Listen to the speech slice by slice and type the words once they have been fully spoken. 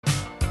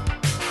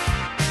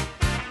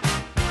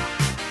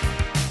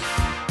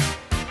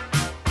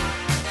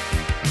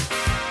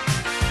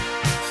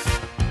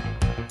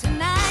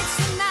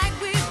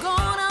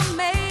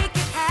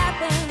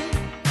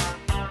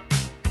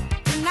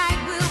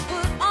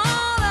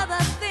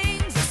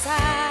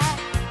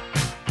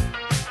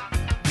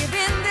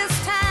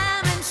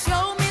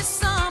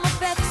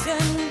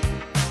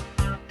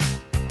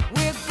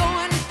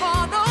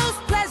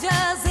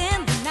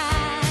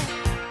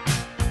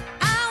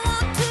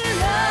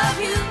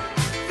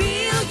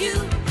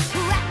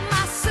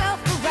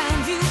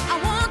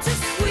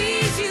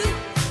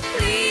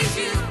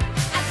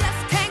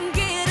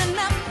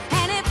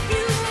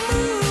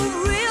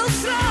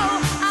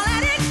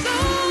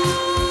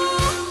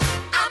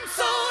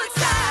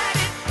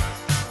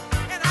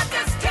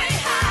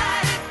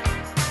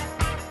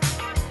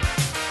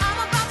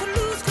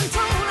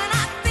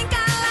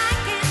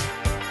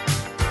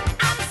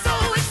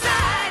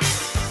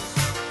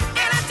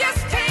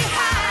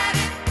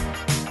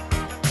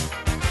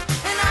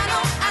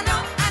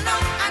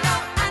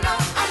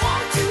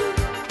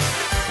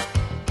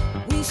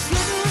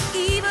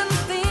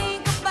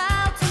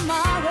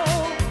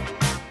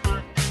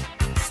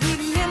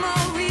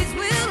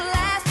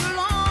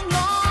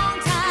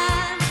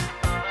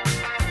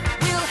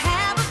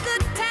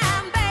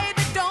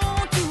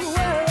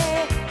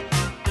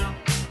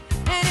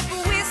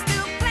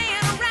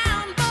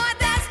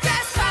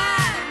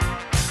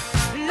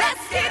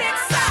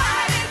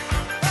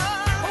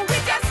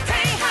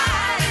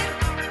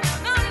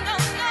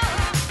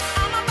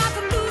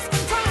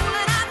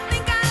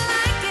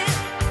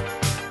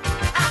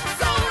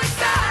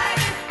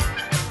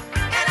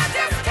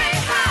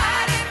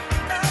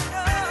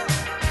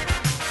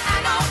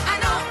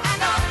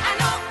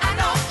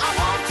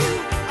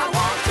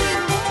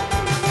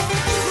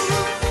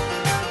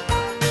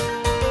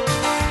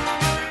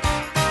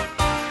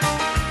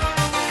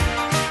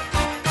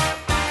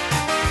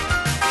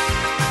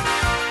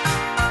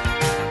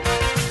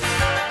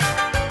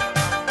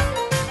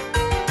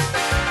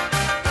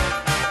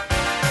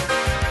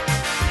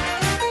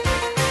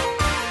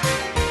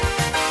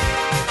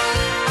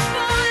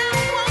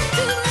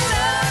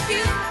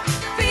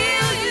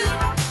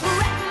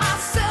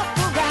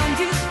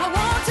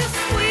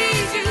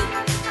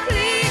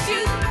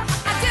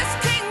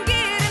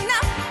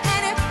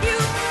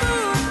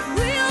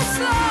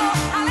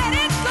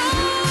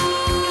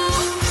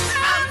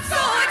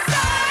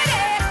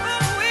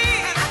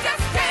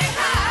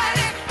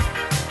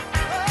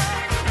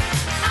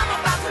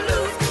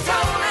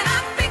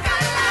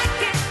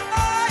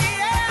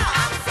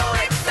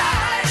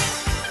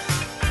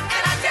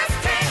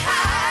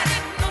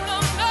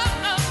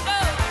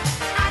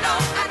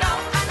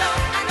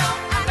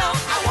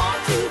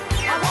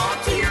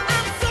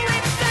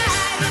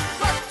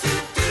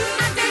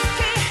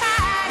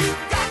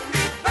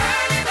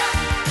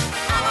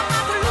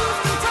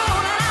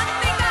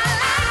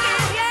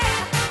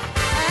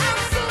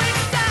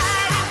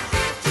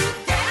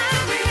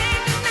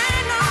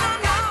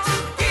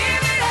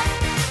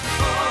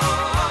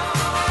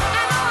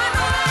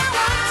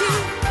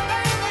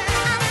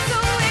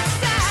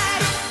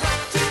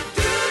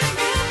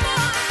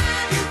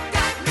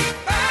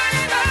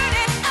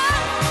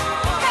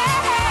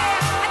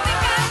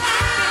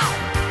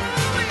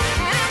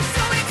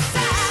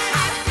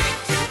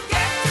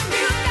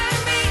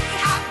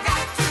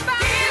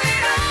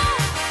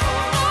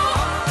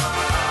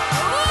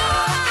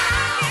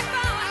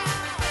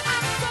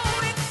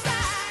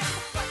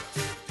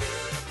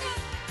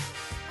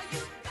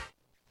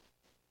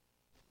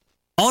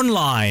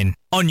online,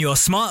 on your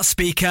smart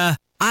speaker,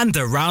 and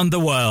around the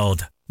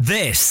world.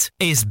 This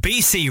is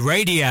BC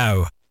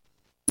Radio.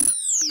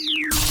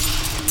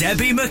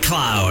 Debbie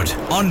McLeod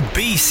on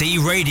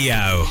BC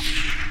Radio.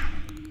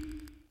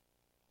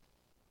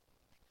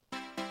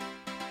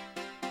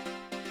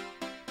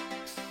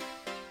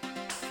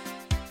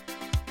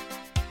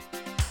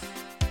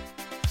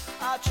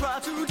 I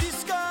try to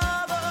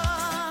discover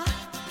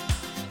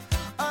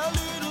a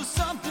little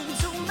something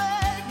to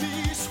make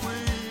me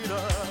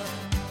sweeter.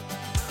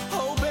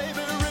 Oh baby,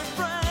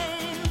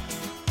 refrain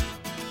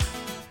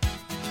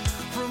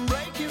from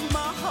breaking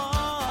my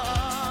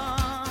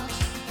heart.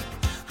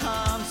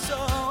 I'm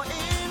so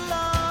in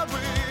love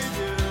with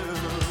you.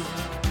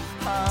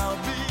 I'll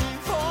be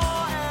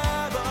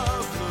forever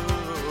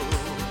blue.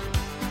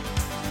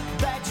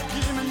 That you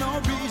give me no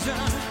reason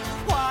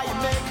why you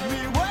make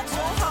me work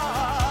so hard.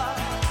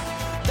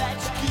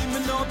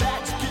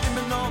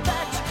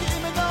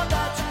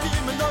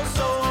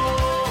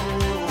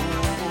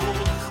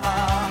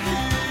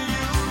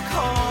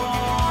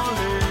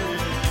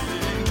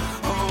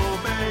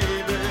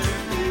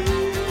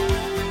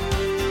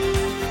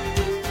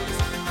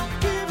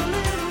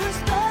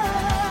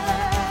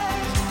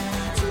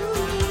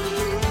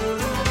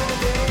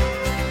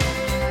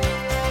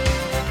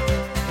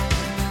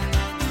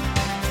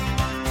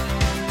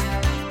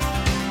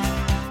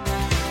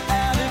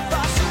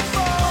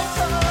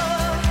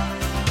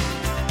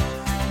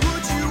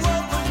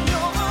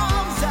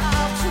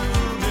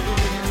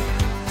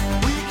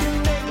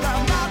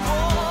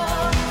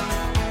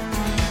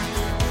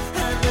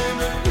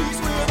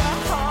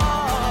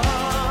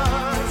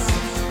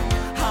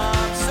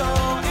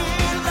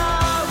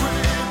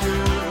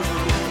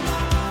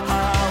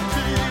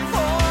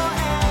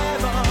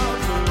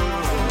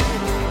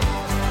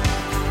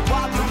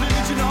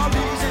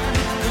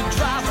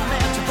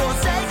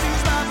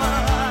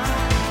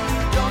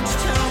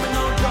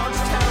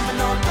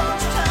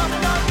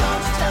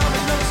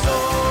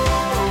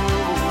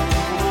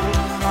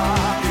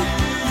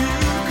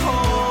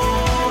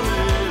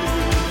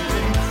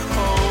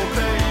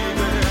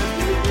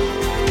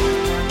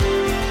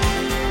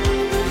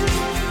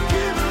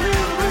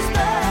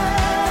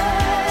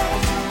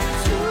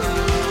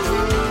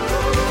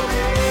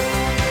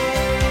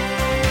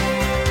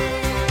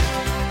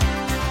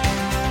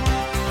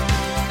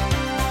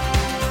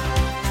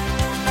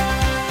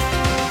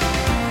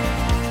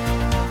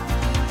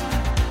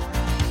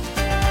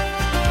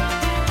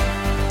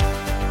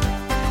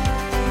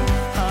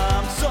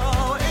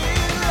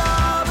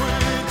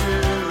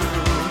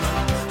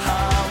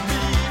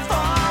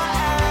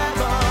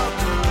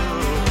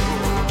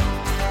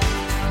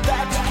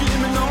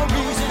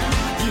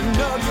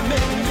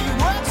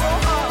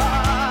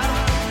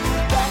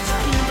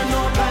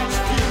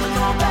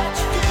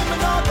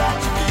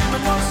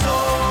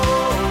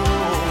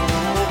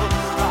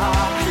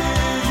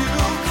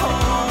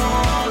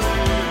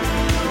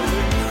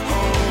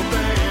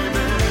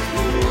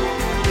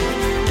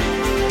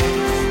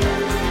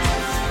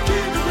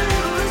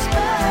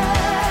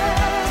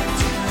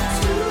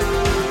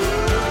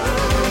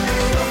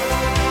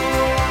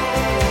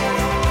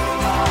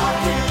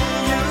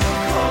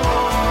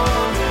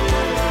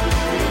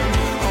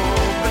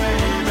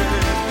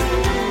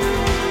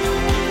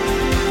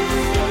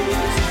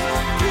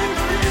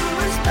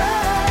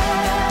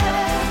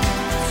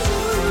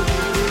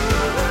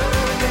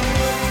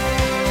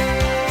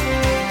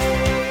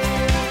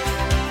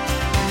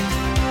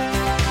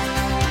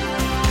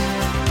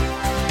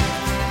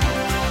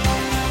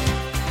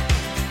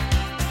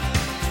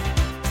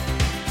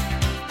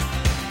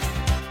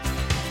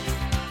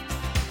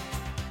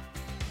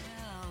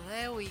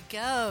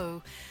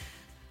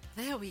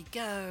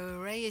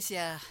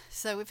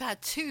 So we've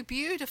had two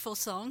beautiful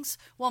songs,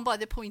 one by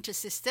the Pointer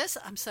Sisters,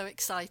 I'm so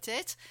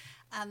excited,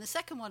 and the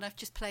second one I've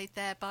just played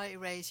there by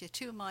Erasure,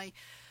 two of my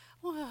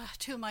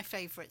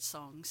favourite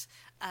songs.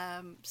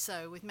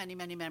 So with many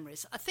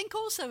memories. I think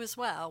also as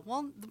well,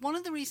 one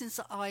of the reasons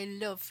that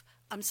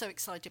I'm so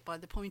excited by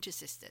the Pointer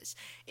Sisters,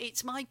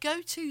 it's my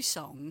go-to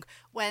song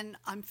when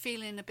I'm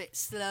feeling a bit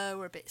slow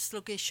or a bit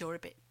sluggish or a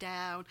bit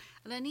down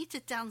and I need to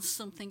dance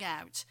something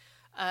out.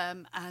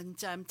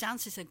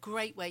 Dance is a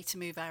great way to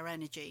move our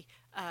energy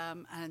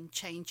and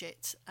change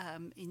it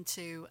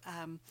into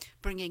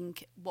bringing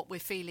what we're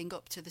feeling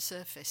up to the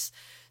surface.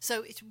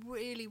 So it's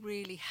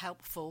really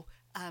helpful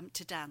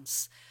to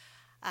dance.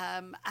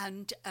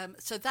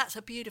 So that's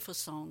a beautiful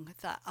song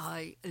that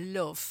I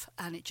love,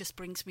 and it just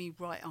brings me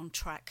right on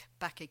track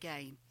back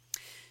again.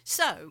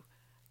 So,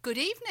 good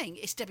evening,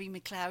 it's Debbie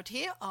McLeod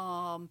here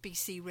on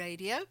BC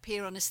Radio,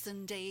 here on a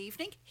Sunday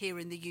evening here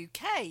in the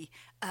UK.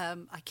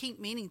 I keep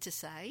meaning to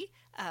say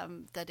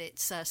that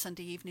it's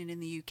Sunday evening in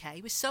the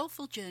UK with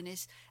Soulful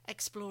Journeys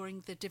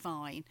exploring the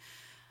divine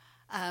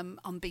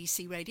on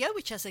BC Radio,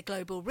 which has a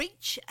global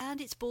reach,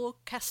 and it's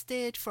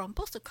broadcasted from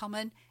Bottle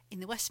Common in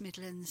the West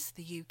Midlands,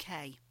 the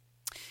UK.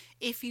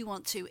 If you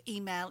want to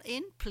email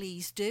in,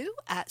 please do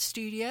at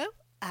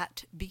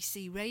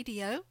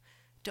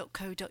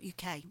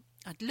studio@bcradio.co.uk.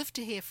 I'd love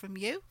to hear from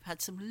you. I've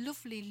had some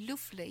lovely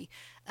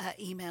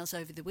emails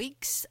over the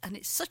weeks, and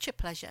it's such a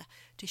pleasure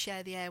to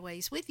share the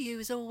airways with you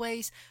as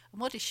always. And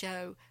what a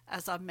show,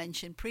 as I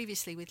mentioned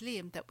previously with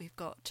Liam, that we've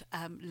got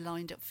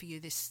lined up for you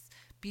this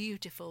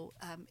beautiful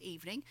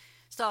evening.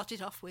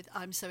 Started off with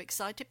I'm So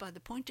Excited by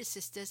the Pointer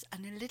Sisters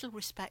and A Little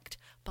Respect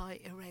by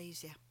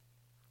Erasure.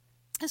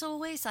 As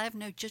always, I have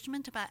no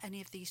judgment about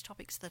any of these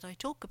topics that I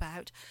talk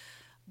about,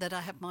 that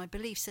I have my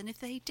beliefs, and if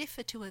they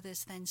differ to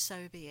others, then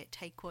so be it.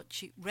 Take what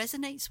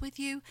resonates with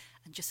you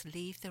and just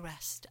leave the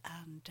rest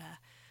and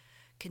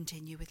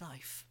continue with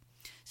life.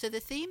 So the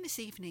theme this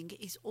evening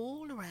is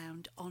all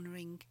around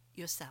honouring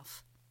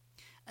yourself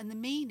and the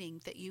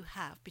meaning that you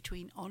have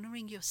between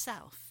honouring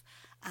yourself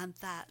and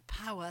that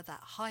power,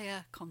 that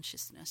higher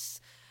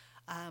consciousness.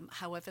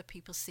 However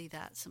people see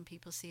that. Some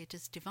people see it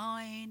as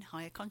divine,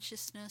 higher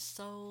consciousness,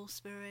 soul,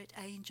 spirit,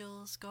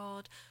 angels,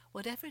 God,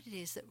 whatever it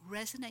is that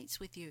resonates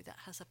with you, that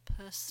has a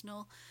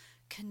personal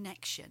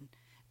connection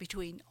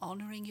between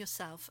honouring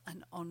yourself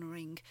and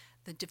honouring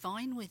the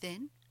divine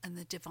within and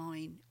the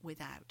divine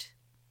without.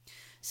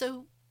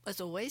 So, as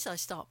always, I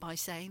start by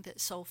saying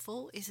that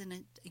soulful is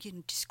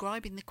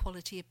describing the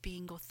quality of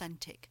being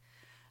authentic,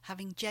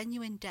 having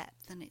genuine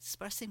depth and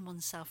expressing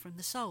oneself from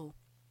the soul.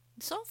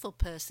 The soulful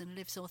person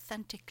lives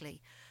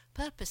authentically,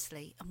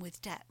 purposely and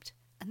with depth,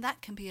 and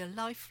that can be a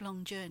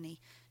lifelong journey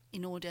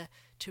in order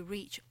to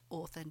reach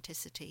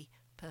authenticity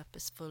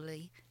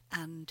purposefully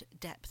and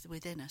depth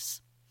within us.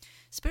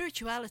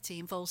 Spirituality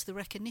involves the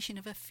recognition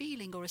of a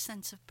feeling or a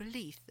sense of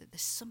belief that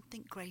there's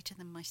something greater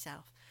than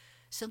myself,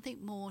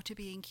 something more to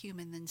being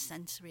human than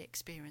sensory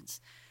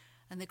experience,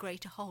 and the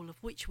greater whole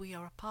of which we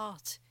are a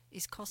part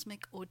is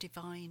cosmic or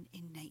divine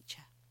in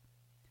nature.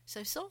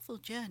 So Soulful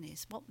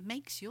Journeys, what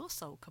makes your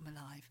soul come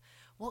alive?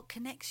 What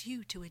connects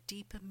you to a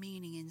deeper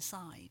meaning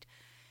inside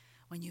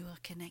when you are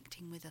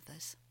connecting with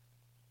others?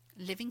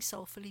 Living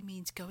soulfully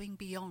means going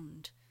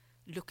beyond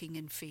looking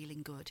and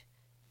feeling good.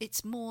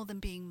 It's more than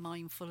being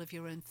mindful of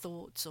your own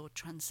thoughts or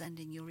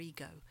transcending your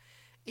ego.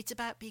 It's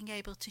about being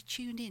able to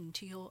tune in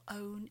to your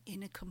own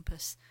inner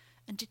compass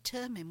and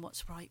determine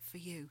what's right for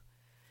you.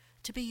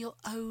 To be your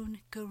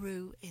own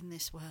guru in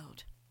this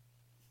world.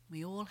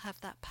 We all have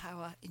that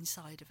power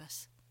inside of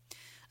us.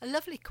 A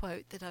lovely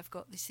quote that I've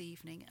got this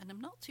evening, and I'm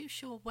not too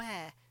sure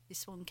where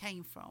this one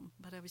came from,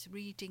 but I was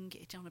reading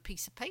it on a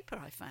piece of paper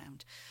I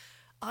found.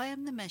 I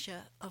am the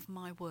measure of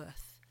my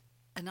worth,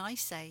 and I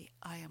say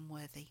I am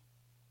worthy.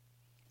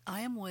 I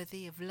am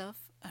worthy of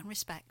love and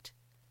respect,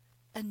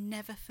 and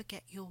never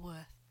forget your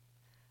worth.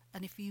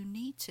 And if you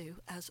need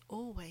to, as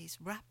always,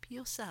 wrap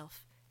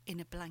yourself in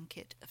a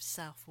blanket of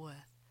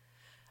self-worth.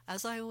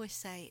 As I always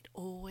say, it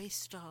always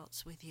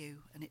starts with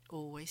you, and it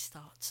always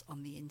starts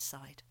on the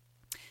inside.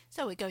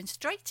 So we're going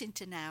straight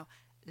into now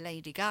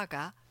Lady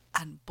Gaga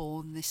and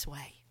Born This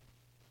Way.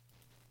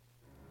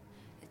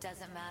 It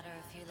doesn't matter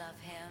if you love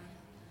him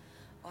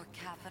or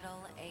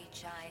capital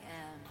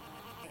H-I-M.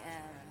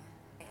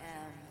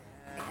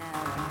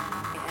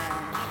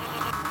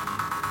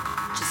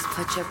 Just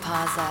put your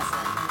paws up,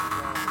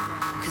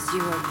 'cause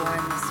you were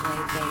born this way,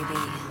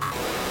 baby.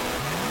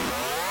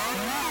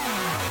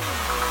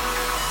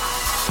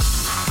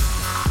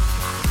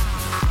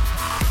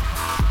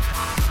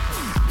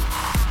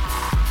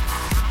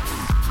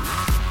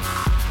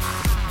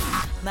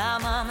 My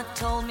mama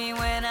told me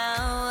when I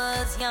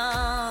was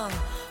young,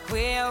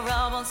 we're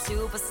all born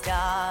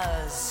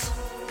superstars.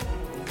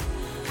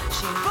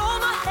 She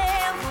rolled my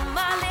hair, put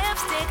my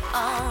lipstick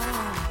on,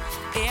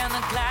 in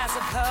a glass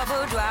of her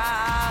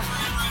boudoir.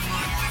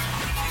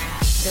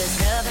 There's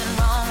nothing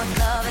wrong with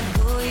loving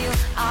who you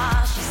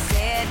are, she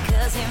said,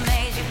 'cause he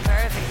made you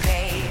perfect,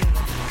 babe.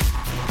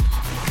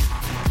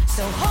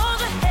 So hold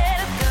your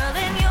head up, girl,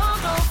 and you'll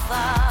go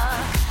far.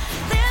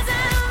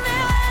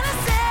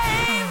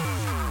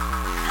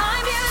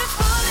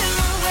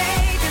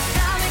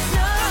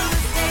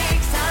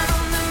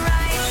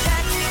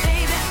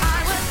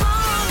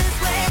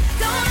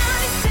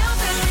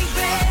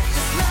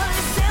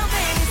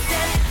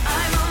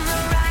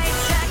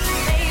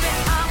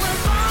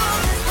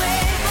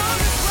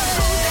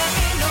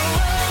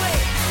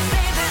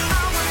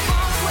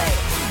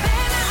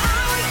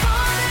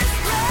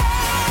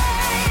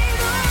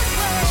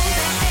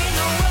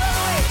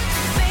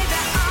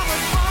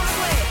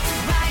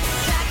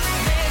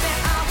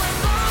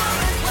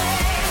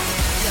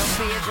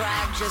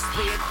 Just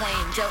be a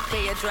queen. Don't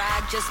be a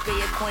drag, just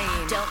be a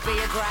queen. Don't be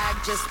a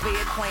drag, just be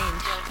a queen.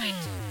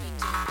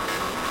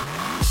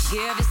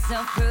 Give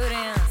yourself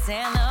prudence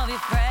and love your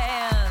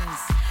friends.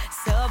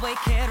 Subway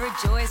kid,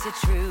 rejoice your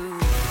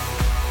truth.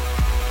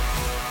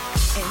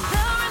 In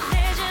the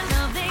religion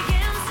of the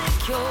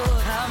insecure,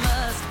 I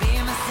must be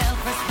myself,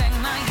 respect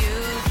my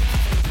youth.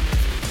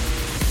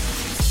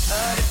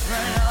 A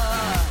different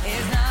law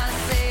is not a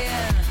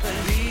sin.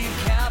 Believe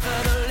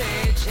capital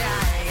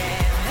H-I-M.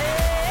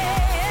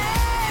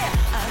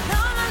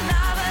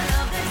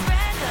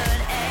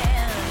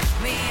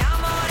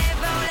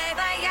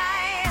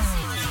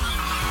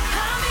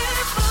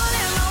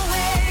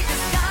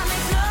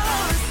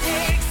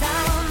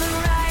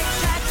 Right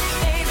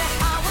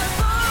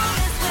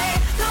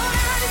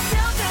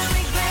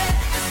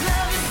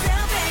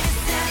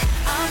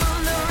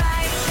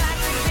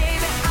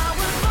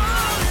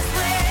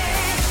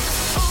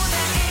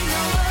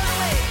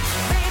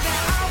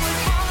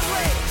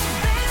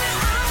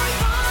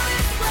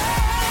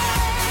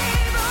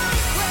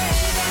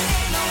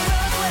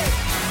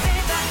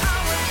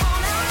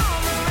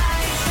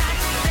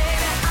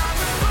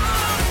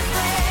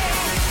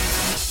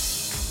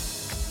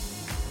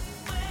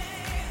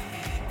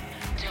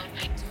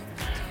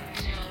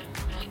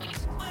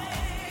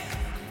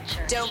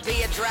Don't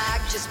be a drag,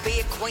 just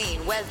be a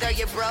queen. Whether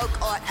you're broke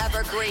or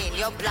evergreen,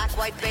 you're black,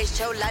 white, beige,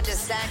 chola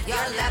descent, you're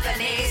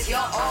Lebanese, you're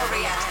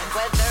Orient.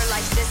 Whether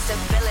life's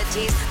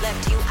disabilities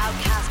left you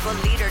outcast but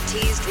leader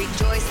teased,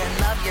 rejoice and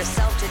love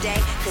yourself today,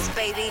 cause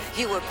baby,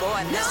 you were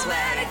born this way. No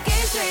matter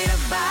gay, straight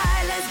or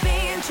bi,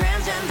 lesbian,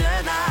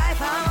 transgender life,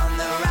 I'm on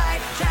the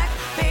right track,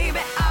 baby,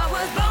 I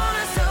was born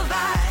to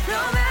survive. No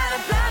matter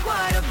black,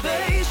 white or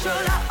beige,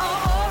 chola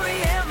or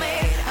Orient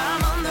made, I'm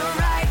on the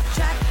right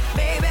track,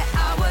 baby,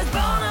 I was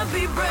born to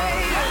be brave.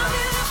 I'm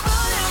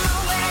beautiful in my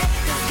way,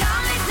 cause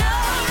God makes no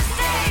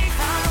mistake.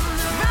 I'm on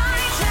the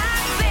right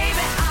track,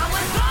 baby, I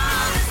was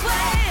born this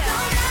way.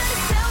 Don't judge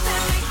yourself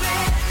and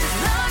regret, just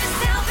love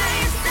yourself and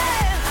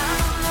yourself.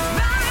 I'm on the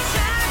right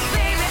track,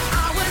 baby,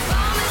 I was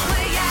born this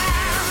way,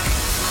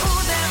 yeah.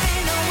 Ooh, there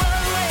ain't no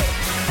other way,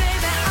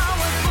 baby, I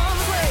was born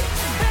this way.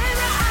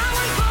 Baby, I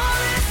was born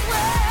this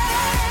way,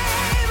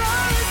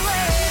 born this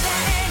way.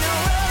 There ain't no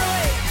other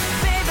way,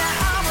 baby,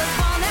 I was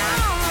born now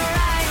on the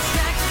right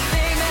track,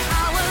 baby,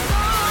 I was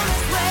born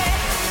this way.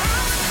 I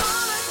was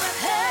born this way,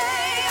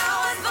 hey, I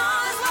was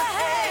born this way,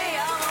 hey,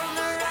 I'm on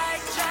the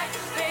right track,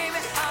 baby,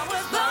 I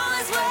was born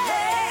this way,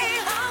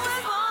 hey, I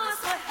was born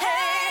this way,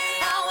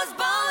 hey, I was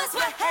born this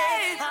way,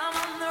 hey, I'm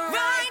on the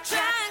right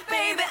track,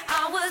 baby,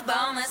 I was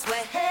born this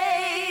way,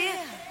 hey.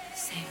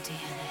 Same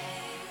DNA,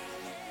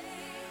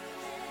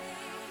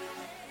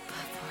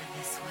 but born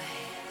this way.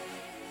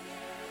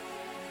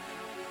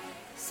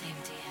 Same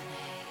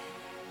DNA,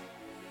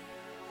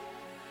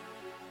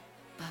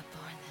 but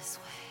born this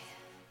way.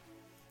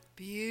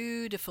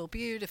 Beautiful,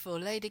 beautiful.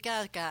 Lady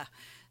Gaga.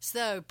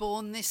 So,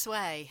 Born This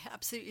Way.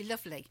 Absolutely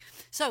lovely.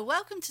 So,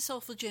 welcome to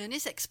Soulful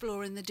Journeys,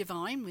 Exploring the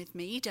Divine with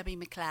me, Debbie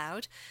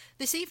McLeod.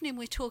 This evening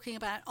we're talking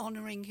about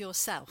honouring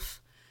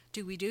yourself.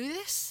 Do we do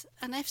this?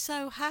 And if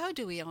so, how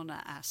do we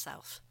honour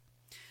ourselves?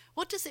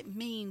 What does it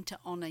mean to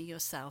honour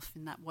yourself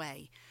in that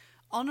way?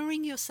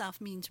 Honouring yourself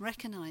means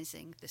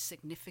recognising the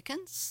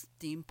significance,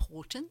 the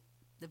importance,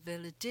 the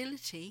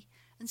validity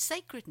and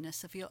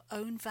sacredness of your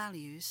own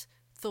values,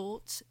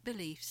 thoughts,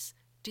 beliefs,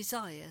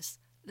 desires,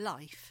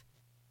 life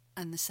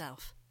and the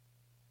self.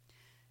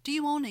 Do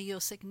you honour your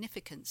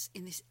significance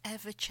in this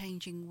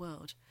ever-changing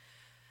world?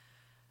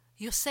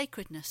 Your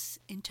sacredness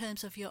in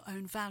terms of your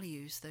own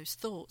values, those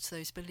thoughts,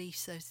 those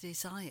beliefs, those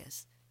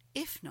desires?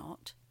 If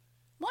not,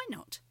 why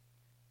not?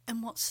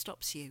 And what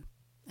stops you?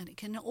 And it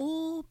can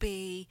all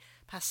be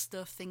past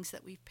stuff, things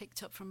that we've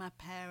picked up from our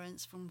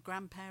parents, from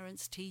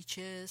grandparents,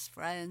 teachers,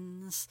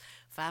 friends,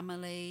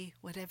 family,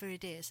 whatever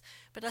it is.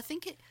 But I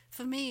think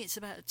for me, it's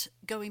about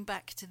going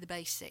back to the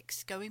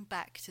basics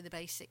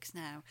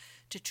now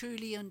to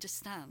truly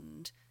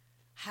understand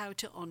how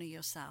to honour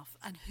yourself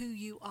and who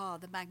you are,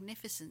 the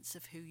magnificence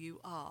of who you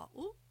are.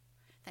 Oh,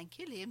 thank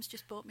you. Liam's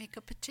just bought me a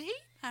cup of tea.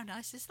 How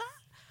nice is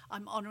that?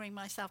 I'm honouring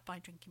myself by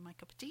drinking my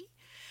cup of tea.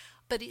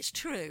 But it's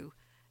true.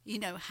 You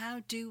know,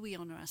 how do we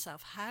honour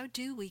ourselves? How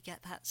do we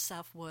get that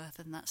self-worth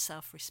and that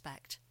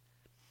self-respect?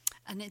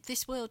 And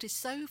this world is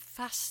so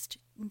fast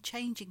in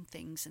changing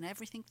things and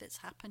everything that's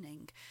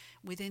happening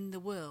within the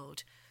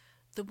world.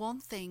 The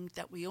one thing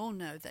that we all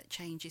know that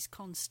change is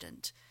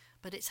constant,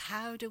 but it's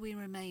how do we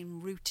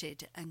remain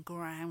rooted and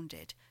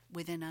grounded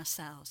within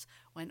ourselves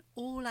when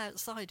all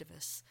outside of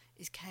us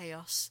is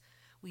chaos.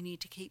 We need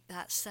to keep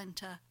that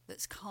centre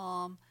that's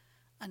calm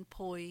and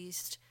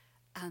poised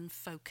and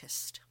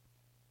focused.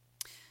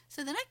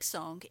 So the next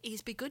song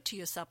is Be Good to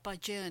Yourself by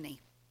Journey.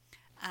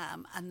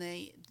 And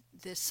the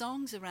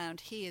songs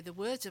around here, the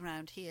words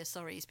around here,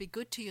 is be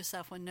good to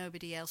yourself when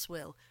nobody else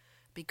will.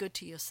 Be good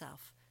to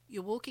yourself.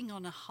 You're walking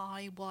on a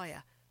high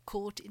wire,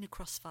 caught in a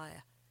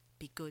crossfire.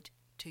 Be good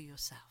to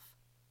yourself.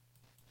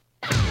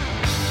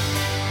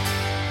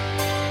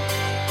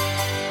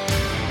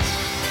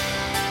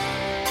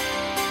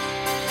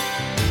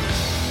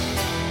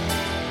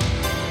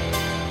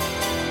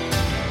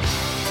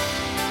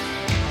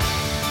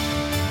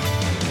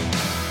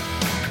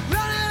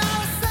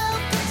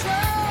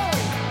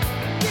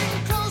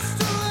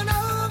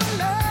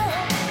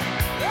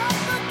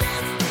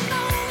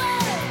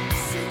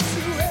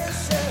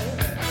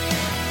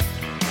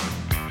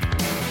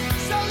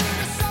 So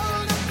little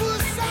soul to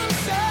push some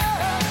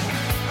shade.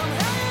 I'm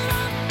hanging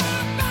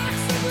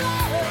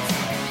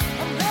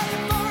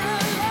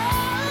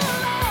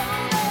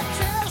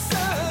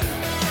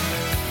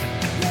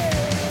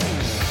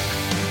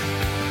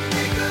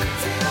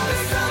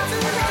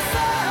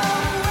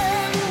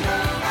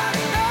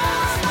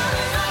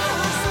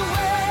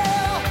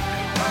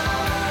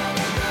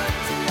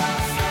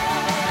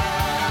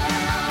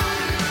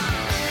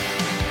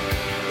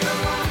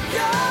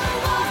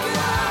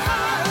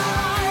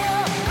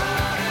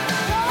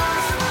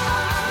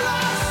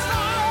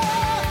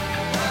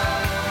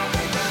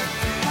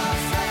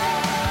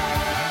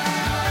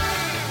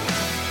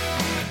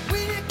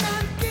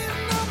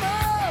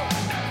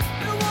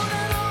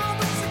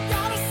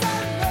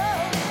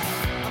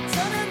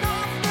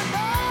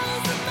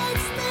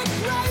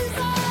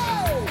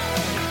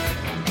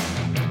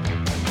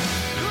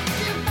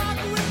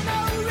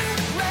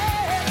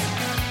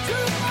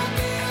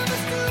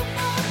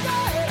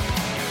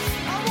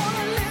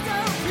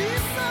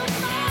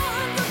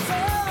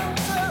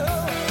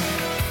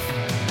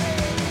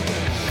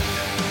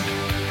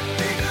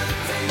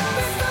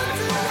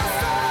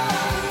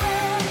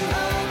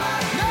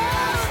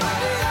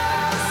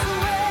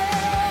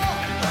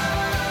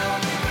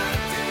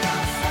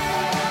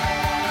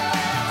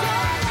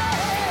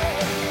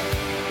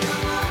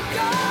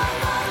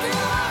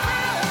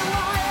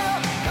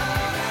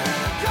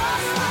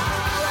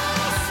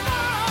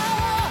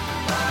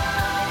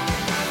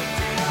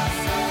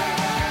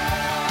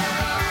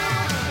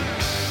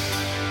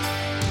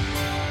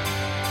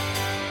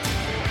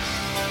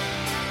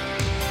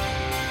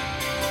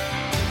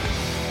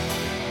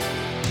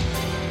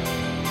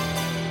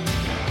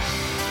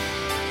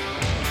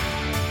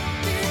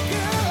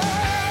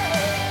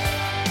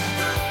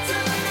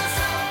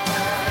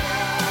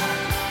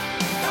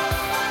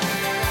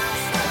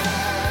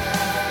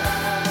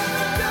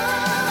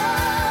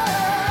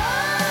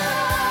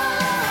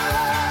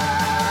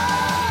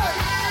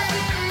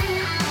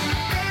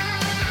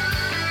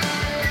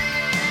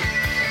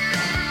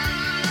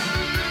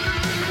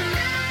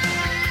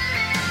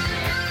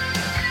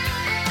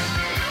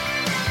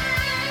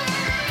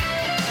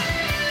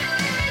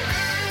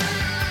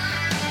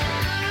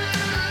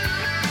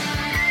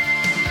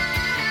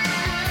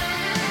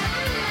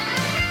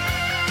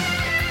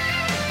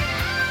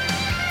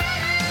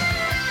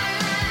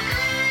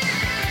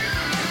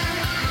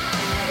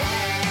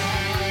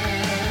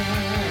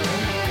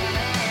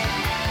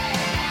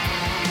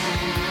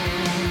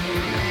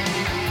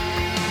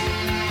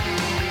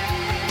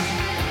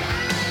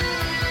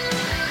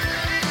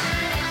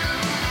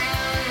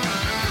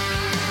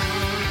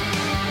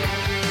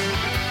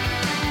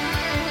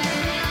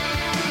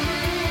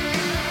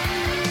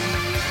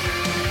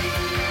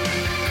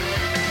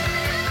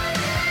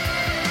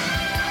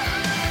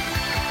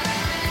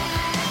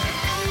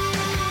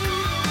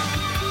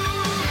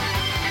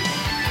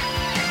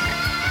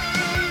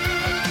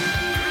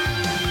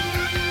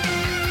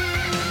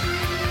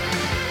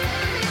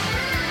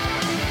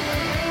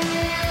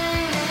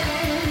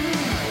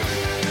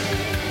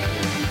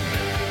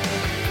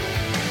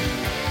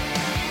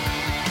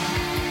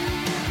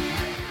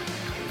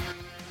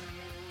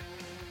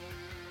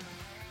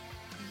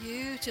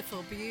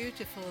Beautiful,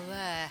 beautiful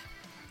there.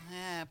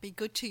 Yeah, Be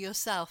Good to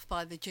Yourself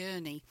by The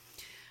Journey.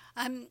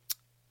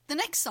 The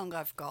next song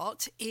I've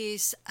got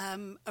is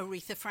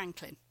Aretha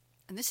Franklin,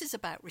 and this is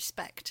about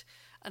respect.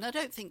 And I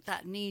don't think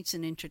that needs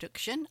an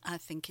introduction. I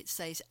think it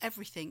says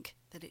everything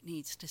that it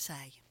needs to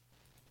say.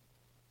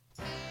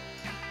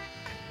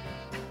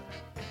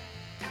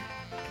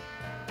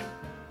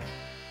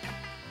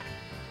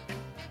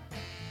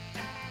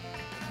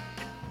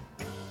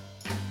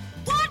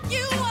 What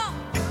you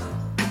want,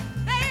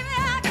 baby,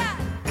 I got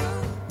it.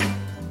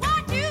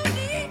 What you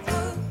need,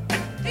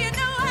 you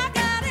know I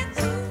got it.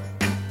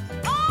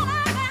 All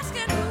I'm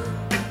asking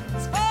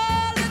is for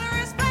a little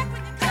respect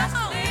when you come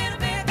home. Just a little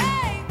bit,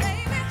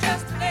 baby,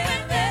 just a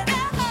little bit.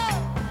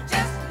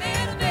 Just a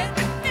little bit,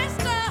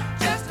 mister,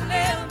 just a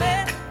little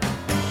bit.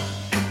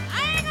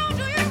 I ain't gonna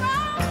do you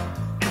wrong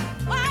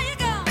while you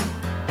gone.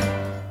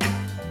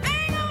 I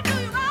ain't gonna do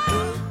you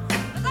wrong,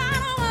 'cause I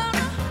don't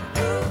wanna.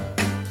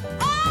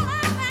 All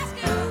I'm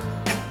asking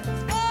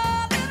is for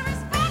a little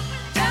respect when you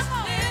come home. Just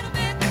a little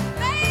bit,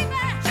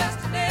 baby, just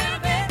a little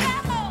bit.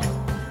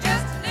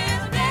 Just a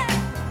little bit,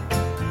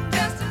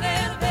 just a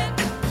little bit.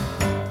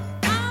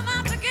 I'm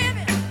out to give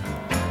you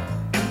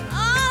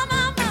all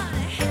my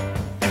money,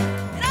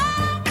 and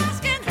all I'm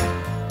asking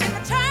in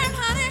return,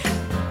 honey,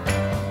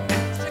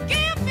 is to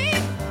give me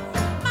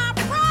my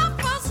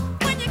promise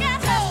when you get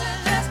home.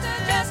 Just a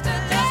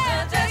little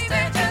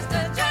bit, just a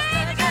little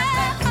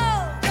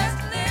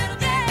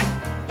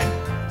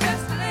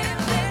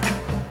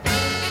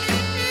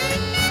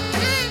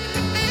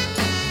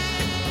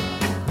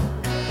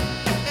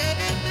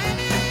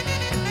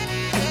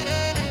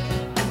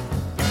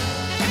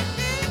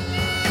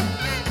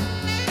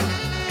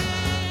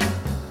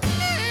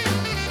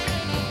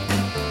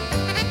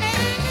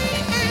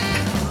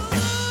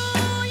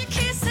Ooh, your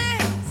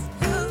kisses,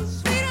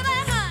 sweeter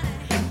than honey.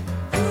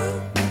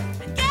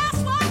 And guess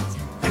what?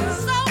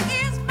 So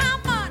is my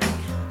money.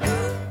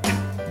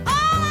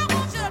 All I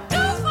want you to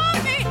do for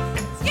me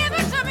is give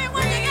it to me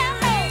when you get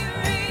home.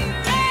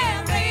 Yeah,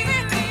 baby,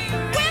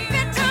 whip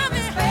it to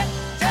me.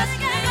 Just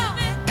get home.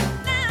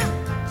 Now,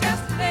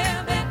 just a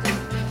little bit.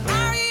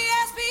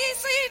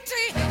 R-E-S-P-E-C-T,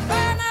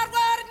 find out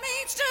what it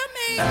means to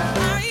me.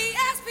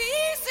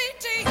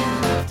 R-E-S-P-E-C-T,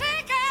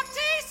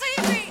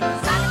 T-F-T-C-T.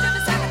 Sock it to me,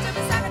 sock it to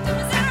me, sock it to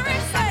me, little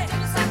respect.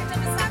 Sock it to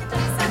me, sock it to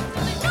me, sock it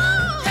to me.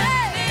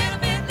 Little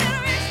bit,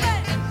 little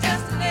respect.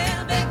 Just a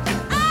little bit.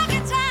 I'll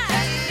get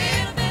tired.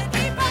 Little bit,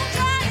 keep on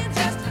trying.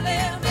 Just a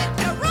little bit.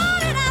 You're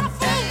running out of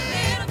food.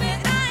 Little bit,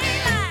 I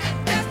ain't lying.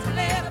 Just a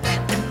little bit.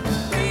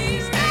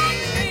 Respect.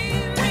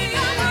 When you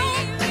come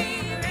home,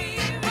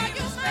 when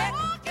you say,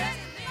 okay,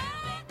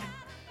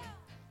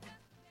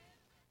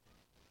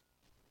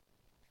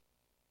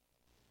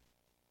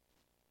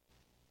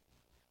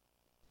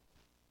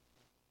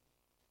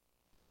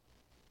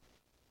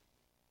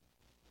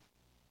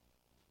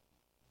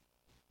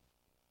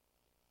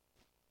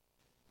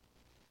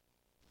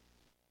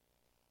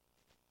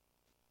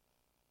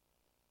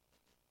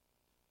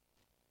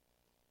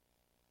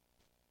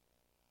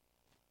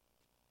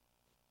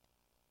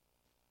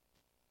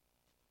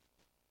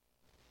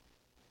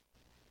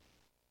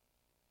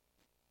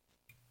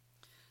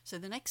 So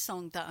the next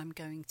song that I'm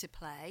going to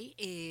play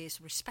is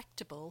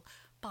Respectable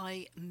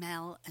by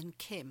Mel and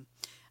Kim.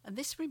 And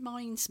this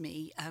reminds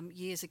me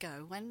years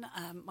ago when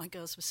my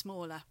girls were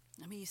smaller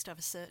and we used to have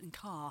a certain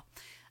car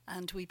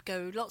and we'd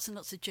go lots and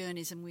lots of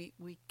journeys and we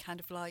kind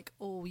of like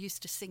all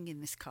used to sing in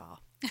this car.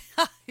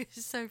 It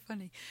was so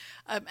funny.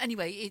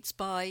 Anyway, it's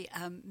by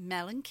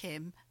Mel and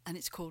Kim and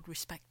it's called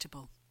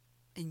Respectable.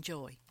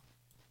 Enjoy.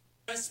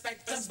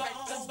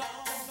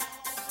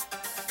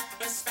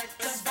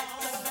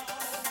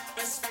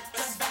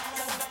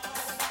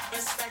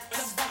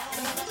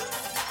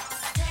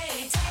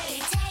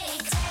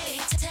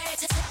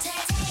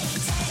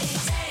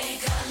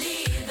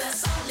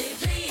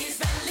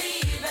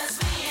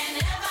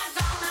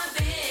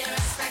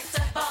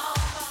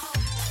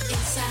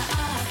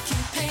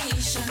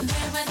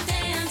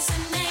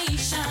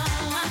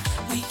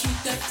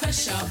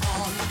 Pressure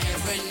on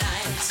every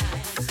night.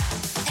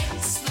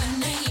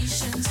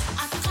 Explanations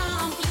are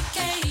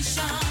complications.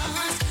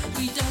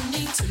 We don't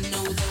need to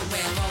know the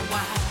where or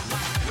why.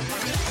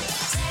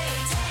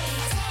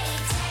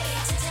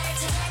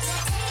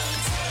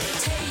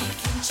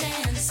 Taking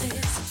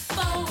chances,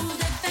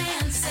 bold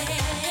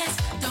advances.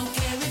 Don't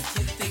care if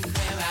you think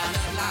we're out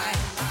of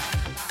line.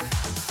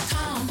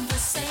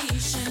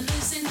 Conversation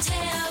is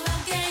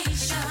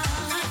interrogation.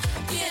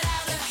 Get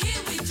out of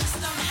here, we just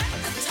don't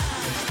have the time.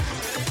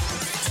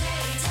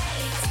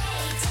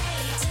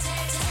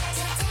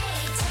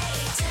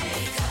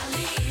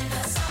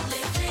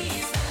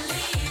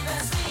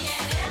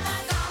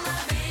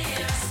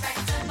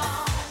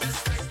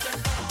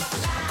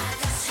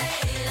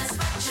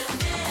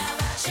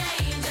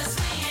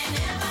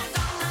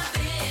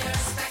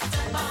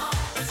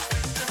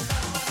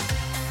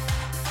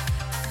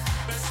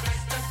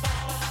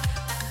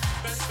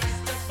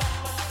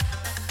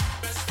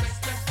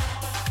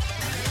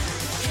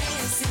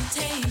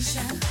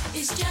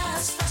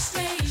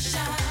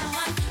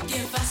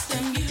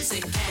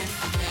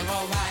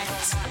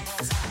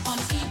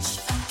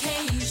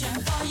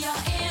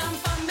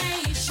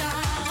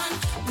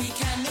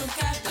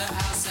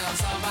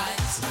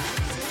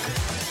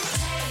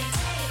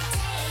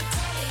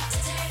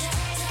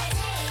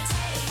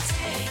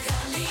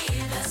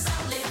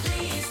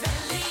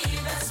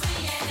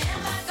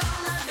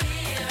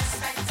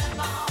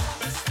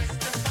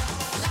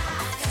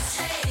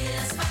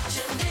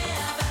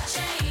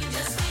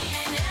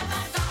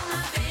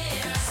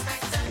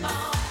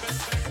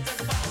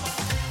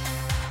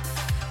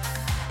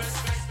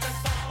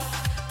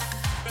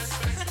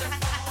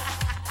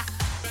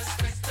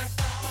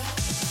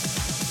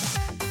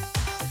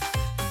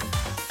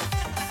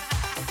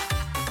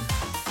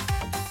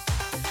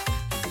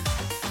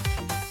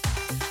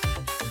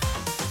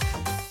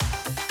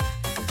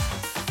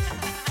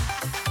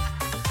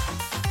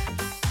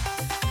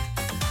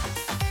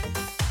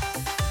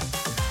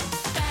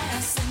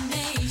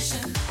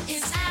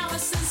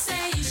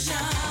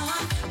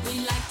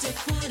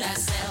 put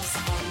ourselves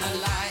on the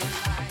line.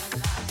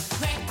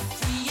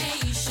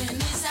 Recreation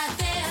is our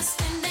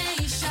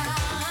destination,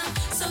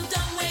 so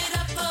don't wait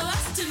up for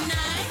us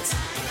tonight.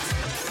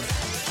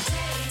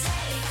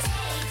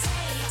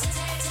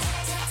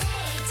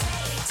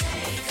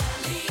 Take a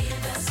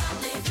leave us,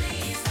 only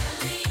please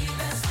believe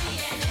us. We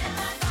ain't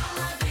ever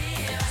gonna be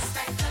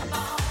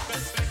respectable.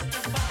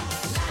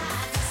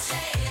 Like a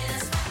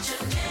status, but you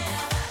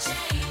never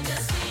change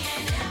us. We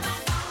ain't ever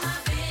gonna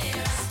be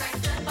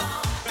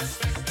respectable.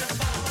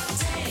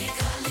 Take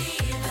a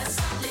leave us,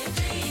 only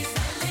please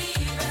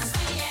believe us.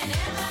 We ain't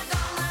ever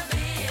gonna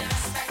be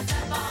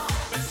respectable.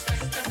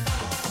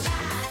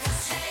 Like a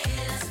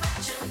status, but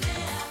you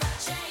never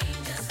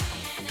change us. We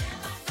ain't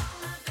ever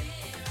gonna be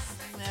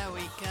respectable. There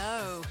we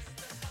go.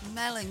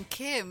 Mel and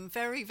Kim,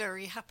 very,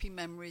 very happy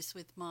memories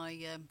with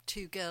my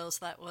two girls.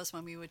 That was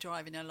when we were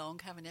driving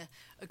along, having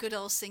a good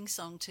old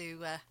sing-song to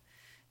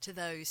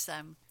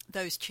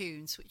those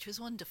tunes, which was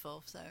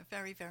wonderful. So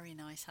very, very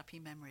nice, happy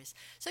memories.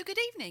 So good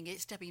evening,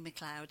 it's Debbie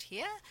McLeod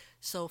here,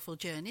 Soulful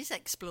Journeys,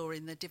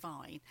 exploring the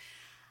divine.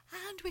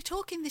 And we're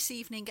talking this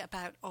evening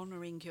about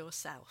honouring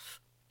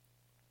yourself.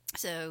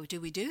 So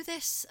do we do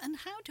this, and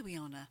how do we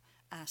honour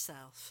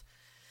ourselves?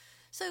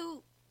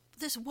 So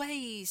there's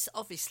ways,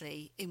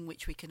 obviously, in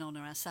which we can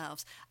honour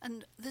ourselves.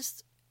 And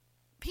there's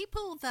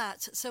people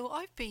that... So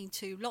I've been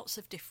to lots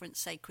of different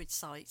sacred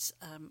sites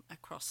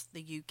across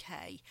the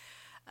UK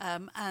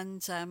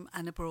and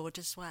abroad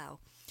as well.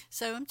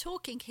 So I'm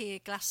talking here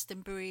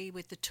Glastonbury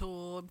with the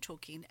Tor, I'm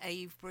talking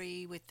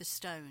Avebury with the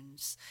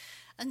Stones.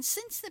 And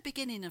since the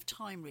beginning of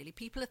time, really,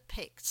 people have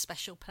picked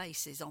special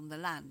places on the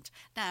land.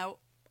 Now,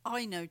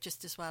 I know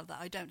just as well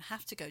that I don't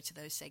have to go to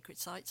those sacred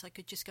sites. I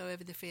could just go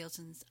over the fields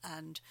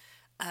and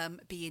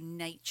be in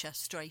nature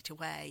straight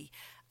away.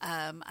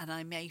 And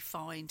I may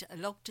find a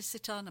log to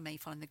sit on, I may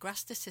find the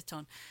grass to sit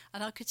on,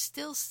 and I could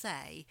still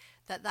say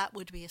that that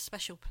would be a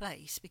special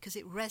place because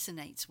it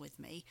resonates with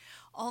me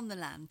on the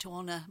land to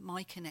honour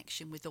my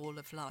connection with all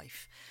of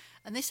life.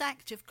 And this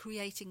act of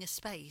creating a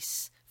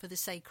space for the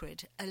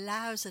sacred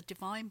allows a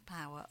divine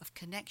power of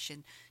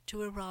connection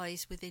to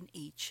arise within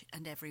each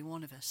and every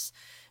one of us.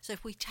 So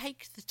if we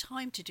take the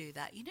time to do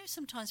that, you know,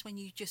 sometimes when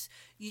you just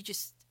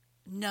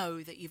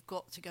know that you've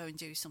got to go and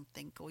do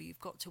something, or you've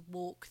got to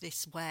walk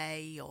this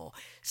way, or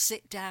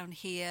sit down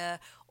here,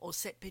 or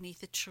sit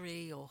beneath a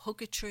tree, or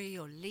hug a tree,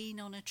 or lean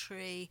on a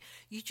tree.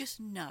 You just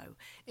know.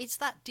 It's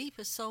that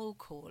deeper soul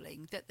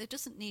calling that there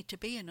doesn't need to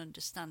be an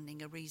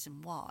understanding, a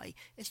reason why.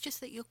 It's just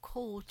that you're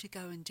called to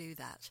go and do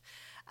that.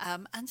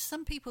 And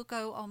some people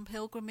go on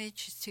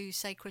pilgrimage to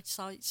sacred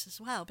sites as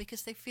well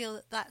because they feel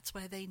that that's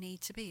where they need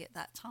to be at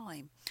that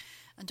time.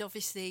 And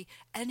obviously,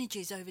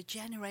 energies over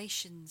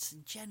generations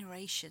and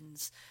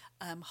generations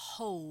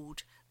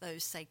hold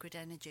those sacred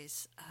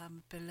energies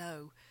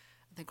below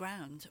the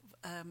ground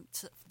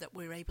that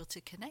we're able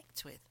to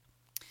connect with.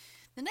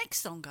 The next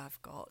song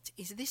I've got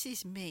is This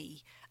Is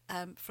Me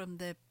from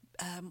the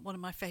one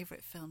of my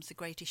favourite films, The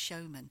Greatest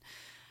Showman.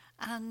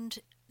 And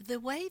the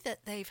way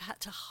that they've had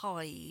to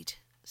hide,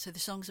 so the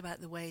song's about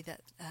the way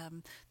that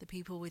the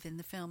people within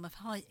the film have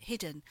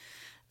hidden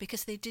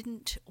because they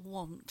didn't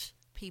want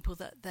people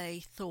that they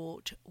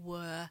thought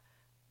were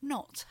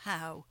not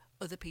how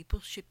other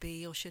people should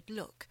be or should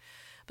look.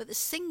 But the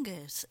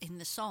singers in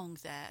the song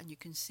there, and you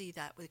can see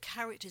that with the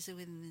characters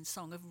within the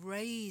song, have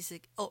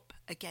raised up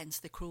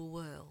against the cruel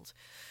world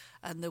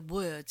and the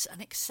words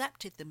and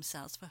accepted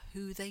themselves for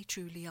who they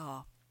truly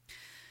are.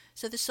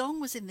 So the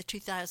song was in the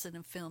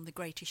 2000 film The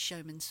Greatest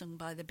Showman, sung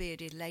by the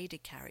bearded lady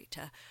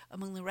character,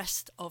 among the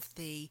rest of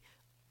the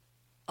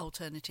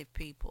alternative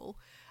people,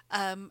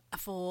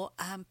 for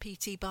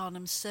P.T.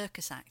 Barnum's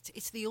Circus Act.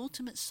 It's the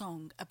ultimate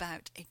song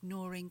about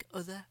ignoring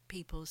other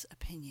people's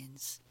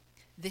opinions.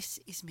 This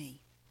is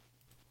me.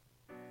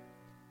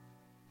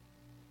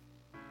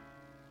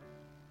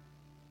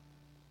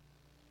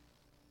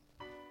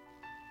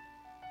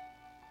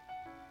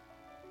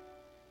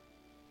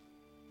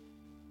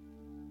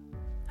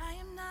 I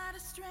am not a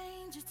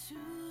stranger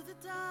to the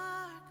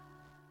dark.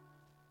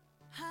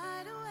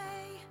 Hide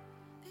away,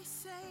 they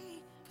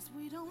say, 'cause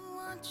we don't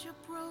want your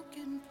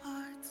broken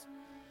parts.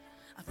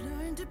 I've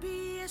learned to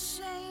be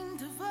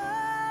ashamed of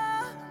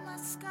all my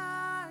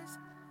scars.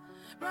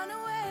 Run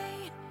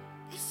away,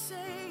 they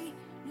say,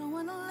 no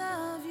one will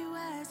love you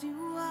as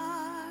you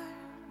are.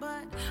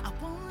 But I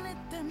won't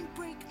let them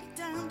break me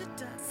down to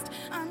dust.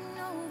 I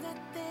know that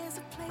there's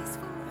a place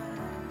for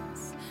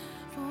us,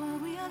 for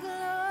we are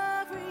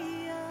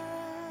glorious.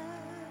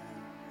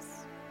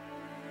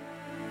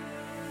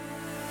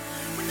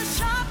 When the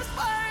sharpest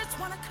words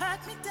wanna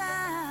cut me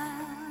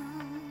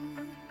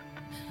down,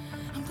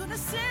 I'm gonna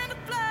send a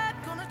flood,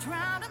 gonna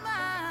drown them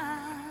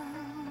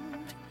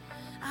out.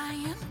 I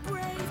am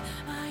brave,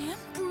 I am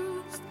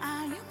bruised,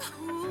 I am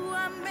who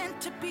I'm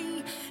meant to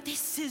be.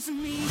 This is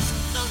me.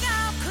 Look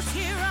out, 'cause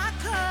here I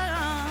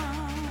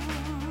come,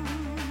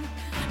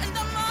 and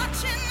I'm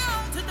marching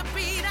on to the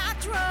beat I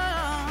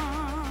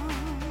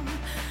drum.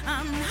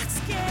 I'm not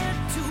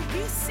scared to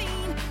be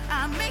seen,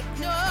 I make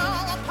no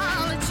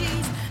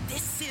apologies.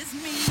 This is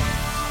me.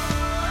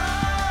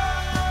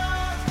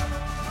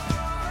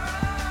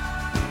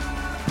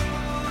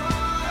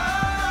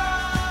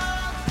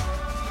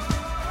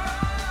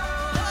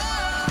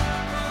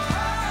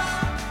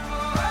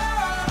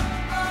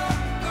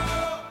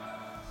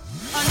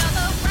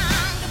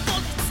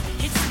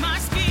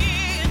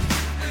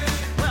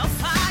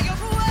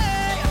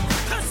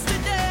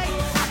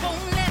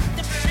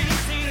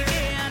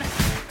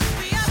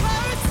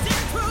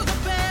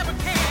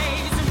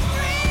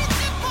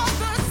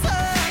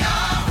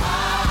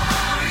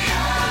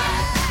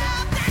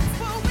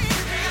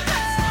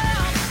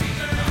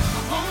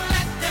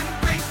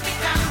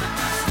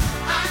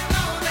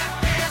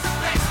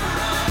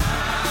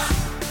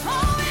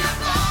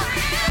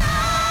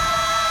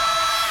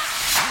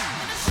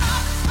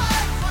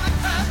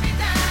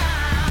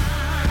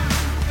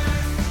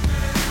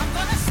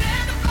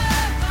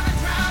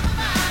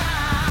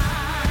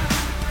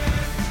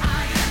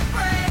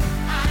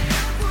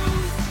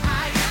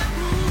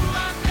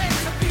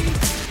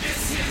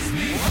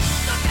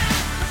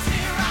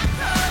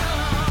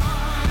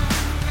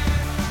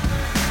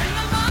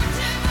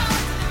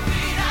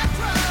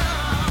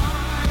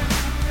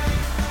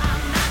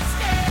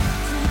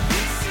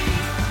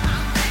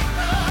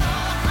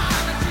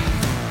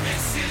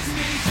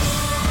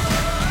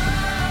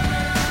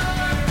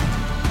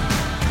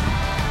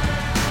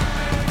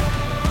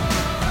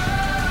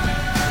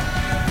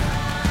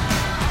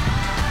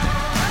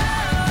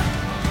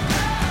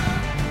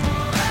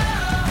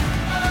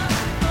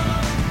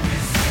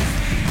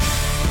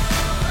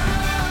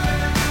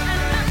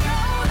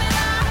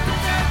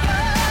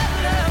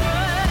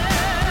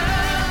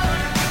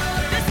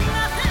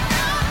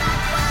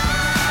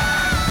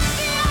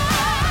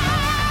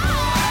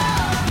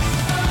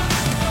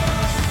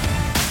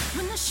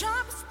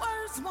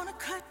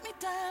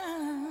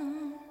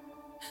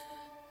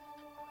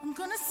 I'm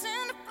gonna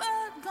send a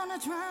blood, gonna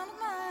drown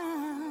a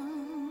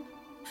man.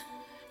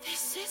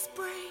 This is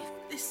brave,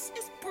 this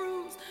is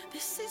bruised,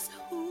 this is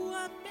who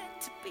I'm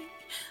meant to be.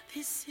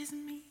 This is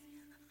me.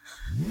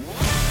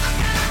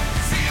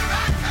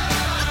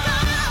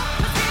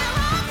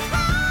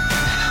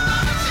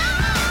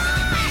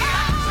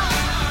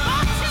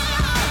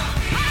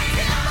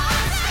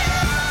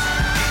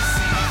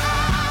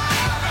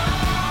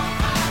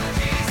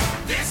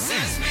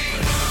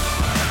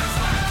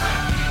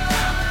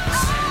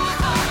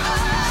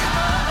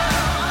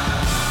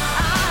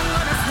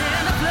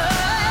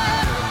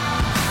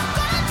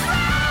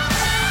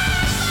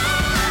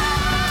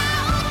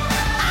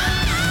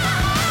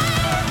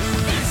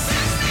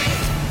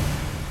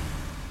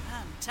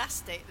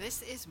 Fantastic.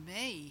 This is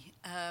me.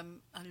 I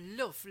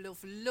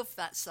love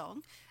that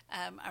song.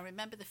 I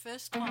remember the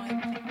first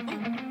time.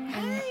 Oh,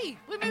 hey,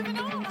 we're moving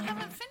on. I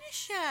haven't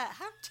finished yet.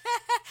 How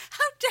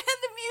dare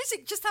the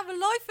music just have a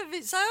life of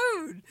its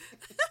own?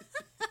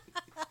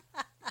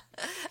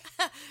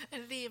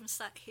 And Liam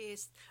sat here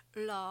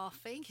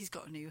laughing. He's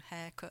got a new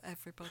haircut,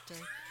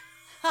 everybody.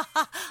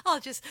 I'll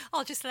just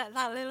let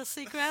that little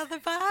secret out the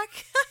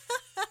back.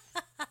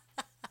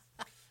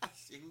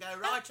 You can go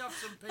right off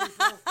some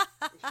people.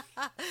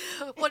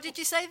 What did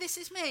you say? This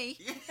is me?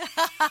 With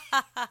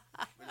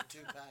a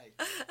toupee.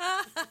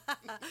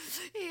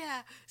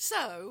 Yeah.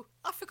 So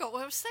I forgot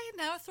what I was saying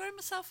now. I've thrown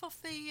myself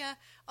off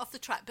the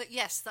track. But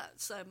yes,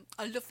 that's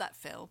I love that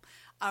film.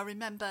 I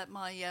remember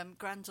my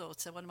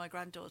granddaughter, one of my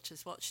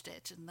granddaughters, watched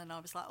it, and then I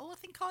was like, oh, I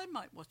think I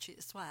might watch it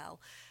as well.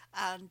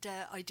 And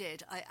I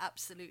did. I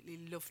absolutely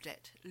loved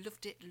it.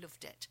 Loved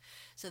it.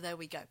 So there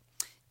we go.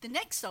 The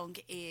next song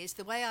is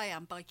The Way I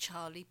Am by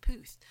Charlie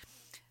Puth.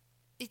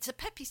 It's a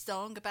peppy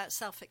song about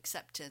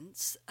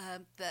self-acceptance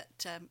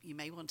that you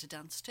may want to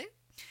dance to.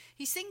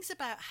 He sings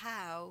about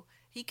how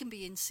he can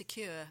be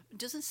insecure and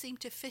doesn't seem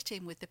to fit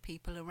in with the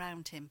people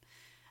around him.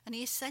 And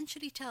he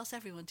essentially tells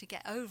everyone to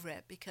get over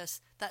it because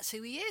that's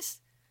who he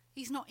is.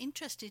 He's not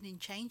interested in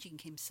changing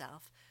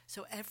himself,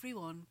 so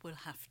everyone will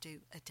have to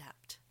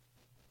adapt.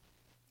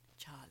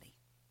 Charlie.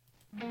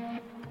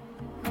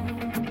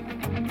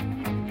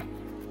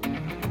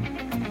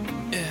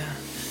 Yeah,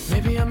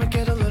 maybe I'ma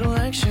get a little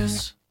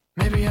anxious.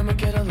 Maybe I'ma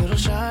get a little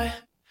shy.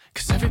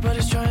 Cause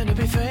everybody's trying to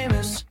be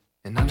famous,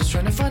 and I'm just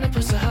trying to find a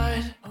place to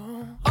hide.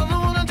 All I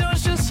wanna do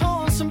is just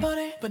hold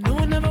somebody, but no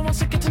one ever wants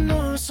to get to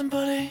know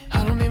somebody.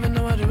 I don't even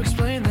know how to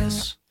explain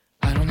this.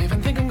 I don't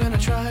even think I'm gonna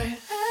try.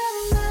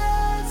 And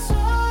that's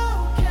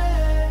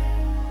okay.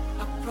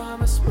 I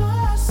promise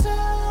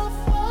myself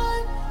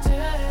one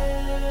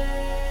day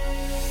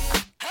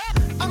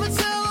I'ma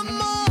tell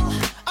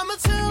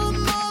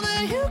them all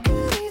that you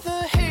can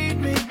either hate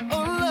me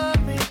or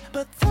love me,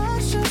 but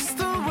that's just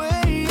the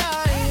way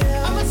I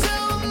am. I'ma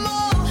tell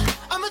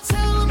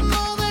them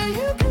all that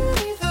you can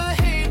either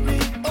hate me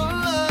or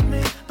love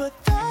me, but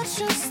that's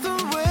just the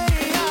way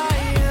I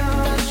am.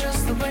 That's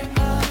just the way I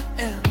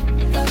am.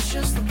 That's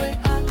just the way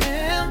I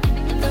am.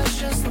 That's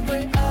just the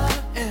way I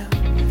am.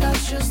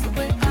 That's just the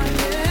way I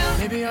am.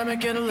 Maybe I might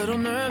get a little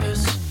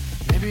nervous.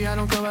 Maybe I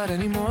don't go out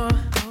anymore.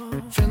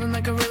 Feeling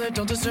like I really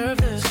don't deserve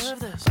this.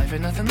 Life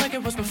ain't nothing like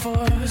it was before.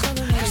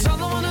 Cause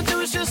all I wanna do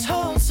is just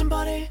hold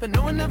somebody, but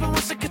no one ever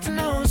wants to get to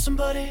know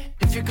somebody.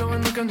 If you go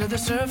and look under the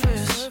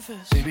surface,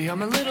 maybe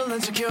I'm a little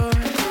insecure.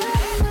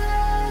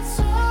 That's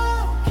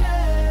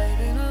okay.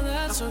 Baby, no,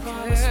 that's okay. I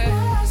promise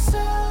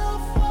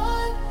myself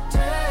one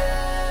day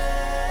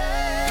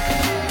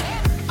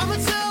I'ma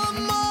tell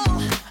them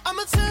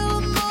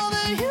all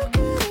that you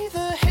can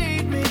either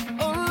hate me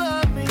or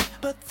love me,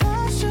 but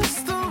that's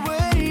just the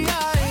way I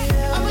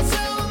am. I'ma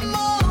tell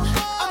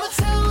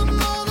them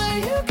all that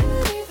you can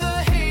either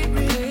hate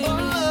me or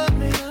love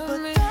me,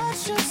 but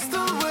that's just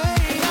the way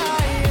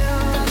I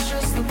am. That's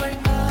just the way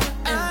I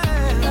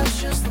am. That's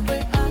just the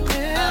way I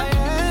am.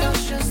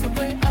 That's just the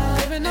way I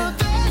am. No,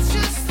 that's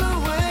just the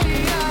way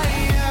I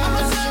am.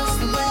 I'ma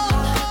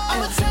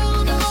tell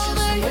them all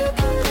that you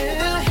can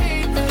either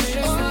hate me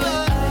or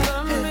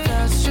love me,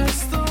 that's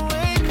just the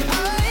way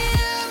I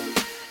am.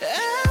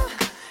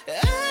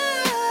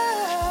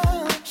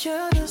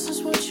 Yeah, this is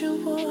what you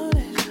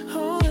wanted.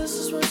 Oh, this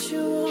is what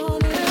you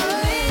wanted.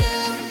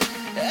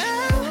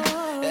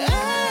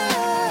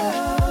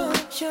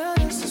 Yeah,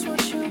 this is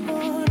what you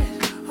wanted.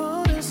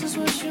 Oh, this is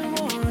what you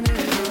wanted.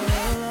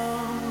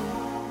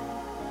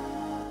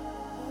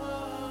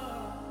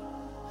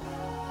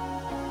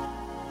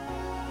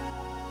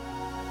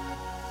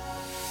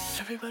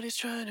 Everybody's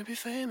trying to be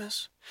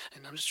famous,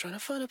 and I'm just trying to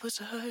find a place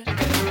to hide.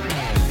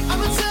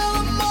 I'ma tell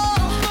them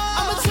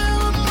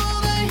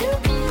all that you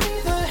can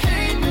either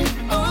hate me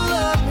or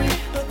love me,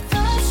 but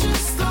that's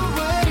just the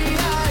way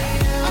I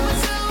am. I'ma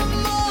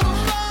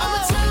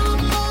tell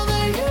them all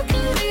that you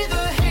can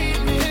either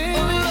hate me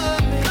or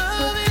love me,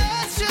 but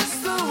that's just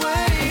the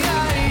way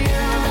I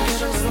am. I'm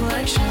just a little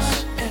anxious,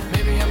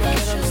 maybe I'm a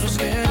little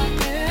scared,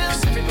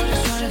 cause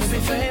everybody's trying to be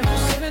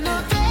famous. Baby, no,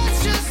 that's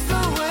just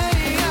the way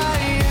I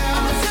am.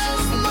 I'ma tell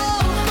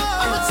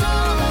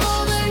them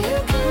all that you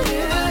can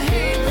either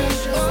hate me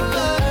or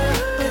love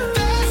me, but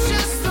that's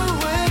just the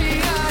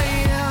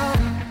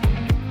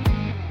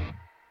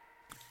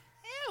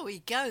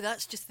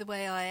that's just the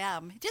way I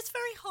am. It's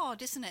very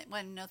hard, isn't it,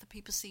 when other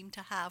people seem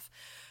to have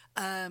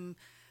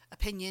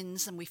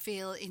opinions and we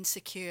feel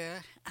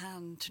insecure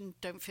and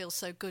don't feel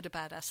so good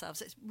about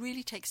ourselves. It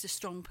really takes a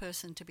strong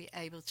person to be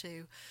able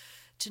to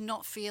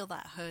not feel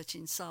that hurt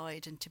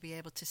inside and to be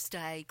able to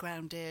stay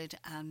grounded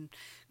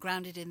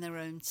in their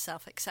own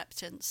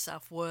self-acceptance,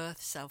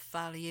 self-worth,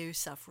 self-value,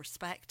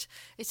 self-respect.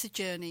 It's a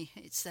journey.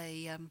 It's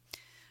a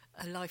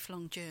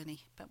lifelong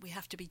journey, but we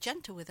have to be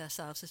gentle with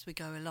ourselves as we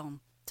go along.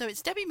 So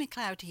it's Debbie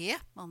McLeod here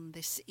on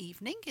this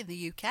evening in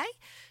the UK,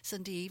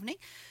 Sunday evening.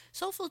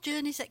 Soulful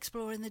Journeys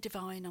exploring the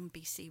divine on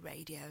BC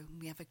Radio.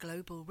 We have a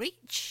global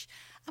reach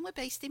and we're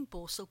based in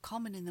Borsal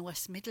Common in the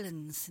West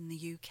Midlands in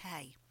the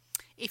UK.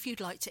 If you'd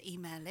like to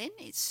email in,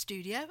 it's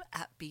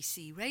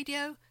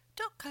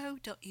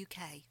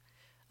studio@bcradio.co.uk.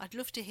 I'd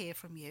love to hear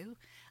from you,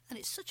 and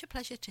it's such a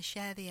pleasure to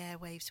share the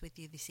airwaves with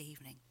you this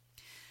evening.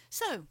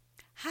 So,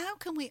 how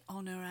can we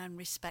honour and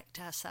respect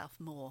ourselves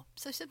more?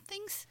 So some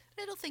things,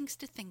 little things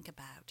to think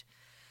about.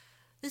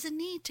 There's a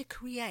need to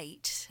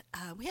create,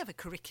 we have a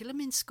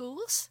curriculum in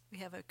schools. We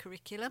have a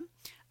curriculum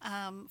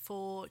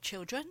for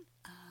children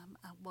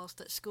whilst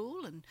at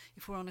school, and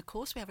if we're on a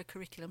course, we have a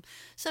curriculum.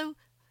 So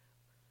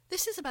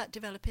this is about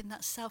developing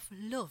that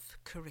self-love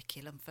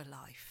curriculum for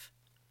life,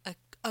 a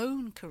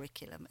own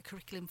curriculum, a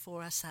curriculum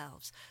for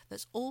ourselves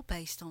that's all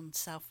based on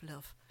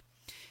self-love.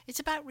 It's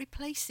about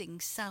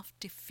replacing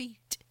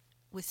self-defeat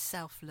with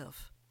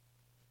self-love.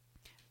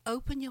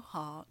 Open your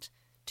heart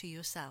to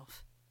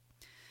yourself.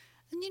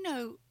 And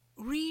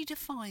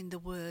redefine the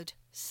word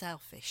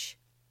selfish.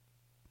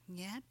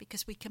 Yeah,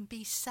 because we can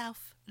be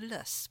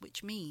selfless,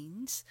 which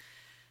means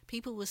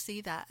people will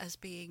see that as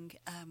being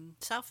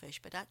selfish,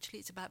 but actually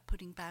it's about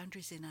putting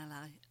boundaries in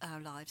our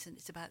lives, and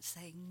it's about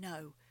saying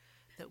no,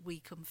 that we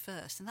come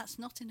first. And that's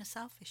not in a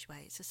selfish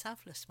way, it's a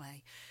selfless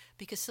way,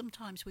 because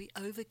sometimes we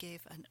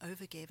overgive, and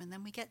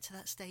then we get to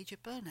that stage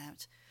of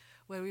burnout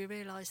where we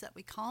realise that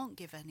we can't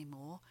give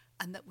anymore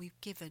and that we've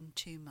given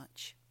too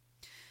much.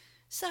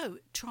 So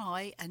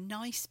try a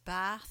nice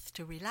bath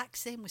to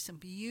relax in with some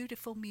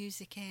beautiful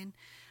music in,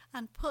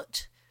 and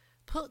put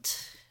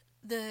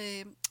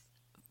the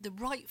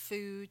right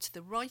foods,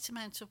 the right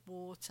amount of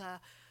water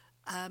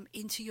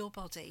into your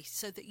body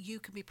so that you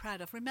can be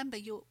proud of. Remember,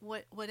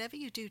 whatever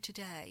you do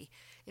today,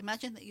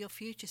 imagine that your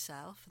future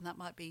self, and that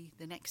might be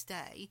the next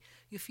day,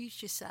 your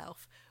future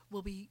self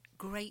will be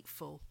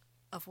grateful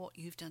of what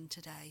you've done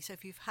today. So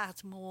if you've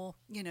had more,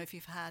 if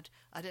you've had,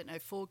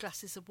 4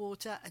 glasses of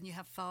water and you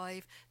have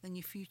 5, then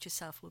your future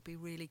self will be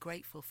really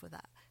grateful for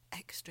that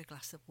extra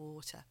glass of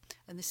water.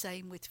 And the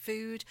same with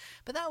food,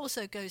 but that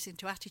also goes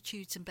into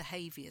attitudes and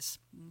behaviours,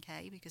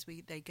 okay, because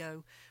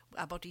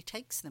our body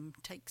takes them,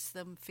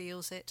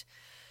 feels it.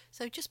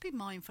 So just be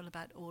mindful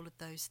about all of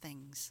those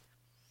things.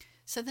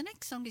 So the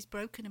next song is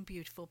Broken and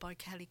Beautiful by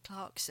Kelly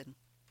Clarkson,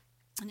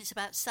 and it's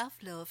about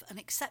self-love and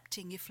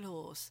accepting your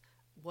flaws,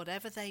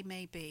 whatever they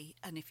may be,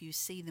 and if you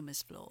see them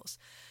as flaws,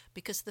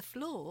 because the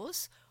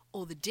flaws,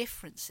 or the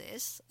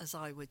differences, as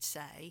I would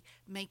say,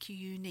 make you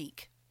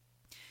unique.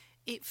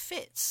 It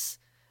fits.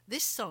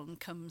 This song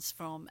comes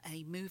from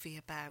a movie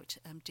about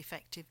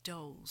defective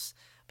dolls,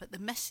 but the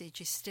message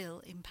is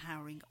still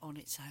empowering on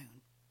its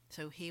own.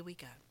 So here we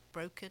go,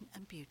 Broken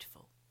and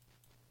Beautiful.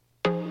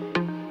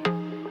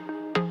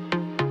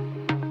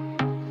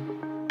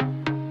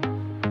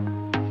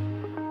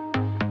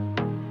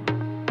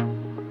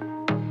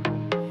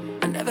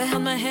 Never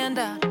held my hand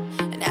out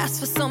and asked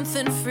for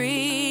something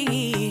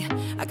free.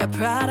 I got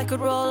pride I could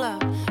roll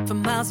out for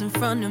miles in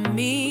front of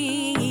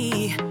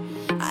me.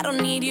 I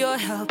don't need your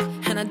help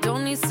and I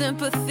don't need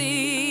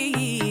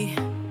sympathy.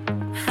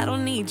 I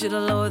don't need you to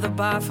lower the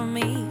bar for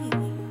me.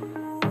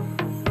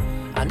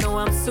 I know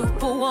I'm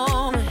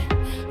superwoman,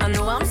 I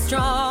know I'm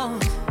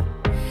strong,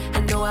 I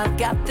know I've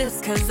got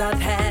this 'cause I've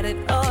had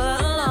it all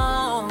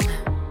along.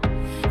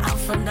 I'm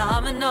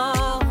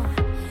phenomenal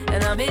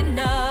and I'm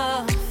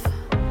enough.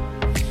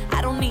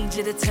 I don't need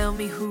you to tell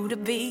me who to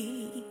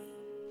be.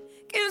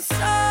 Can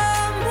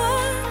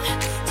someone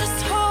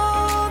just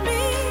hold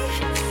me?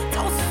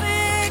 Don't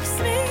fix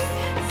me,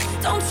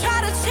 don't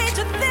try to change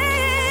a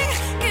thing.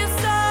 Can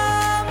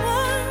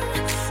someone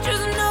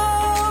just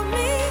know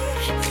me?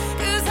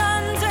 'Cause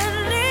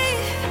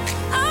underneath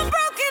I'm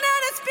broken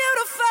and it's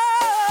beautiful.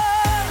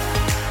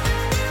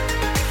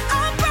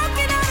 I'm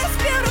broken and it's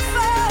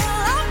beautiful.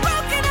 I'm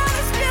broken and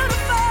it's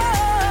beautiful.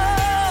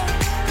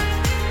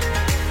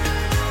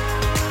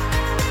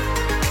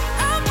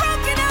 I'm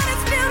broken and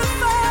it's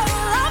beautiful.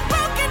 I'm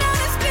broken and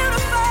it's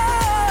beautiful.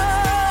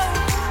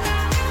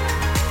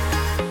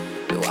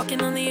 You're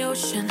walking on the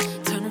ocean,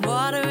 turn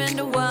water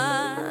into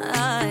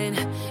wine.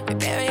 We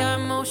bury our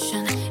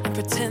emotion and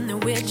pretend that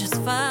we're just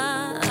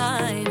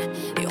fine.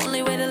 The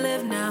only way to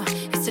live now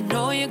is to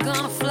know you're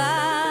gonna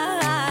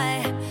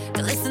fly.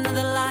 To listen to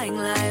the lying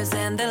lies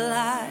and their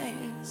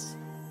lies.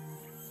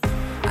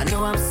 I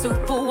know I'm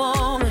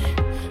superwoman,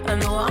 I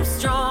know I'm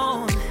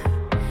strong,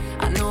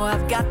 I know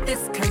I've got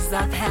this 'cause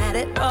I've had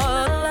it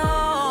all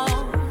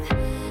along.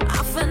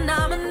 I'm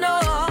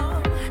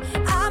phenomenal,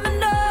 I'm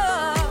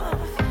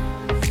enough.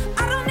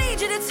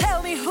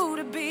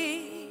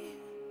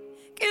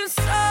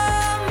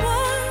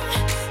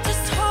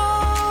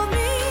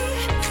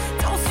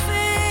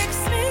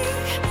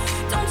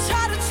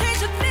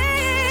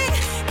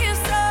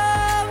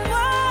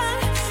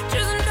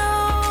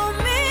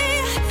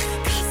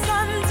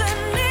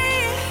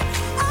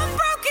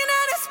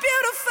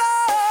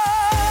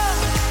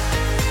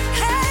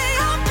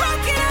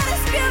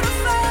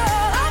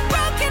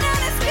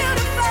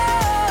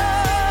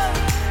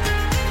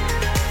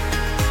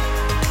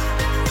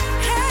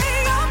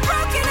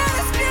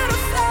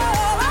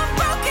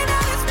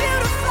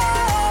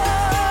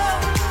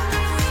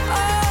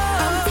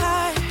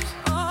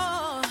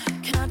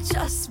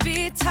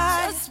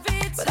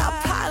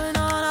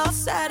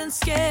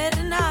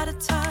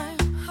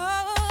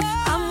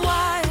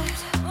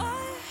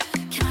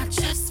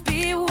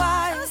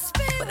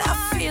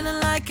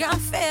 like I'm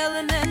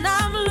failing and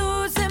I'm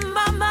losing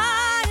my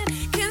mind.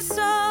 Can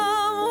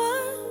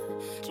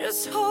someone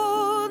just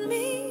hold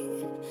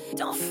me?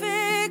 Don't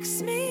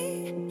fix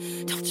me.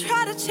 Don't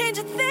try to change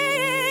a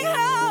thing.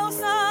 Oh,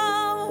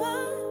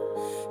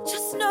 someone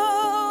just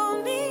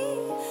know me.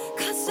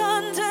 'Cause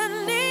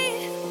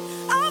underneath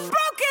I'm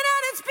broken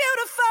and it's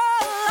beautiful.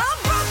 I'm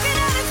broken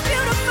and it's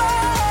beautiful.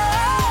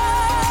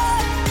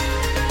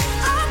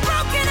 I'm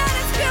broken and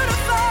it's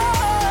beautiful.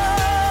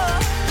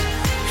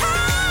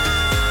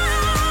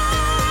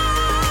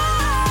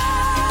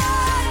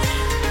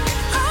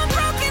 I'm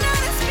broken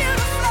and it's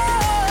beautiful.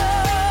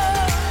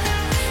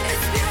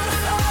 It's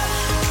beautiful.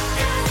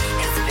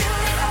 It's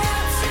beautiful.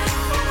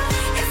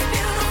 It's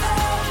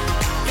beautiful.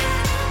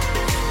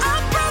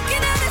 I'm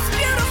broken and it's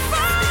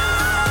beautiful.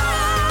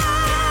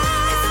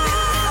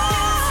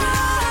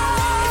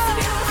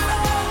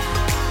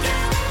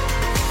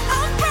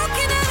 I'm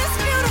broken and it's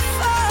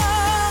beautiful.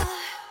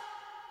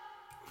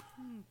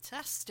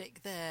 Fantastic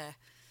there.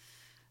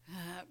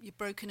 You're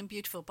Broken and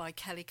Beautiful by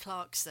Kelly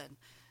Clarkson.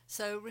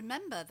 So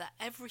remember that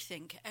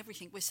everything,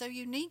 we're so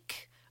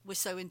unique, we're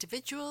so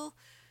individual.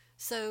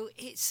 So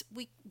it's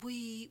we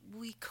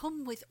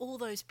come with all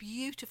those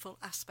beautiful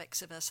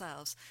aspects of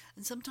ourselves,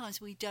 and sometimes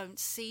we don't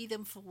see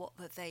them for what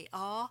that they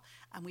are,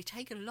 and we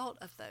take a lot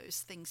of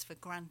those things for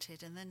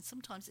granted. And then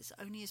sometimes it's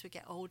only as we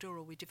get older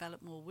or we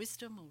develop more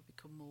wisdom or we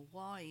become more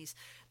wise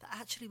that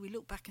actually we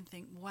look back and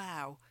think,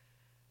 wow,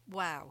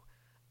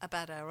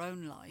 about our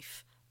own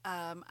life,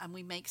 and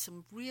we make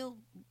some real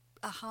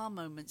aha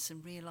moments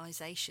and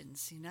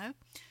realizations,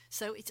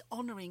 So it's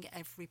honouring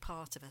every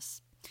part of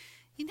us.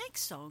 Your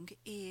next song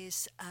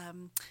is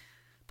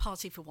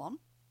Party for One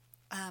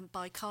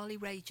by Carly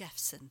Rae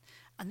Jepsen,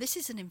 and this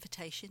is an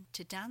invitation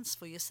to dance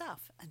for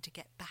yourself and to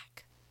get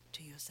back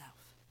to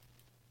yourself.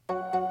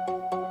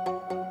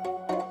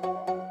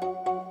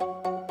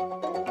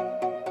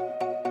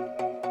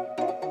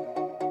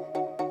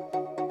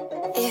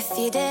 If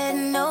you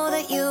didn't know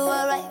that you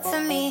were right for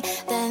me,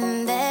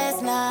 then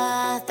there's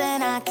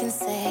nothing I can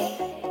say.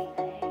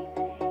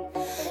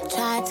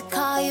 Tried to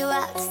call you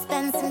out to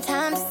spend some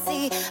time to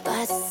see,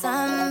 but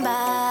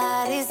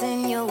somebody's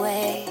in your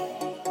way.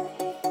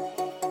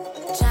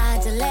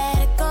 Tried to let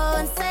it go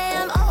and say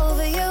I'm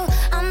over you.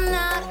 I'm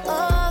not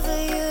over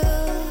you,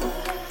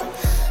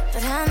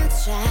 but I'm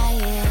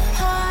trying.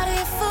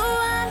 Party for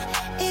one.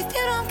 If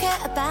you don't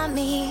care about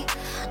me,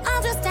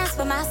 I'll just dance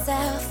for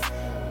myself.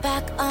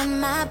 Back on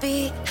my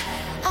beat,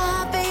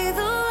 I'll be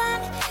the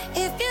one.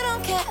 If you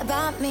don't care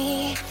about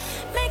me,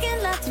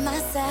 making love to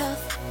myself.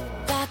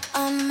 Back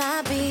on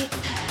my beat.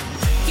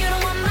 You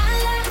don't want my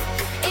love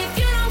if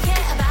you don't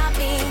care about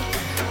me.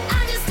 I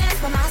just dance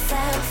for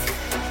myself.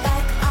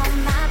 Back on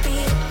my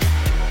beat.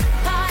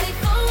 Party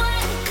for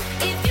one.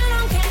 If you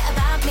don't care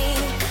about me,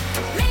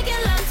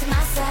 making love to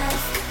myself.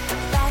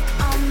 Back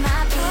on my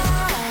beat.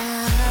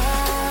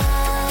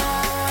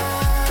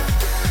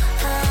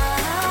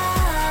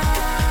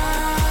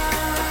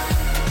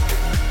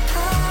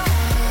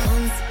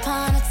 Once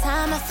upon a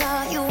time I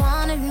thought you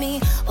wanted me.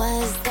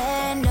 Was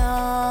there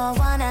no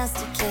one else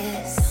to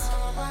kiss?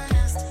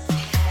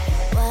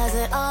 Was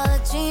it all a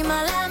dream?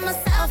 I let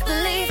myself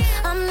believe.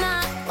 I'm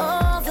not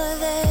over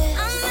this.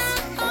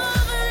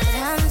 But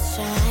I'm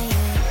trying.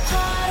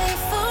 Party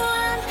for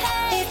one.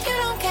 If you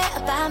don't care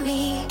about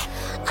me,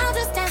 I'll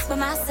just dance for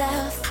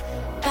myself.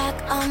 Back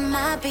on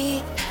my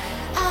beat.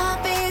 I'll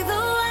be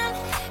the one.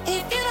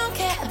 If you don't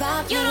care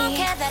about me, you don't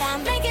care that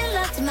I'm making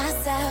love to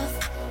myself.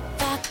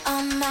 Back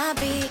on my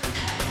beat.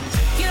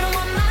 You don't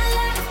want my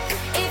love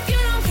if you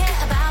don't care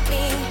about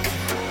me.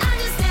 I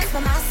just dance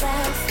for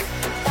myself.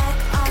 Back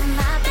on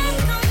my beat.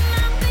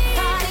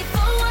 Party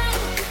for one.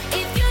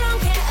 If you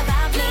don't care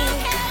about me,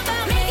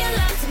 making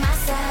love to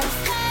myself.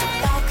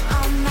 Back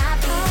on my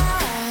beat.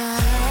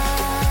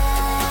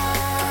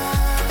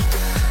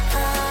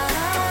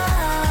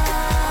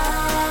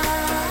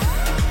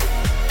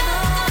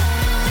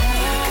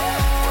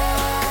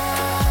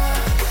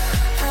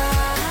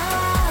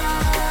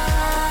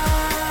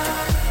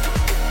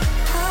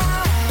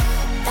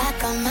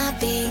 Back on my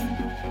beat.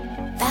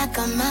 Back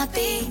on my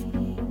beat.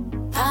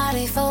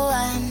 Party for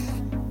one.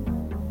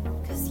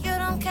 'Cause you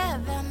don't care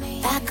about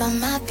me. Back on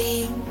my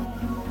beat.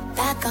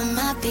 Back on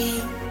my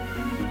beat.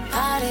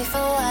 Party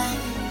for one.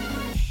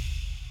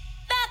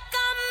 Back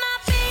on my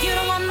beat. You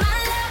don't want my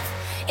love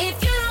if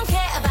you don't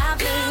care about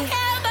me.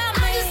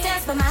 I just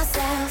dance for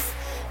myself.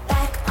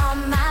 Back on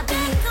my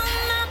beat.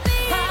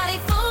 Party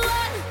for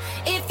one.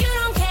 If you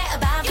don't care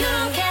about me, you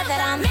don't care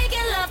that I'm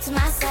making love to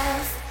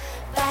myself.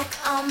 Back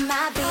on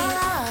my beat.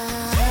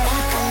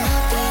 Back on my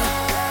beat.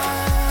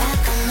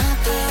 Back on my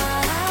beat.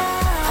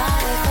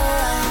 Party for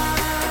one.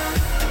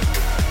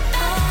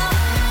 Back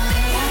on my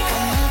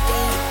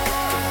beat.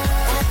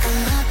 Back on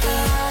my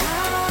beat.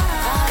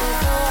 Party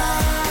for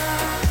one.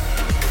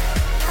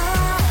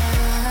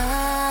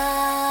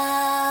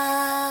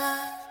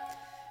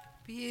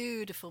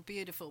 Beautiful,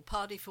 beautiful.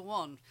 Party for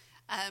One.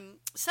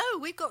 So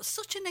we've got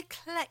such an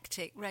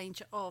eclectic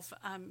range of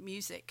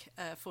music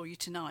for you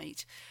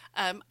tonight,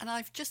 and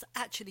I've just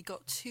actually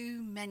got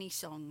too many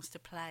songs to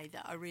play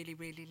that I really,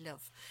 really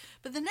love.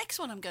 But the next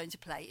one I'm going to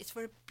play is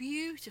for a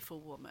beautiful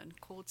woman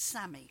called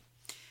Sammy,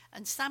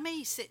 and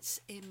Sammy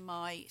sits in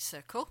my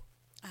circle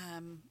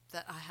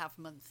that I have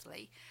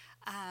monthly,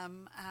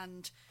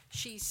 and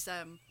she's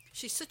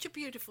such a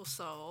beautiful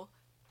soul.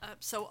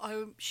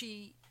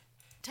 She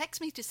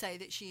texted me to say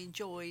that she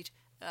enjoyed.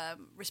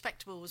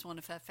 Respectable was one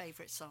of her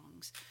favourite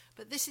songs,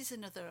 but this is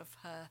another of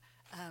her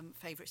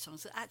favourite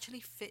songs that actually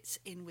fits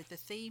in with the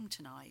theme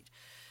tonight.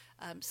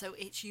 So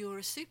it's You're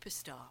a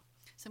Superstar.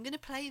 So I'm going to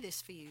play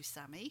this for you,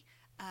 Sammy,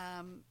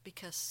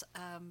 because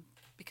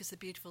the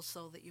beautiful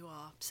soul that you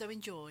are. So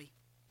enjoy.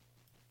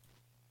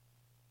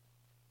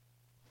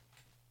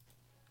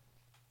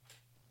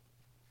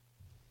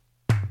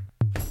 There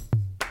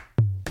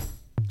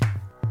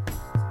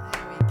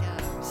we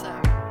go. So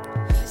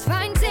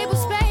Find table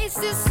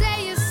spaces,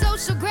 say your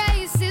social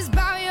graces,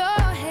 bow your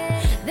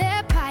head.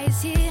 Their pie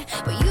is here,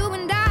 but you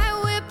and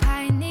I, we're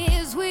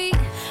pioneers. We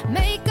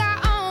make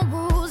our own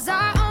rules,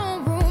 our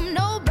own room,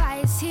 no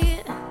bias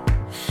here.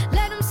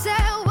 Let them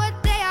sell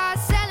what they are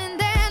selling,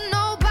 there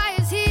no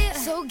bias here.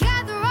 So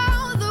gather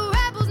all the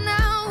rebels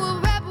now,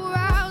 we'll rebel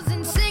rouse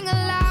and sing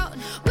aloud.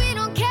 We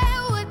don't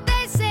care what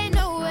they say,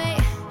 no way,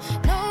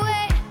 no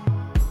way.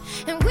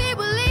 And we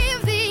will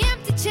leave the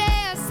empty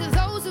chairs to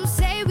those who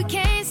say we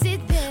can't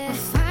sit there. We're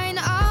fine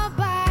all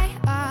by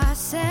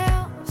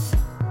ourselves.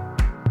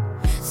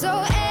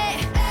 So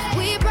hey,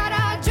 we brought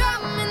our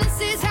drum and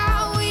this is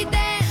how we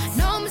dance.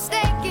 No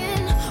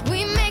mistaking,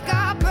 we make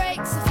our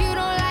breaks. If you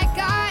don't like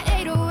our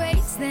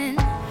 808s, then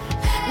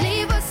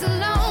leave us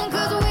alone,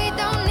 cause we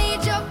don't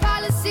need your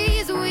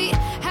policies. We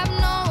have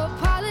no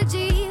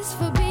apologies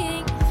for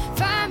being.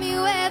 Find me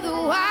where the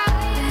wild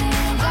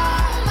things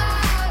are.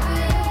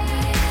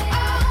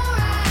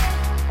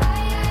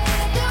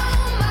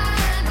 Don't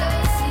mind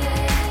us,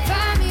 yeah.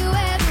 Find me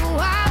where the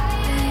wild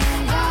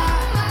things are.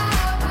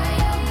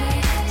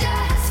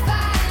 Just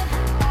fine.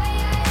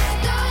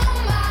 Don't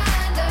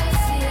mind us,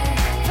 yeah.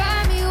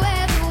 Find me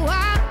where the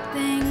wild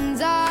things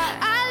are.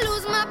 I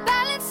lose my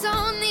balance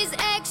on these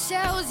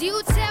eggshells.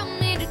 You tell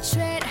me to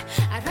tread.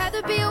 I'd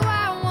rather be a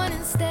wild one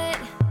instead.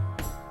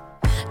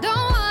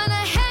 Don't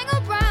wanna hang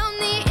around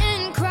the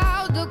in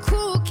crowd. The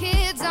cool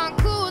kids aren't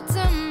cool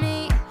to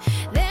me.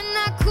 They're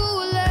not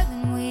cooler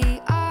than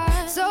we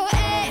are. So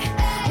hey,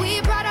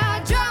 we brought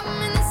our drum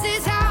and this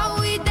is how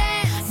we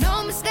dance.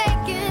 No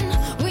mistaking,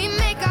 we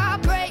make our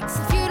breaks.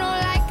 If you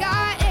don't like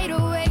our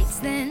 808s,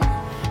 then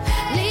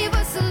leave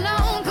us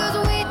alone, cause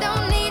we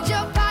don't need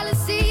your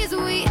policies.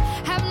 We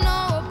have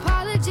no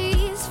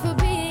apologies for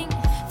being.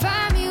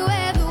 Find me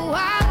where the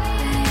wild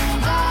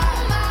things are.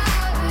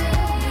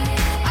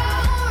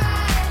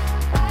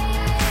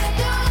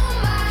 Don't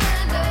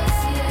mind us,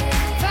 yeah.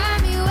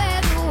 Find me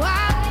where the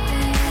wild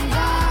things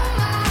are.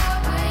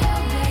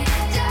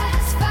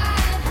 Just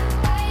fine.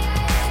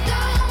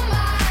 Don't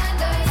mind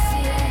us,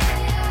 yeah.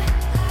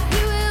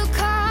 We will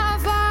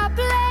carve our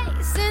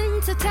place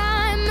into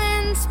time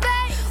and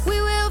space. We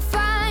will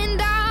find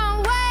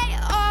our way,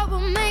 or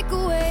we'll make a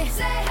way.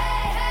 Say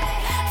hey, hey.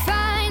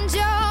 Find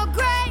your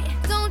gray,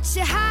 don't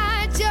you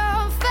hide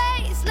your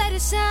face. Let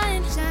it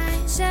shine,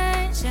 shine,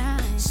 shine,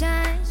 shine,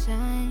 shine,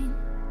 shine.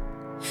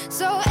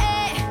 So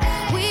hey,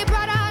 we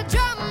brought our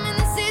drum and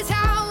this is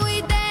how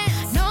we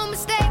dance. No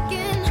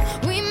mistaking,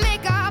 we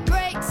make our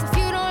breaks. If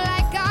you don't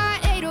like our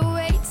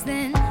 808s,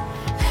 then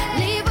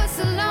leave us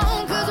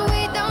alone, cause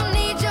we don't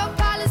need your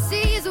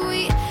policies.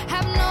 We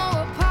have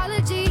no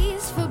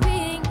apologies for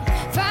being.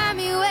 Find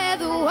me where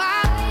the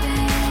wild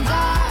things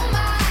are.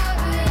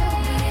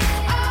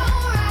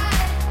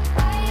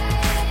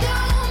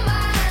 Don't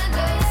mind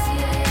us,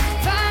 yeah.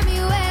 Find me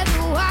where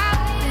the wild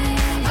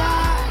things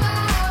are.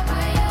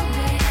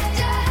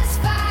 Just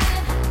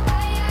fine.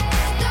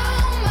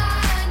 Don't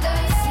mind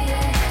us,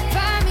 yeah.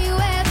 Find me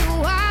where the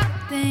wild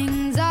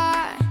things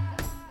are.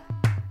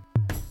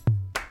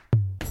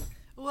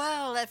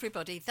 Well,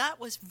 everybody, that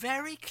was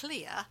very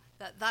clear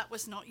that that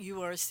was not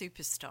You Are a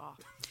Superstar.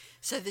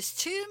 So there's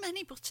too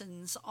many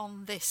buttons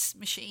on this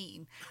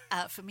machine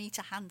for me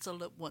to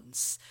handle at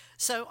once.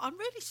 So I'm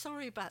really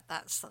sorry about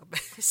that,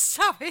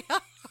 Sammy.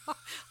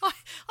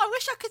 I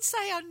wish I could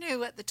say I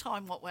knew at the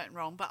time what went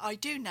wrong, but I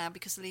do now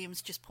because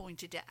Liam's just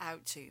pointed it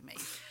out to me.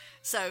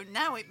 So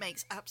now it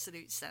makes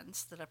absolute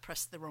sense that I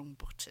pressed the wrong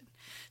button.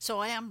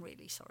 So I am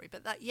really sorry.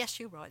 But that, yes,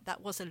 you're right.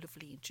 That was a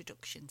lovely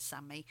introduction,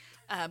 Sammy.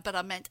 But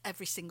I meant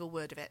every single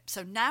word of it.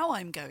 So now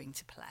I'm going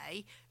to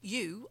play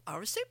You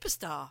Are a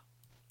Superstar.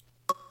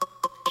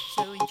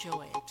 So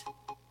enjoy it.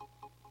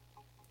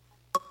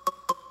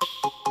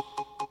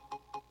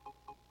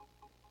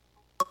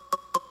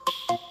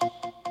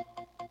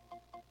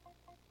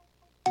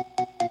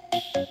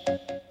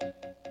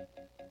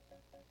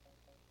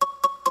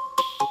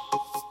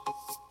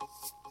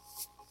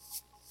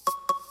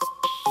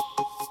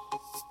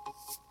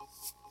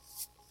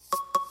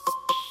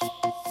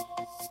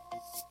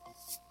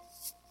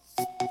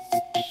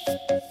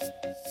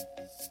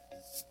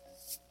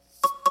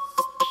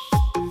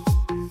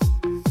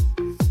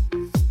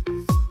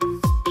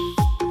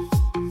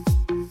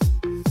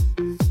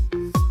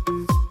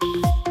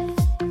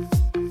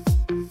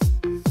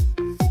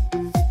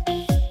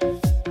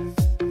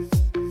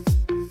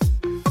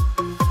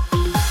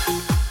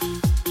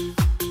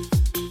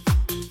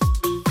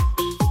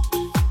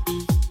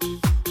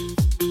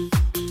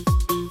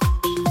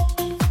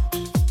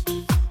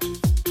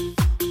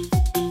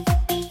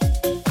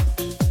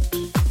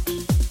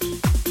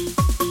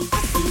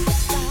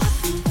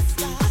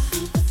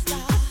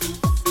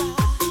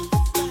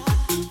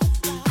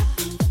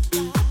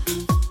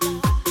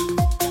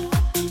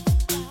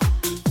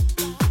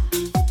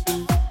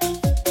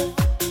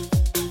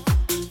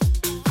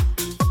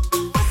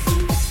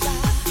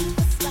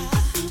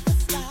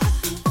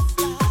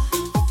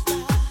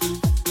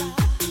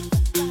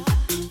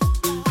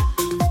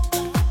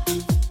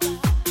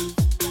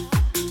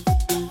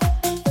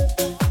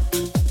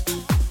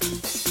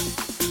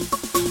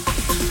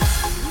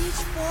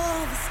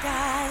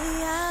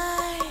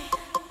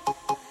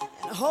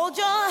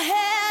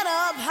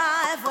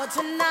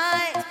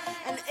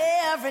 and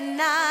every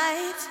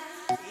night.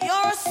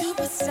 You're a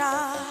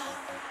superstar,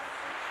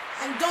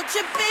 and don't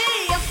you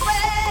be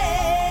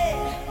afraid.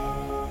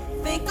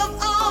 Think of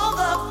all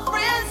the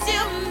friends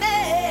you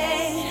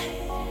made.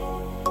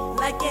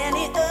 Like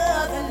any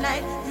other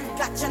night, you've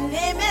got your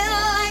name in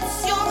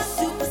lights. You're a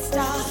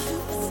superstar,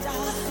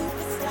 superstar,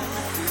 superstar.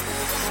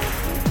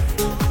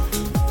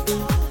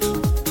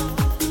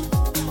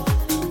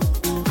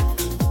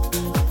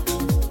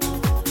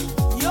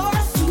 You're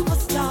a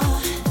superstar.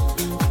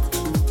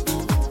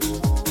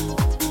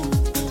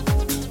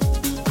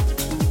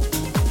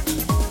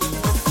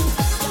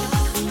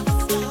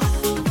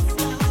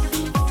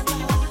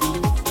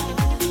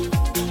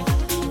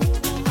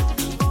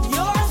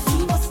 You're a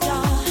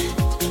superstar.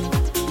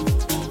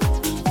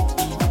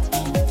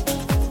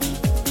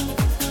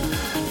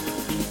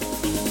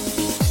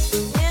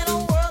 In a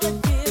world that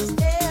gives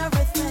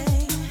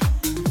everything,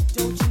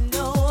 don't you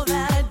know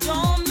that it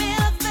don't mean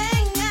a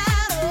thing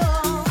at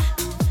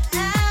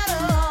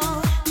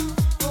all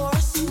for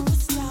a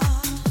superstar?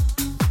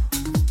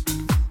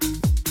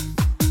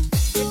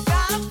 You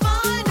gotta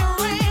find a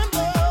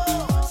rainbow,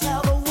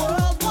 tell the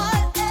world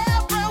what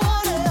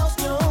everyone else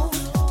knows.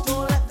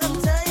 Don't let them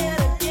tell you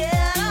to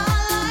get a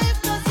life,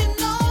 'cause you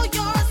know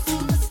you're a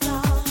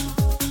superstar.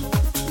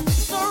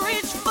 So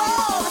reach for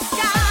the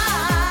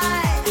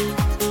sky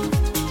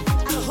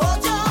and hold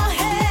your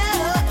head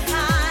up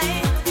high.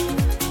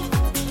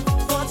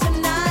 For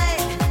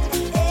tonight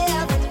and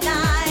every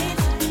night,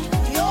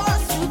 you're a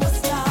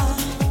superstar.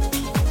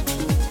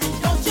 And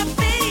don't you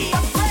be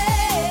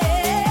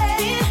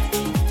afraid.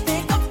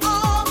 Think of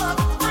all the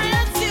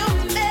friends you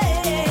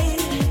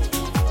made.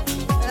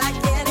 Like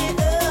any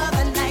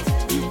other night,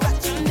 you got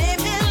your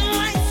name in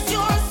lights.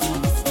 You're a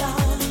superstar.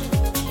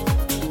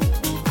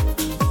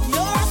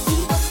 You're a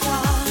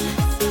superstar.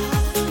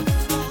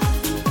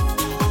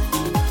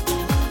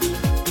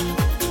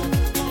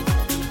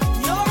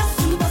 You're a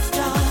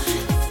superstar.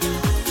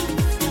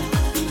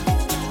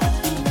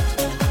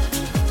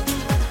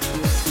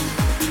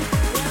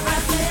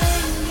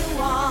 Everything you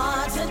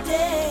are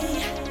today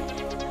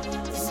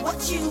is what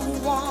you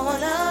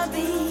wanna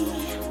be.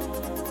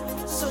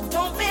 So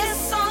don't be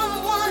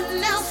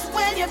someone else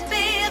when you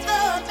be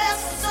the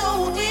best so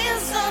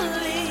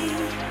easily.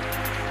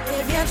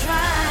 If you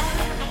try,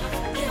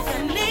 if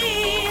you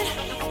need,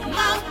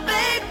 my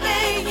baby,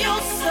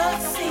 you'll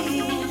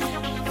succeed.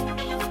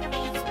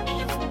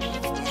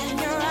 And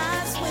your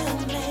eyes will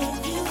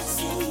make you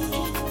see.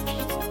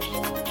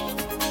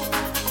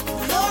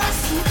 You're a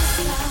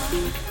superstar.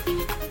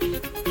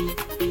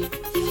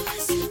 You're a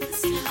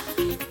superstar.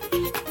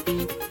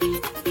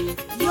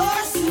 You're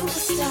a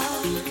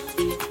superstar.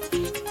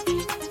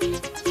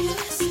 You're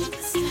a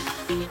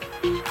superstar.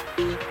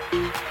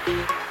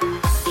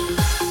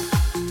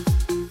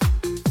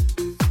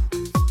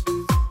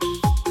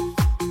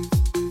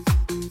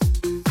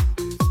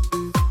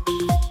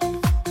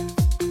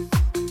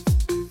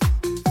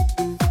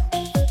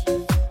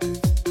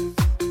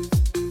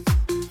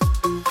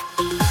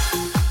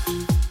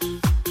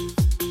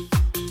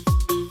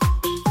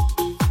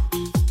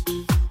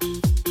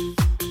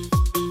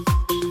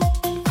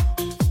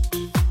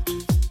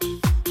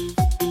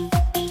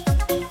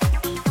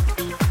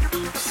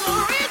 So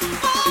reach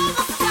for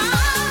the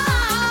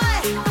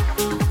sky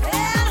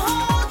and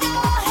hold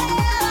your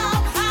head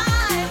up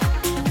high.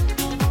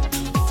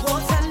 For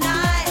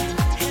tonight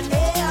and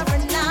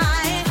every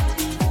night,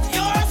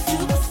 you're a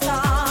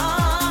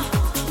superstar.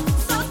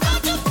 So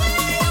don't you be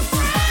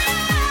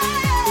afraid.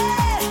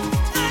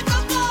 Think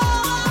of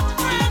all the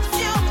friends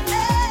you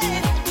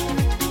made.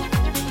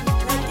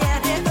 Like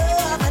any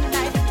other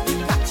night, you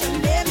got your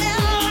name in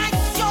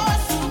lights. You're a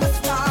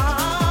superstar.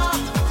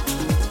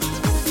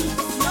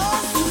 You're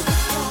a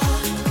superstar.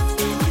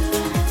 And your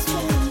eyes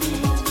will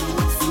make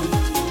you see.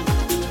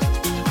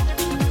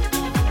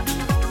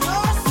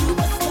 You're a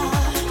superstar.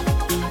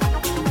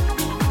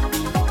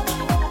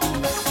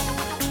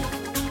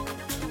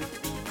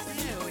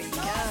 There we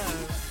go.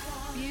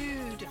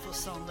 Beautiful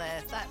song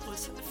there. That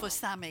was for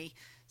Sammy.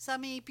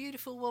 Sammy,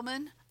 beautiful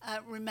woman.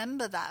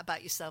 Remember that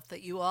about yourself,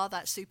 that you are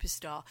that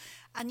superstar.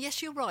 And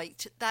yes, you're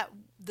right, that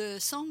the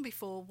song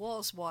before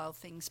was Wild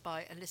Things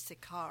by Alyssa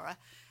Cara,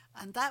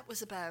 and that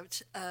was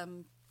about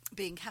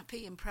being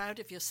happy and proud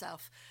of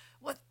yourself.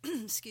 What,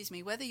 excuse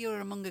me, whether you're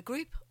among a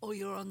group or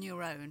you're on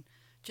your own,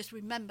 just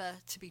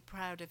remember to be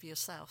proud of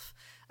yourself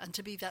and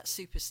to be that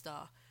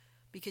superstar,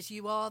 because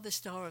you are the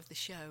star of the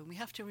show. And we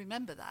have to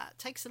remember that. It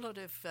takes a lot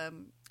of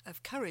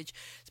courage,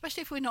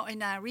 especially if we're not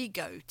in our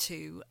ego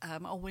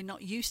or we're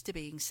not used to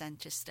being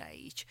centre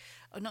stage,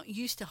 or not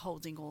used to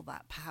holding all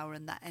that power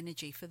and that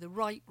energy for the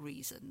right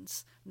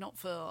reasons, not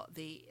for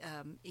the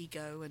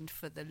ego and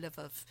for the love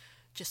of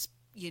just,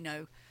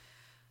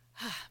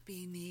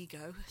 being the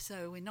ego.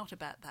 So we're not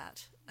about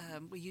that.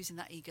 We're using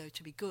that ego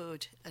to be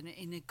good, and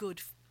in a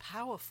good,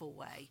 powerful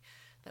way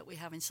that we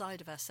have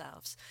inside of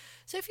ourselves.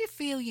 So if you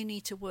feel you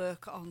need to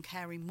work on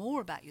caring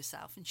more about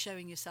yourself and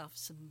showing yourself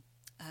some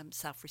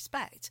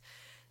self-respect,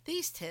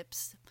 these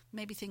tips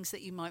may be things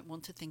that you might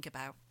want to think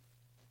about.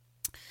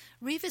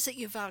 Revisit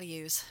your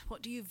values.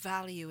 What do you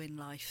value in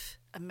life,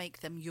 and make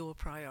them your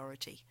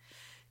priority?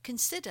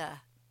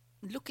 Consider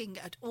looking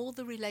at all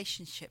the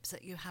relationships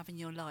that you have in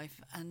your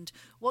life, and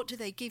what do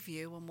they give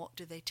you and what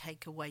do they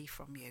take away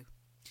from you?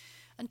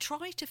 And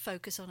try to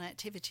focus on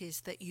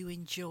activities that you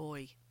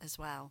enjoy as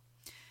well,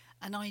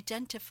 and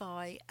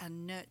identify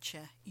and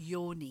nurture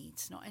your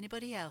needs, not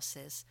anybody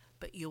else's,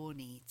 but your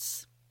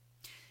needs.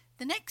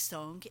 The next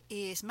song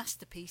is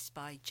Masterpiece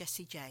by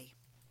Jessie J.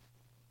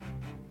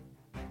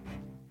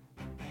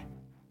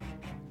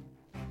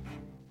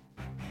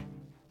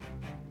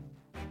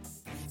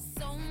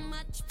 So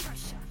much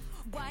pressure,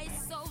 why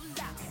it's so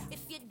loud?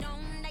 If you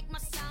don't like my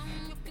sound,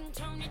 you can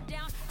turn it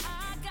down.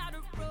 I got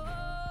a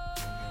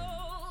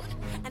road,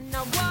 and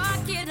I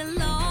walk it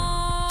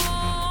alone.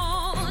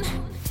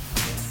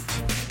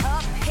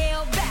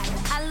 Uphill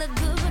battle, I look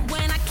good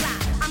when I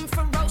climb. I'm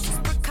ferocious,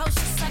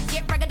 precocious, I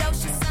get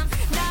braggadocious. I'm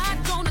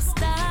not gonna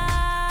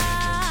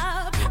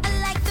stop. I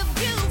like the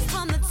view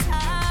from the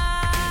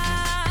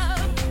top.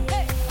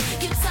 Hey,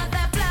 you talk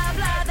that blah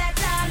blah, that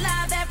blah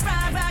blah, that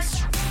rah rah,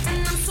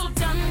 and I'm so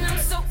done, I'm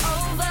so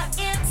over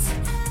it.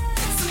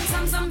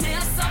 Sometimes I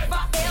mess up, I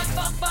F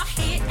up, I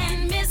hit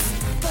and miss,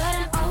 but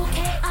I'm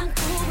okay, I'm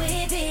cool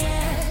with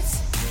it.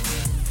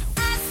 I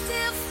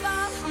still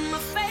fall on my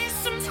face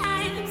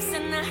sometimes,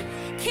 and I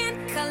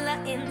can't color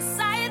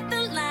inside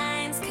the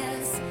lines,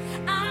 'cause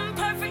I'm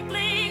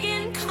perfectly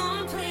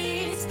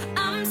incomplete.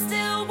 I'm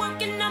still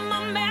working on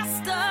my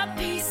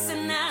masterpiece,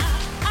 and I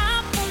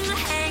wanna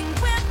hang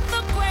with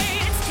the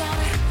greats. Got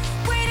a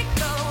way to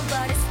go,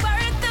 but it's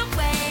worth the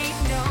wait.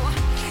 No,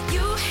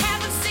 you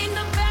haven't seen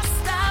the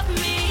best of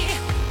me.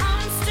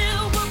 I'm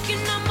still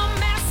working on my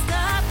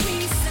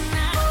masterpiece, and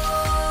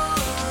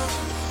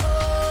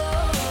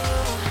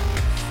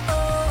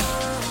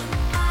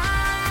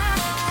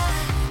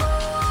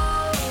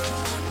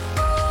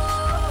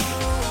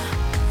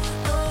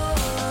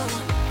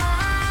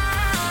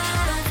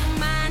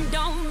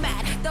don't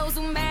matter. Those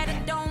who matter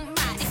don't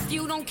mind. If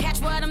you don't catch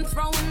what I'm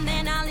throwing,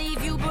 then I'll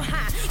leave you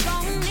behind.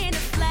 Don't need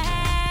a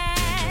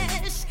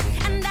flash,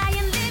 and I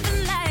ain't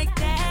living like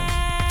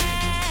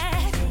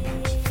that.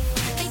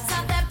 They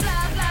talk that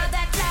blah blah,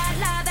 that blah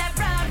blah, that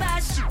rah rah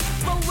shit.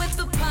 Roll with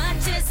the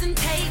punches and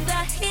take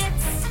the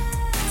hits.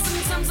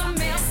 Sometimes I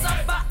mess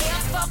up, I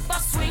F up, I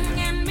swing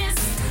and miss,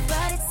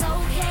 but it's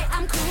okay,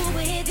 I'm cool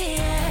with it.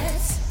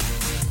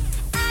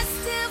 I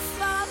still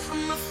fall on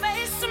my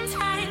face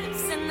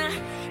sometimes, and I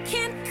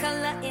can't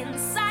color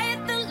inside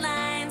the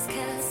lines,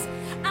 'cause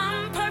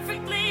I'm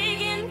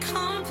perfectly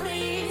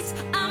incomplete.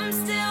 I'm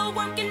still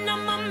working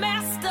on my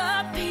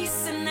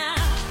masterpiece, and I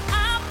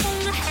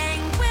wanna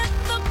hang with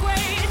the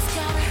greats.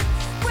 Got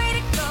a way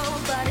to go,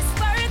 but it's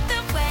worth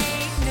the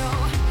wait. No,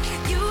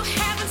 you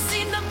haven't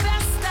seen the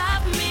best of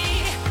me.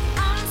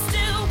 I'm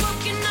still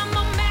working on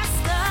my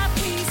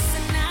masterpiece,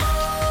 and I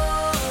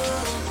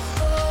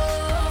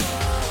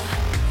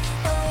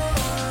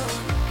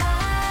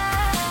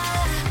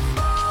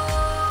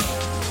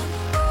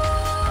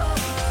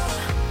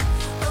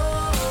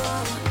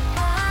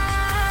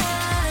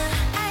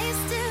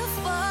still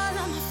fall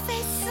on my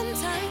face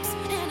sometimes,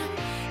 and I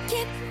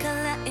get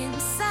color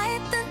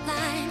inside the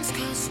lines,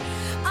 'cause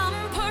I'm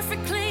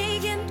perfectly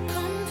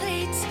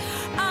incomplete.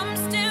 I'm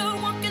still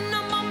working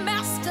on my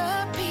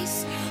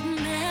masterpiece,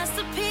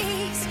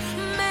 masterpiece,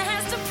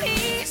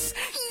 masterpiece.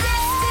 I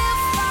still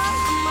fall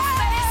on my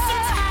face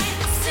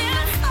sometimes,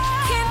 and I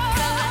get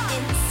color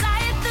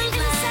inside the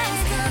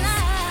lines, 'cause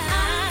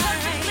I'm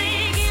perfectly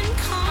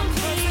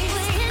incomplete.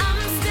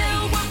 I'm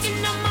still working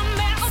on my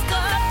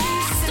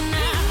masterpiece, and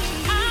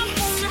I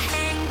wanna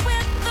hang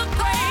with the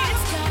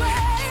greats. Got a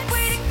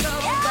way to go,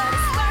 but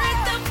it's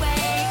worth the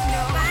wait.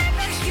 No,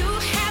 you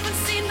haven't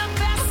seen the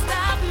best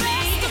of me.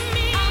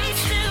 I'm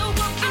still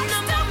working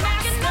on my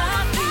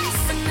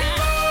masterpiece, and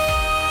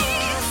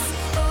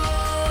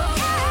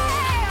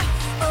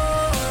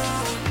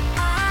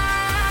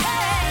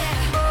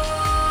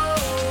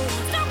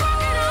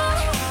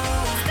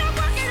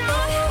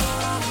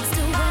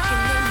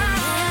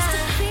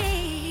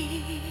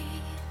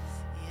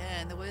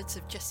Yeah, in the words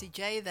of Jessie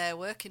J, they're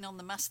working on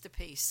the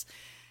masterpiece.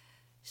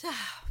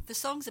 The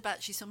song's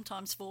about she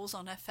sometimes falls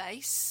on her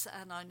face,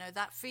 and I know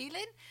that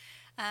feeling,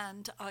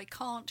 and I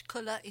can't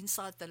colour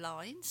inside the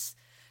lines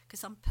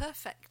because I'm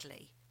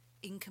perfectly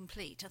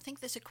incomplete. I think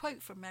there's a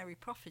quote from Mary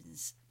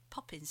Poppins,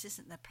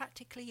 isn't there?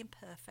 Practically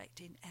imperfect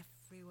in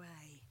every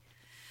way.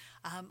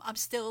 I'm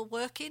still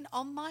working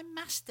on my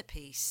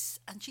masterpiece,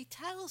 and she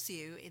tells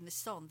you in the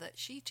song that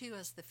she too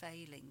has the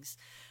failings.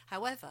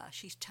 However,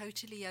 she's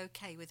totally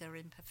okay with her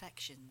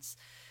imperfections,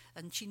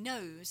 and she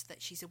knows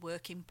that she's a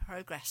work in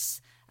progress,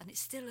 and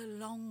it's still a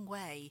long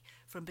way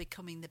from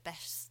becoming the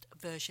best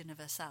version of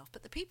herself.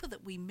 But the people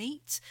that we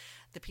meet,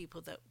 the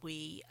people that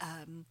we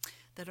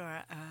that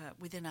are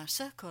within our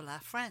circle,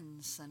 our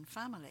friends and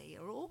family,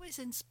 are always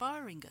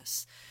inspiring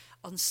us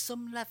on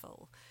some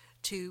level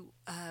to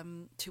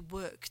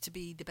work to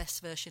be the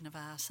best version of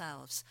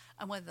ourselves,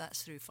 and whether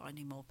that's through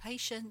finding more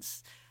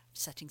patience,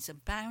 setting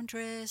some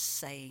boundaries,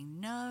 saying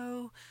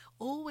no.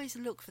 Always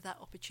look for that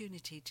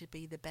opportunity to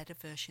be the better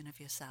version of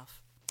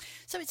yourself.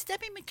 So it's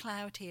Debbie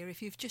McLeod here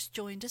if you've just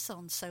joined us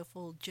on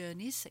Soulful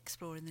Journeys,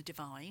 Exploring the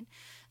Divine.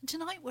 And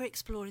tonight we're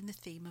exploring the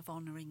theme of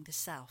honouring the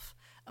self.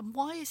 And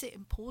why is it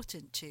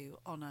important to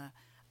honour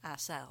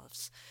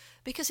ourselves?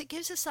 Because it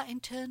gives us that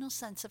internal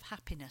sense of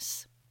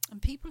happiness.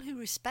 And people who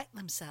respect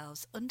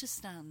themselves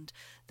understand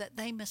that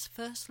they must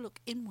first look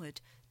inward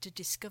to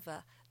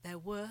discover their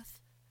worth,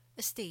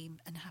 esteem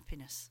and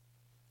happiness.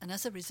 And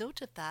as a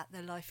result of that,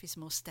 their life is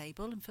more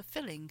stable and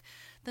fulfilling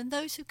than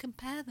those who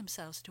compare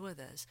themselves to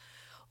others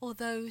or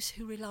those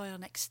who rely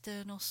on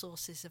external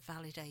sources of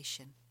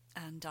validation.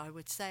 And I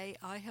would say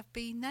I have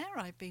been there.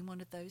 I've been one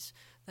of those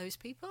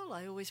people.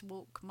 I always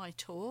walk my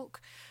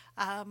talk.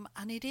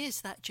 And it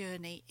is that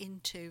journey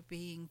into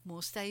being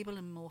more stable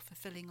and more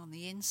fulfilling on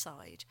the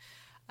inside.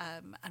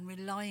 And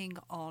relying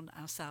on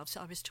ourselves.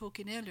 I was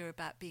talking earlier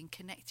about being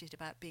connected,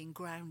 about being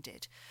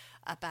grounded,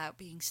 about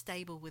being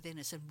stable within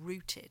us and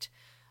rooted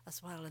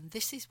as well. And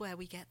this is where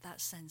we get that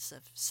sense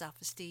of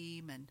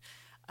self-esteem and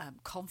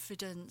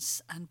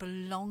confidence and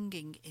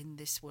belonging in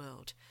this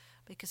world.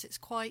 Because it's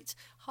quite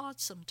hard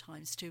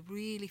sometimes to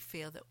really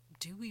feel that,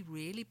 do we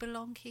really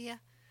belong here?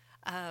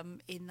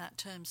 In that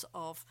terms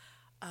of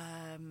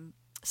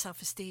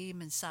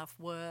self-esteem and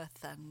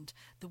self-worth and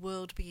the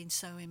world being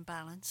so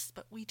imbalanced.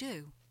 But we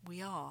do.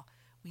 We are.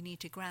 We need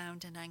to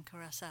ground and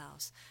anchor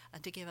ourselves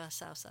and to give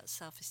ourselves that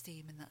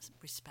self-esteem and that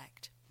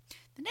respect.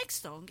 The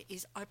next song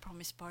is I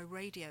Promise by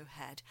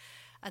Radiohead.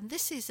 And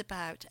this is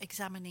about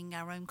examining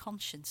our own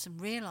conscience and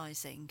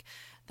realising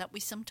that we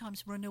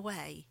sometimes run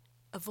away,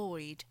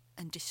 avoid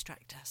and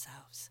distract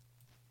ourselves.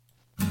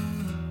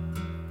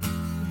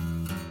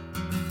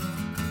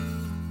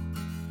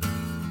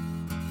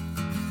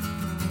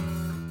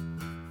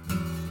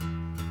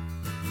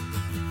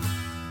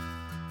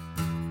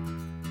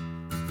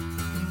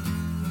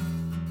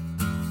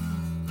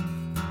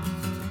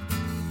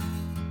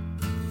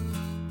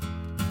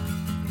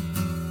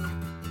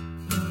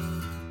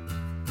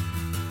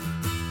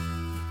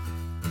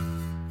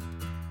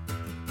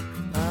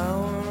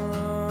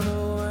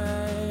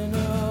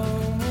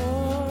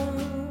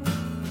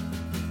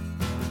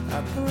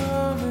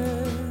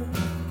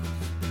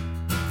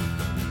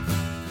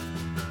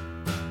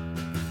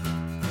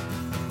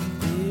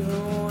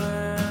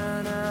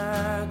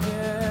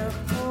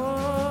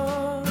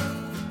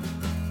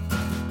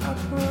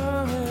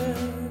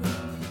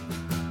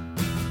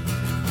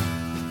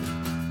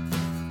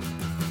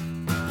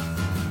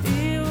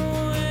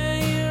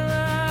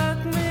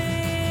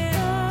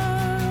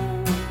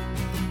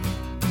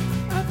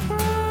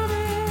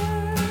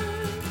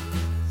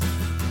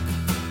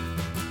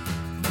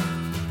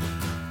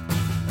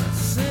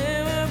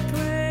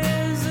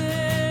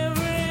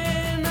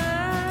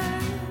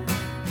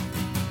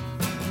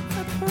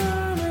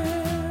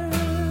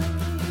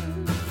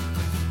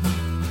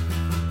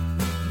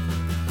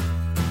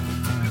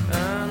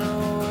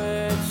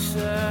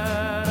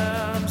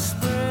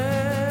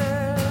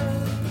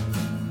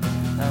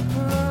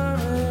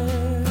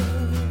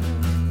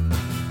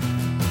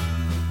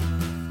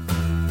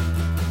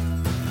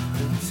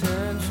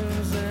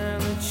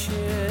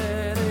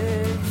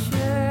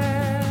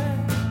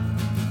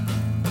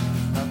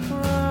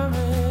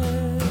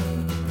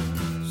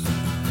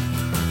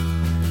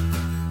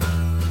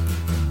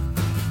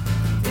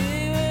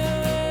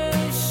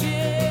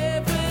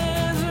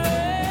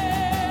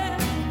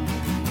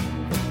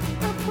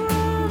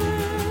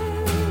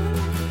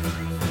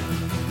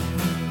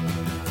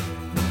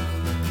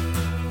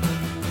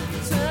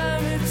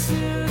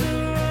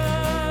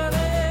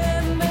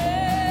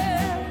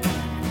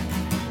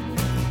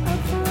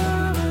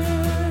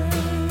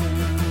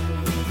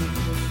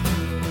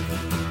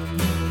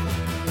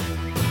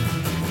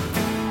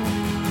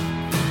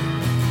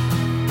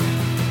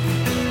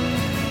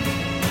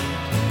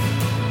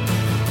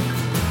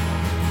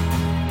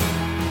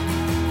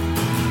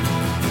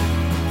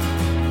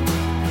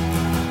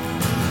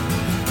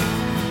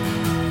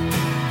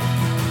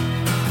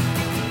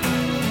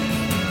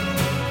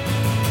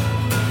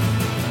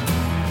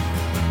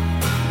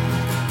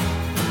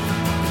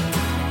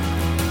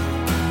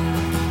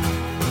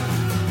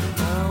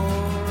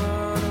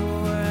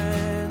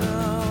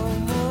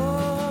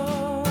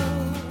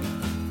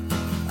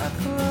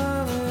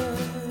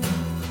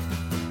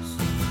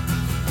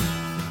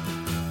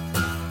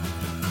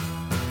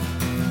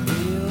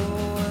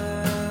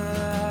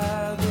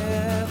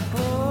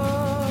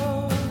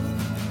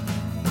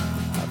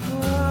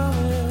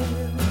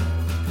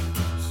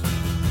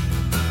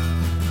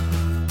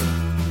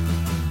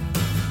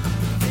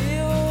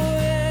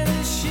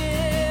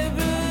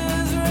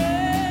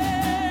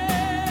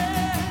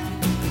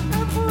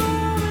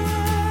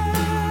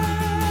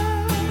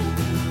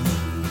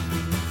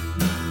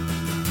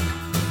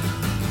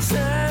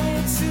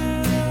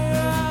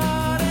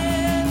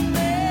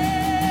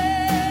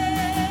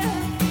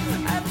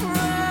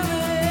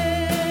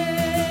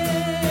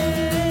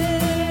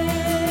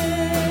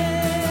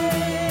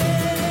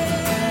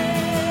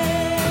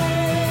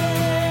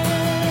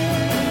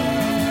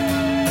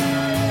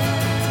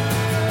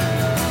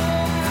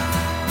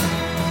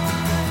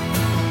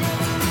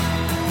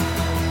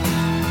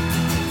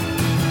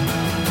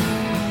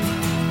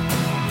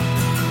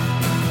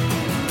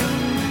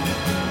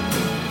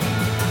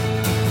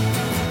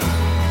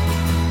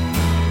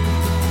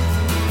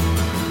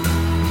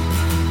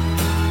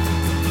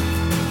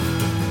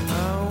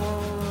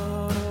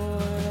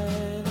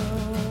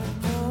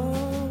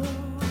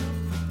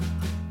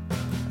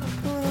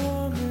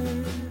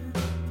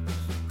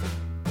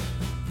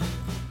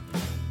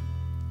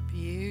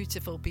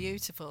 Beautiful,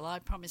 beautiful. I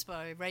Promise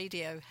by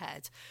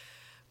Radiohead.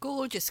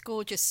 Gorgeous,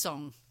 gorgeous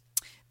song.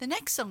 The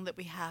next song that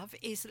we have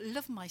is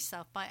Love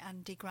Myself by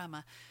Andy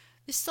Grammer.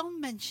 This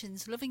song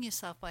mentions loving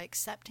yourself by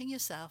accepting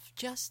yourself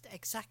just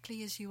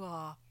exactly as you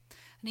are.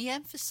 And he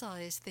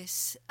emphasised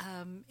this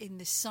in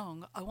this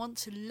song. I want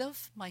to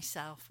love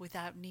myself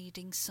without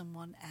needing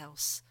someone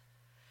else.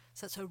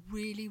 So that's a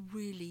really,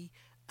 really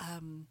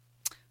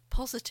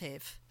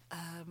positive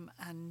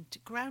and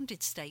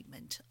grounded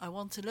statement. I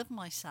want to love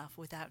myself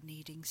without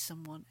needing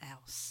someone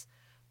else.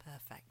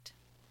 Perfect.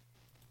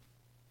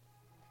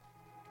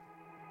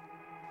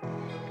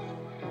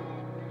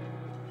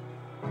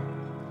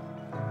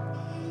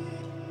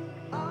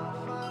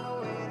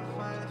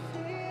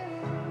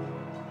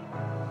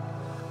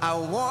 I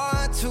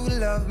want to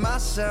love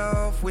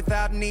myself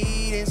without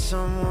needing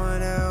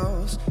someone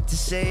else to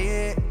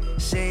say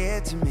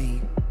it to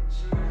me.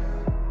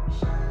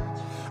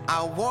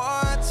 I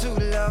want to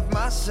love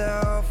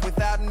myself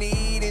without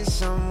needing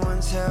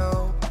someone's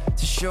help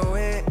to show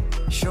it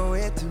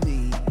to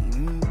me.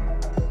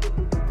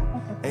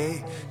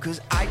 Hey, cause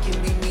I can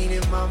be mean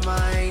in my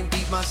mind,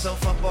 beat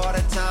myself up all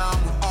the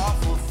time with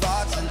awful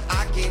thoughts, and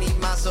I can't eat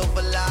myself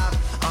alive.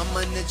 I'm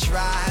gonna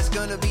try, it's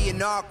gonna be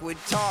an awkward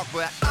talk,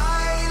 but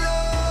I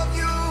love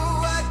you,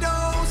 I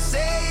don't say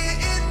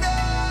it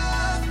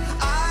enough.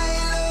 I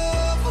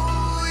love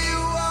who you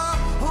are,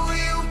 who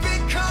you've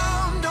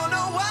become. Don't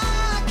know why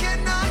I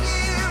cannot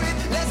hear it,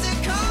 unless it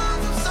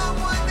comes from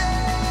someone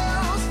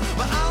else.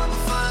 But I'ma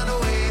find a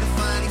way to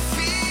finally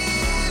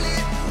feel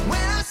it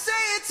when I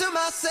say it to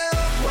myself.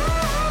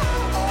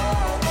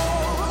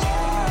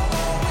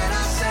 When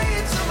I say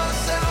it to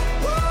myself.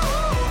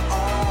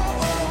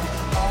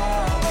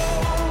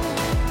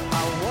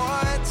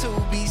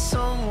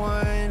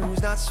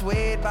 Not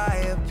swayed by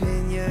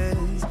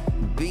opinions,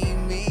 be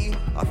me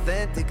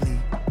authentically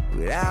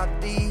without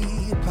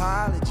the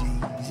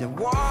apologies, and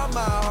warm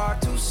my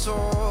heart to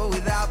soul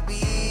without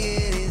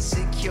being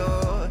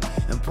insecure,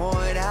 and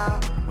point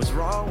out what's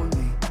wrong with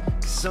me.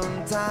 Cause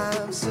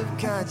sometimes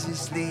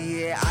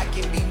subconsciously, yeah, I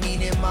can be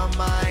mean in my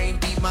mind,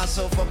 beat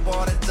myself up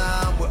all the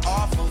time with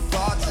awful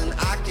thoughts, and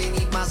I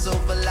can't eat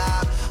myself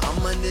alive. I'm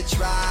gonna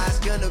try, it's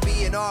gonna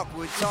be an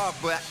awkward talk,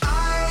 but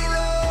I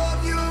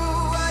love you,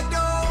 I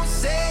don't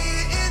say it.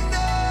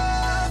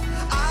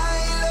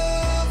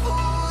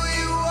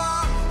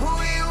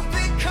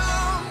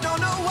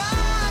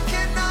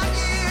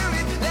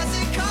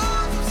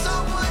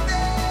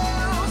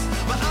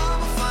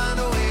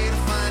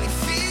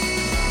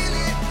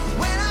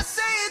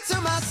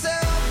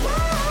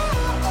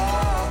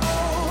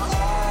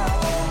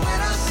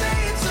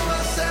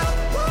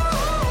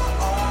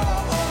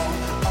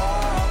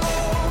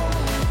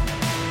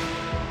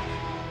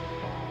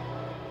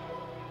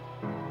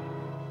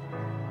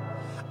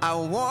 I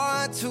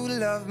want to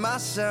love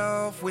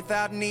myself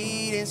without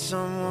needing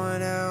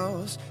someone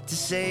else to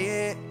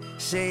say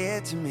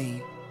it to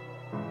me.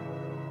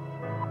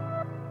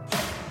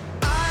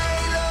 I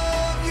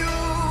love you,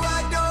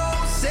 I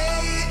don't say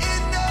it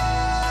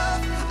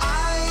enough.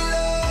 I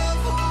love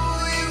who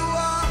you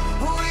are,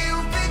 who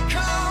you've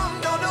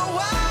become. Don't know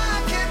why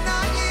I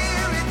cannot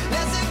hear it,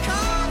 unless it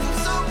comes from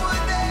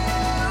someone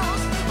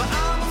else. But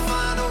I'ma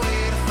find a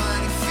way to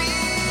finally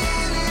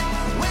feel it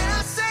when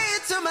I say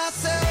it to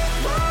myself.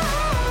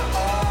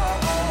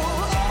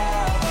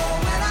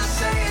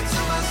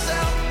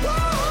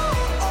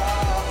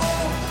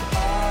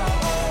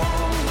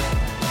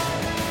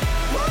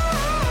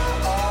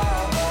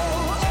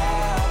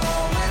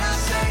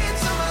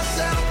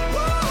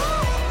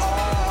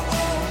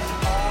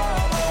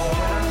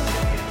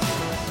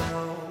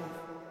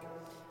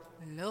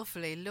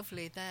 Lovely,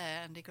 lovely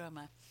there, Andy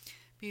Grammer.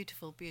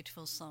 Beautiful,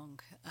 beautiful song.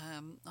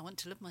 I want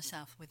to love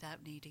myself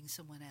without needing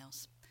someone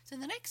else. So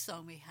the next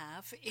song we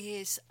have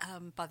is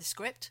by The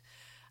Script,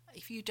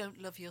 If You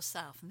Don't Love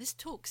Yourself. And this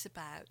talks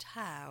about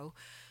how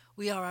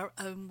we are our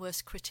own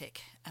worst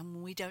critic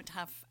and we don't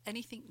have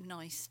anything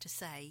nice to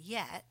say,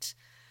 yet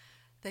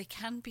they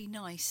can be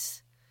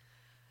nice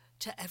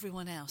to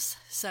everyone else.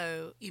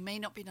 So you may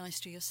not be nice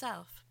to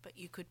yourself, but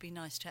you could be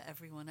nice to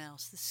everyone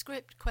else. The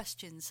script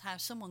questions how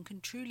someone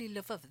can truly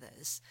love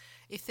others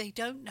if they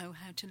don't know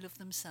how to love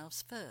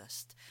themselves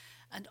first,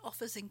 and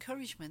offers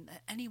encouragement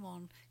that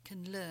anyone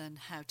can learn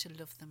how to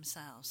love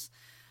themselves.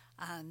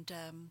 And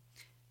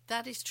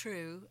that is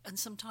true, and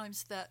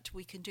sometimes that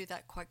we can do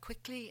that quite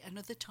quickly, and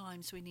other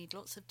times we need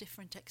lots of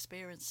different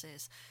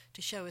experiences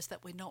to show us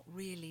that we're not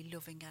really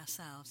loving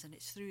ourselves, and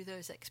it's through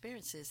those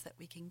experiences that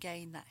we can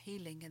gain that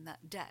healing and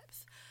that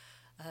depth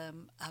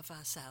of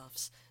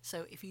ourselves.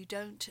 So If You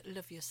Don't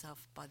Love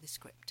Yourself by The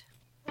Script.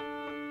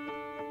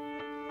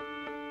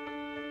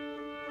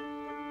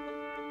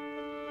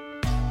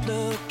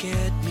 Look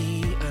at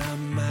me,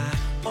 I'm my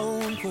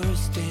own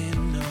worst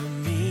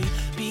enemy.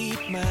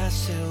 Beat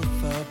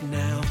myself up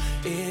now,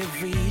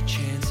 every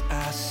chance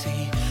I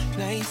see.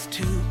 Nice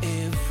to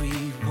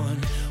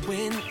everyone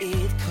when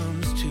it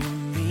comes to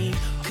me.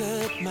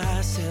 Cut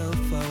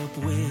myself up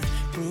with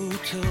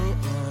brutal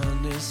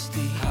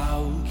honesty.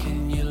 How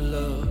can you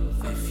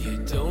love if you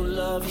don't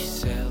love love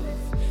yourself,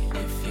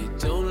 if you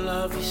don't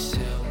love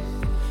yourself,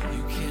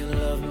 you can't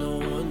love no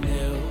one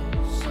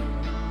else.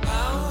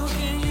 How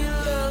can you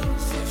love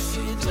if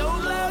you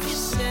don't love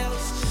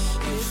yourself?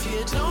 If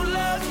you don't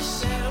love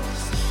yourself,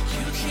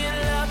 you can't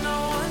love no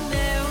one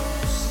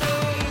else.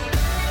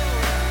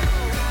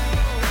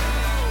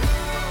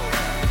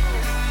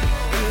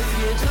 If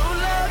you don't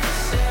love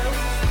yourself,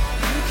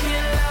 you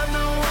can't love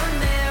no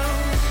one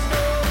else.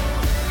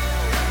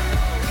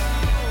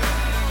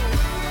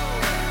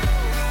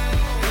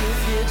 If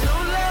you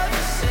don't love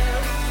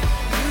yourself,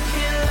 you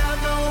can't love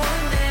no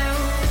one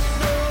else.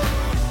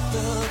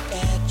 Look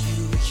at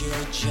you,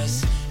 you're just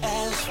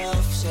as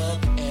roughed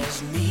up as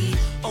me.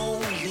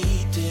 Only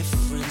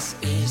difference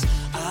is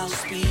I'll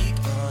speak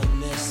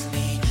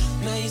honestly,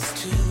 nice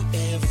to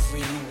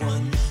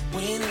everyone.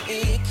 When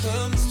it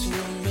comes to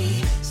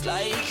me, it's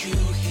like you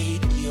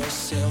hate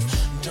yourself.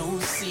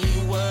 Don't see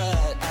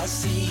what I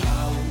see.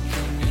 How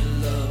can you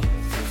love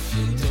if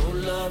you don't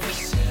love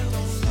yourself?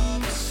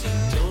 If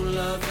you don't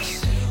love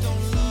yourself,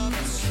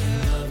 you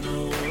can't love no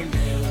one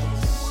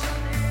else.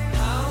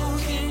 How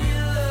can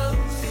you love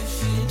if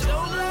you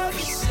don't love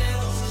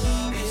yourself?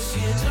 If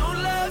you don't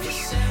love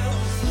yourself,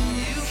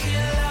 you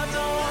can't love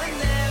no one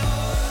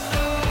else.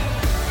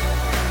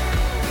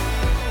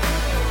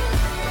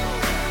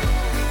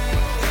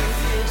 If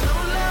you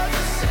don't love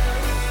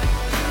yourself,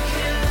 you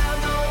can't love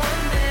no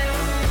one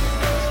else.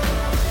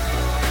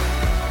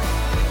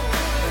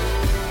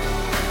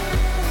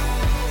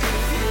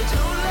 If you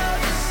don't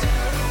love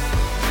yourself,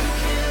 you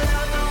can't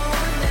love no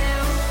one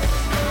else.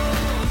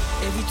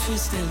 Every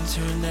twist and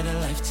turn that a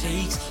life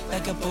takes,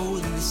 like a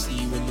boat in the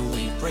sea when the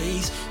wave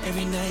breaks.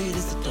 Every night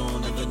is the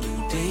dawn of a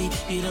new day.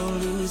 You don't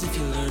lose if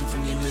you learn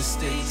from your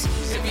mistakes.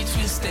 Every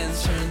twist and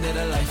turn that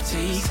a life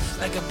takes,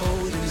 like a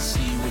boat in the sea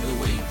when the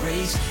wave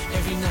breaks.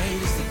 Every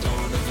night is the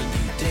dawn of a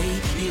new day.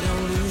 You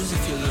don't lose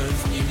if you learn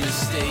from your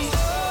mistakes.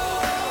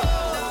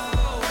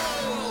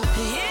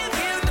 If you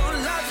don't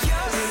love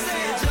yourself,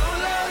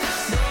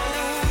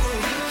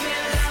 you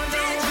can't love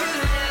no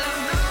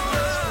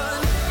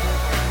one.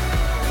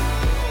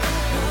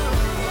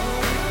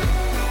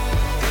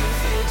 If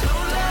you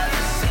don't love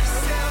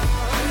yourself,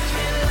 you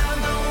can't love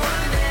no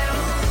one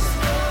else.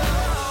 How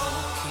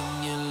can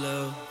you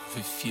love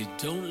if you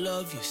don't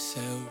love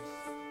yourself?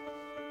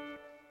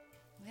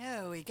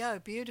 There we go.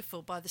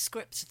 Beautiful by the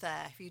script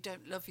there. If you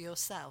don't love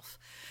yourself.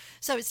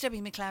 So it's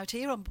Debbie McLeod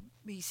here on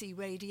BC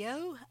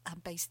Radio. I'm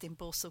based in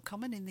Borsal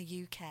Common in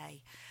the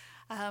UK.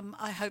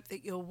 I hope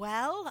that you're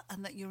well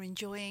and that you're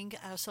enjoying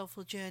our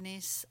Soulful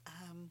Journeys,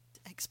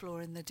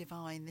 exploring the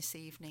divine this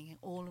evening,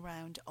 all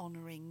around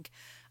honouring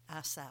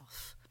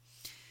ourselves.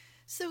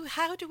 So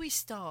how do we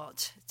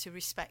start to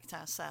respect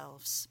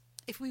ourselves?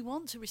 If we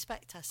want to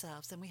respect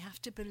ourselves, then we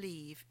have to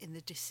believe in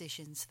the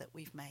decisions that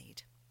we've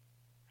made.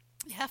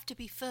 You have to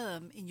be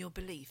firm in your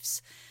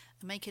beliefs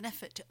and make an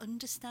effort to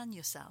understand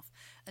yourself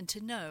and to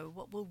know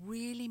what will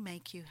really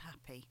make you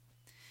happy.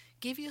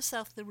 Give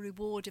yourself the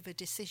reward of a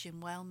decision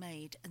well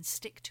made and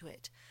stick to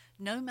it,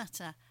 no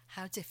matter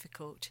how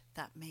difficult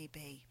that may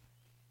be.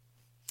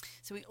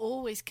 So we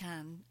always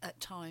can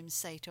at times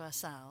say to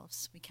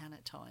ourselves,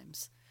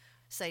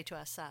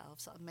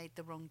 I've made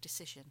the wrong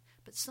decision.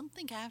 But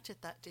something out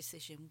of that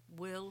decision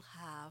will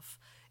have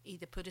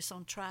either put us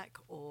on track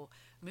or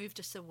moved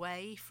us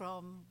away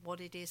from what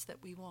it is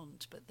that we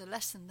want. But the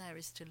lesson there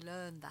is to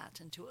learn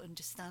that and to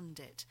understand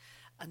it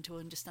and to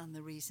understand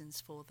the reasons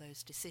for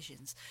those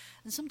decisions.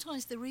 And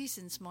sometimes the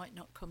reasons might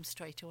not come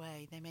straight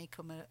away. They may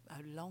come a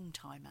long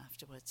time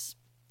afterwards.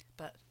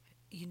 But,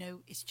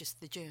 it's just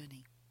the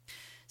journey.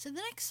 So the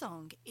next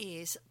song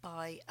is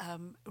by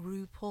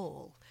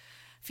RuPaul,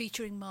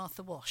 featuring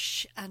Martha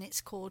Wash, and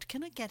it's called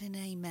Can I Get an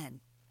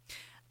Amen?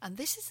 And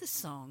this is the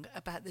song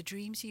about the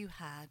dreams you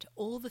had,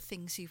 all the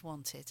things you've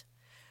wanted.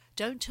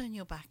 Don't turn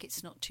your back,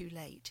 it's not too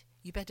late.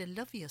 You better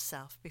love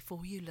yourself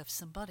before you love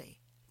somebody.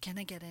 Can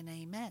I get an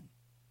amen?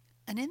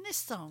 And in this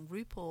song,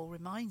 RuPaul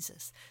reminds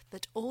us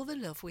that all the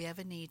love we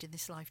ever need in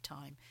this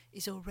lifetime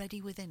is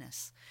already within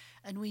us.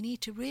 And we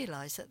need to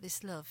realise that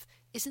this love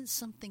isn't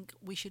something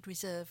we should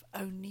reserve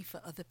only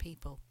for other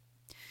people.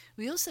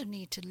 We also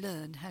need to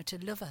learn how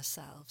to love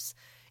ourselves.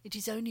 It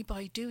is only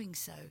by doing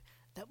so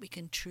that we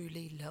can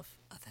truly love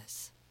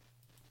others.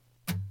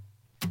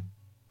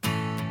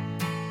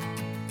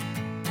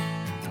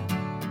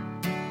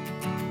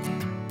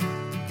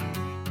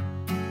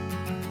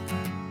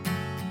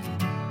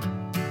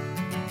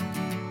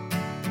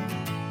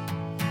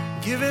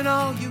 Giving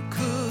all you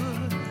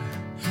could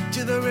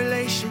to the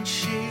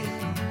relationship,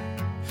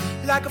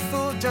 like a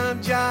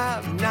full-time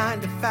job,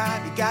 9 to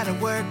 5, you gotta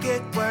work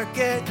it.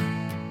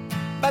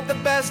 But the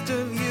best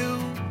of you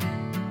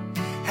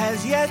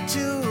has yet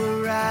to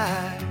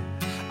arrive.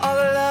 All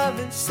the love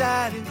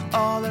inside is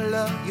all the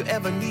love you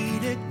ever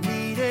needed.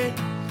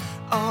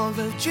 All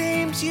the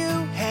dreams you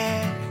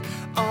had,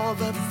 all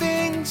the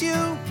things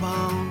you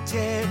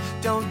wanted.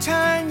 Don't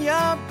turn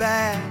your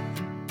back,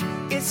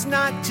 it's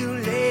not too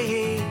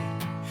late.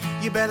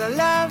 You better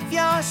love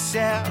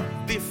yourself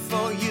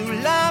before you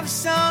love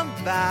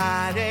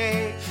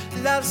somebody.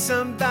 love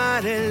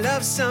somebody,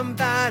 love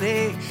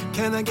somebody.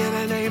 Can I get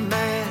an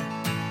amen?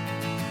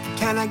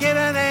 Can I get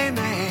an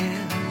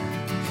amen?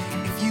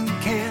 If you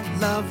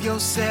can't love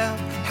yourself,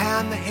 how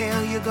in the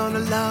hell you gonna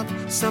love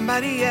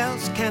somebody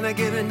else? Can I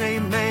get an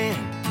amen?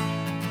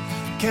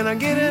 Can I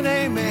get an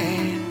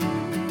amen?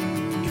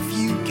 If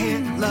you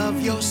can't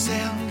love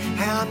yourself,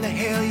 how in the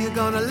hell you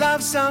gonna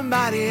love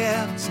somebody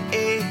else?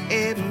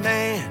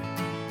 Amen.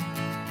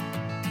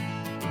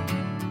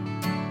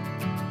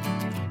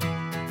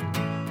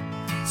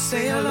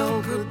 Say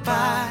hello,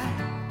 goodbye,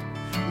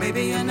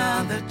 maybe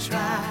another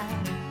try.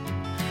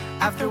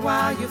 After a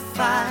while you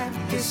find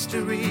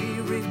history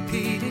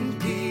repeating,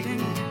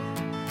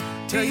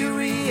 till you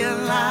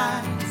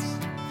realize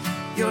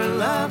your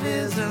love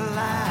is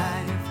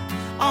alive.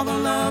 All the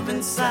love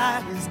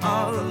inside is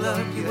all the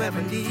love you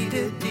ever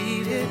needed.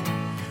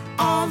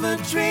 All the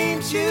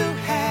dreams you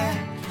had,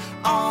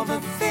 all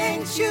the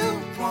things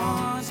you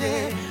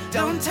wanted.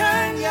 Don't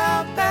turn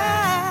your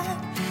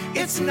back,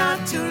 it's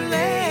not too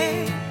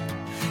late.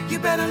 You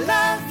better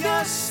love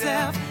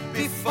yourself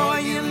before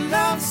you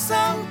love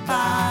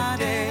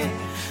somebody.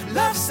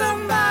 Love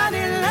somebody,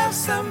 love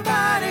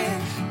somebody.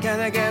 Can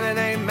I get an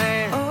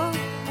amen? Oh,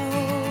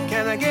 oh.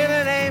 Can I get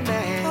an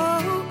amen?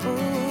 Oh,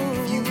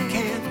 oh. If you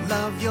can't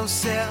love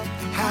yourself,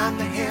 how in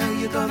the hell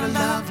you gonna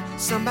love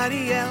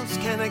somebody else?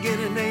 Can I get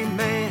an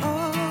amen?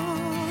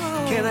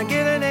 Oh, can I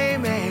get an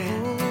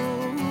amen?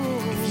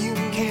 Oh. If you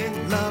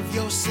can't love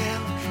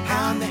yourself,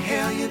 how in the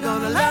hell you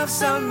gonna love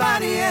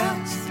somebody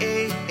else?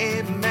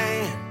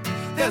 Amen.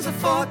 There's a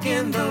fork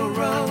in the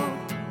road.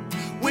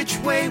 Which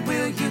way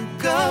will you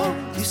go?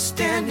 You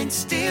standing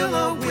still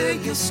or will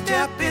you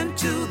step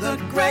into the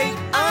great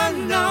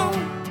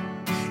unknown?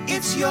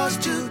 It's yours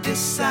to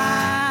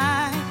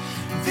decide.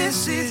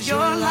 This is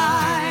your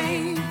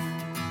life.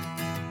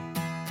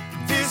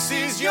 This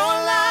is your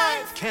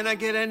life. Can I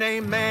get an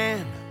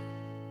amen?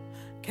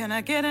 Can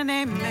I get an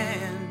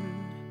amen?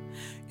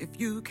 If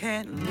you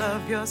can't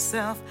love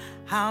yourself,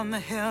 how in the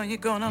hell you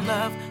gonna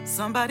love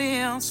somebody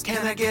else?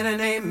 Can I get an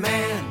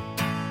amen?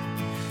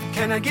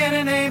 Can I get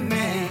an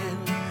amen?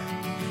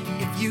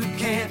 If you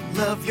can't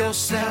love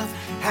yourself,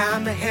 how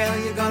in the hell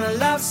you gonna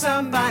love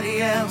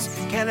somebody else?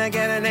 Can I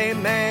get an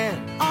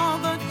amen? All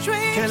the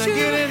dreams can I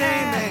get an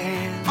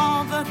amen?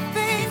 All the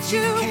things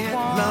you can't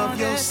love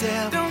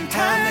yourself, don't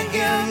how in the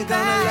hell you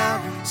gonna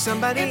love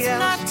somebody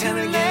else? Can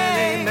I get an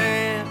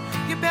amen?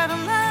 You better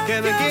love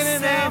can yourself. I get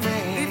an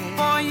amen?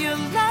 Before you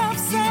love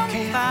somebody.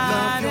 You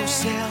can't love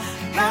yourself,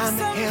 how in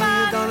the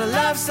hell you gonna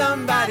love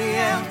somebody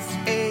else?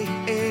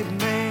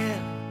 Amen.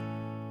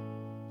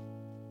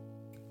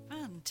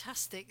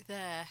 Fantastic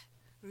there,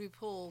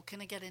 RuPaul.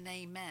 Can I get an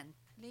amen?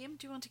 Liam,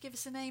 do you want to give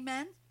us an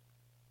amen?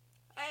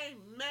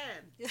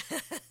 Amen.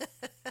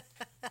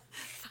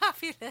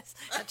 Fabulous.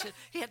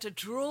 He had to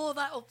draw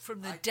that up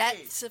from the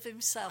depths of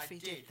himself. He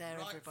did there,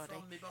 right everybody.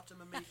 From the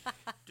bottom of me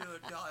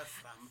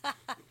diaphragm.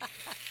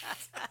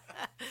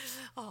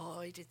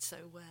 Oh, he did so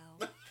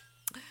well.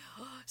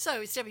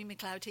 So it's Debbie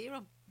McLeod here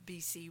on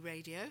BC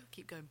Radio.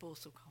 Keep going,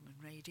 Borsal Common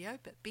Radio,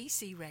 but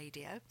BC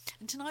Radio.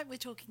 And tonight we're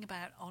talking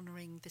about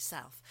honouring the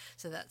self.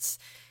 So that's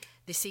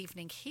this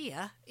evening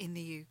here in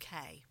the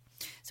UK.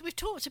 So we've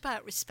talked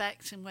about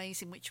respect and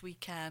ways in which we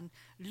can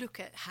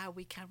look at how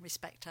we can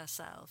respect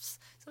ourselves.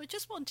 So I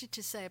just wanted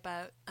to say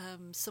about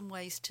some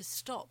ways to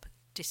stop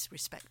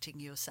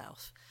disrespecting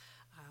yourself.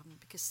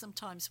 Because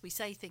sometimes we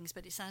say things,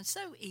 but it sounds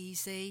so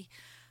easy.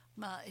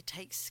 But it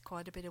takes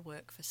quite a bit of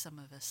work for some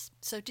of us.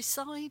 So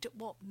decide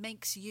what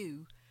makes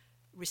you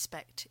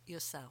respect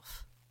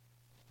yourself.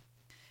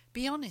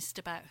 Be honest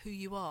about who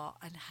you are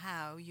and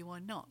how you are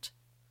not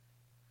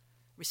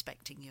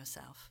respecting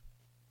yourself.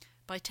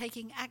 By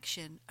taking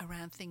action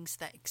around things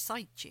that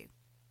excite you.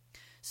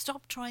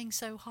 Stop trying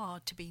so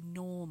hard to be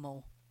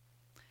normal.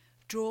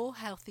 Draw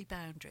healthy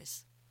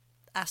boundaries.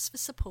 Ask for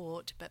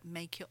support, but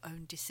make your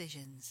own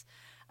decisions.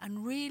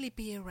 And really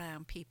be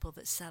around people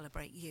that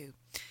celebrate you.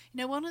 You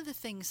know, one of the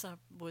things I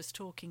was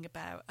talking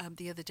about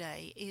the other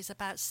day is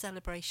about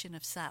celebration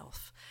of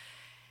self.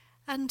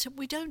 And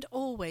we don't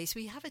always,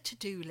 we have a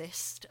to-do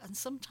list, and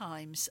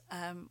sometimes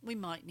we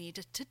might need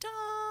a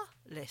ta-da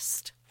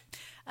list.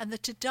 And the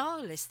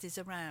to-do list is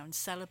around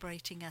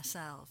celebrating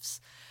ourselves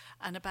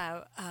and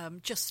about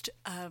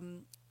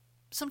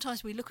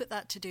sometimes we look at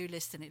that to-do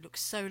list and it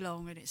looks so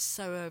long and it's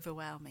so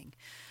overwhelming.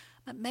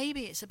 But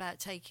maybe it's about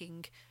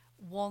taking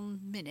 1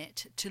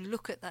 minute to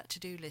look at that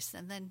to-do list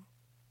and then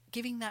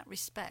giving that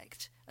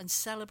respect and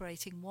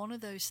celebrating one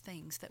of those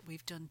things that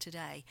we've done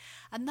today.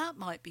 And that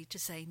might be to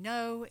say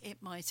no, it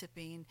might have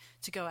been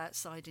to go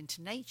outside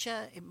into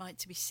nature, it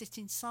might be sit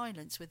in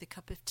silence with a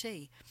cup of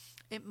tea.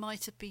 It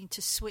might have been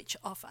to switch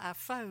off our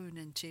phone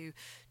and to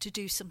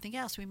do something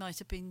else. We might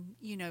have been,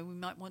 we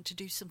might want to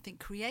do something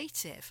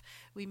creative.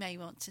 We may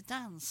want to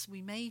dance.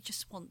 We may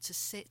just want to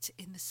sit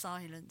in the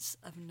silence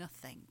of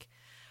nothing.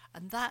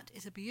 And that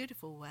is a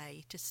beautiful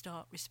way to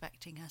start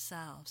respecting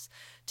ourselves,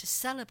 to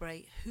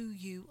celebrate who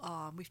you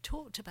are. And we've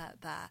talked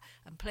about that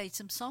and played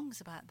some songs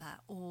about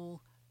that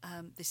all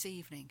this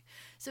evening.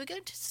 So we're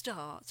going to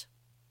start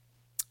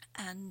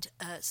and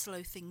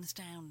slow things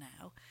down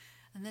now.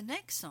 And the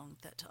next song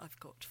that I've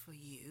got for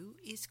you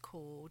is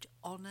called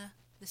Honour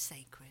the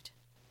Sacred.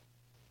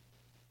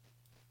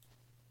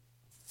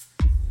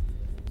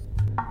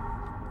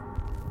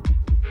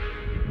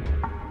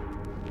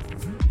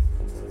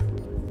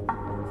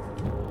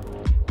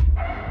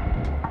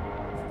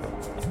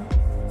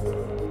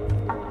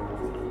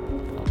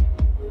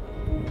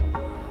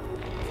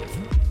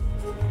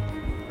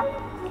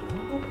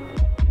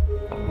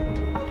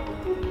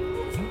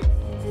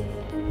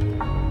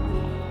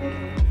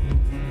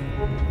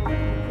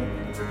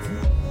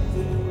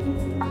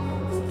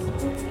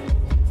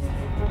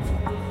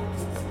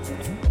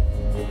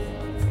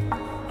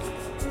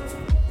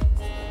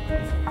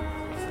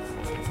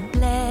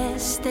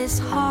 Bless this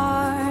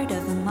heart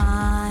of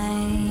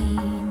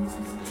mine,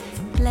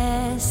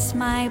 bless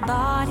my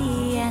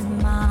body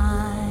and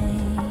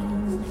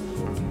mind.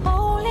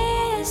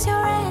 Holy is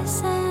your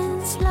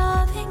essence,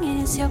 loving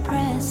is your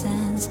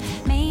presence.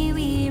 May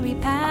we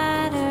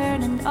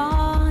repattern and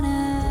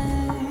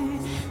honor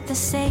the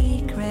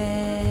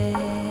sacred.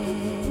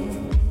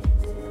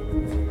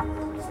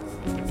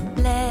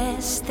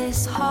 Bless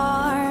this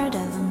heart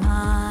of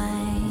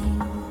mine,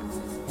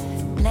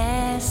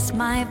 bless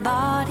my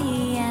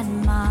body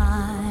and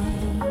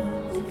mind.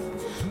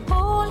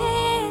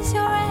 Holy is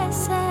your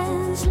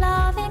essence,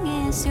 loving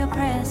is your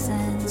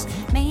presence.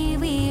 May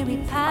we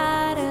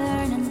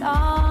repattern and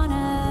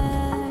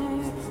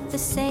honor the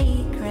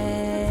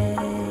sacred.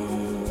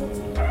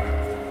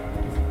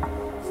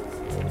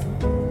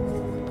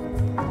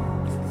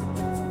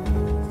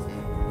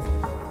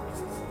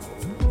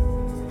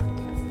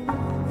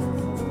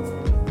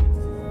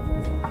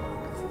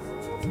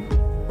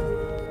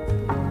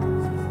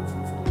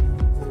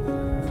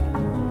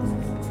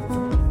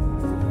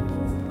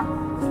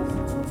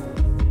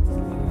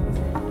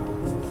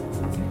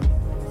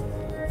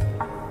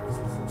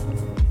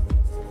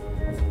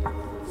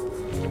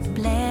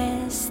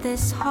 Bless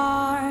this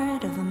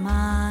heart of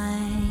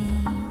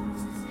mine,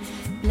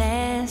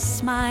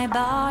 bless my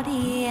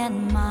body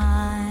and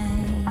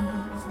mind.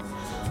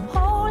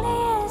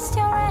 Holy is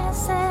your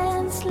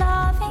essence,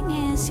 loving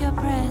is your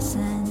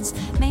presence.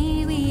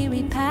 May we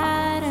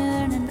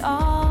repattern and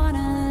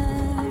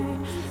honor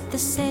the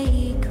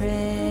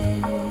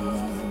sacred.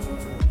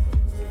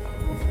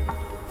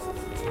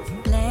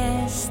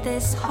 Bless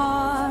this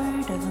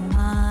heart of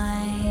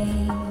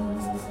mine,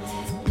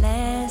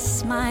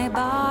 bless my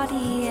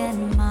body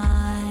and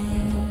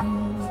mind.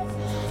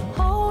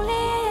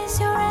 Holy is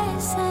your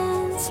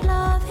essence,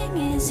 loving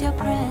is your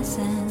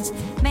presence.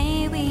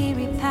 May we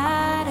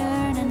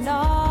repattern and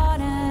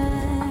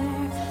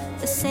honor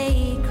the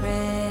sacred.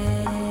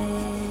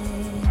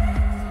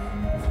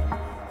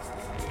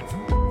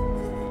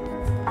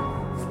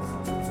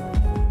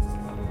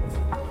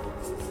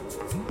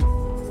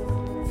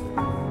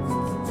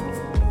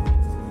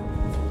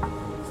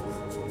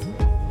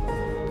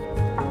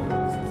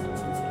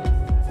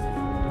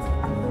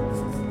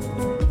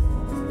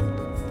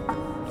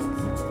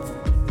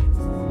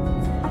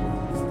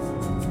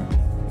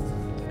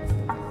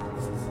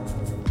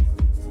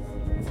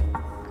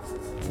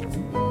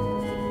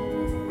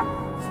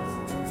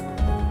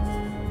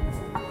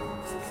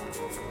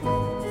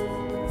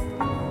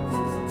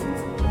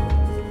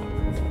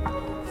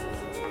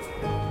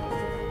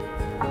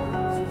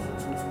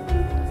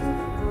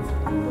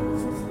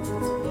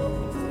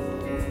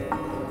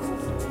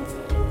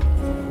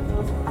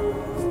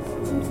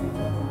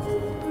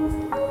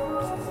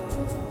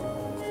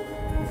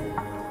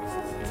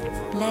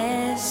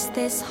 Bless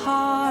this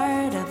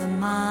heart of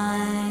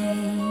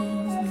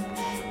mine,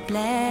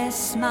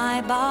 bless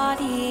my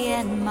body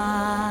and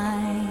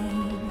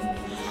mind.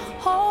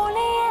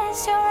 Holy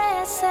is your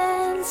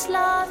essence,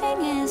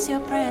 loving is your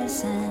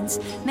presence.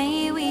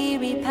 May we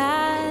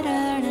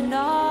repattern and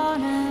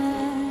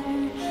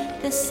honor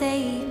the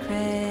sacred.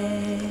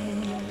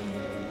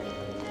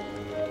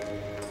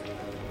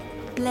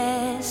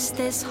 Bless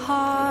this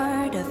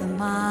heart of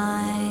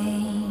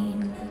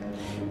mine,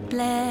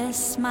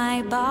 bless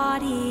my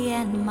body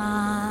and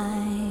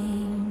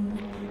mind.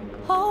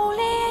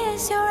 Holy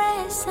is your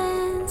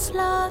essence,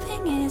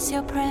 loving is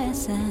your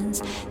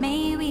presence.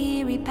 May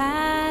we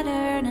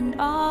repattern and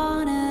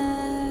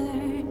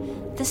honor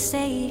the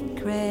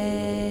sacred.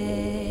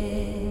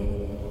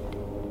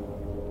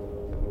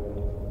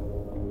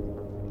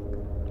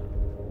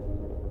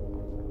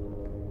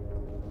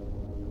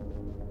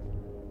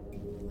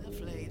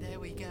 Lovely, there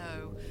we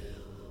go.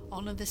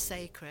 Honour the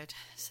sacred,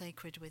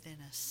 sacred within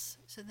us.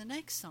 So the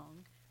next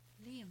song,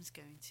 Liam's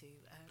going to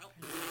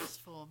pronounce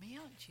for me,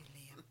 aren't you,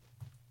 Liam?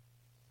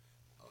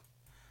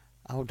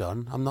 Hold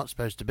on, I'm not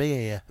supposed to be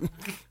here.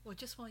 Well,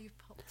 just while you've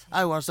popped in.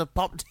 Oh, as I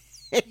popped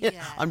in.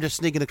 Yeah. I'm just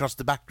sneaking across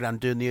the background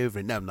doing the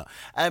hoovering. No,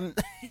 I'm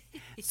not.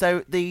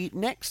 So the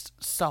next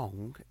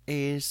song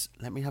is,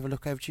 let me have a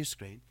look over to your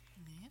screen.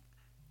 Yeah.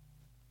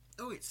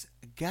 Oh, it's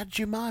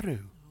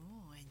Gajumaru.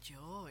 Oh,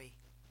 enjoy.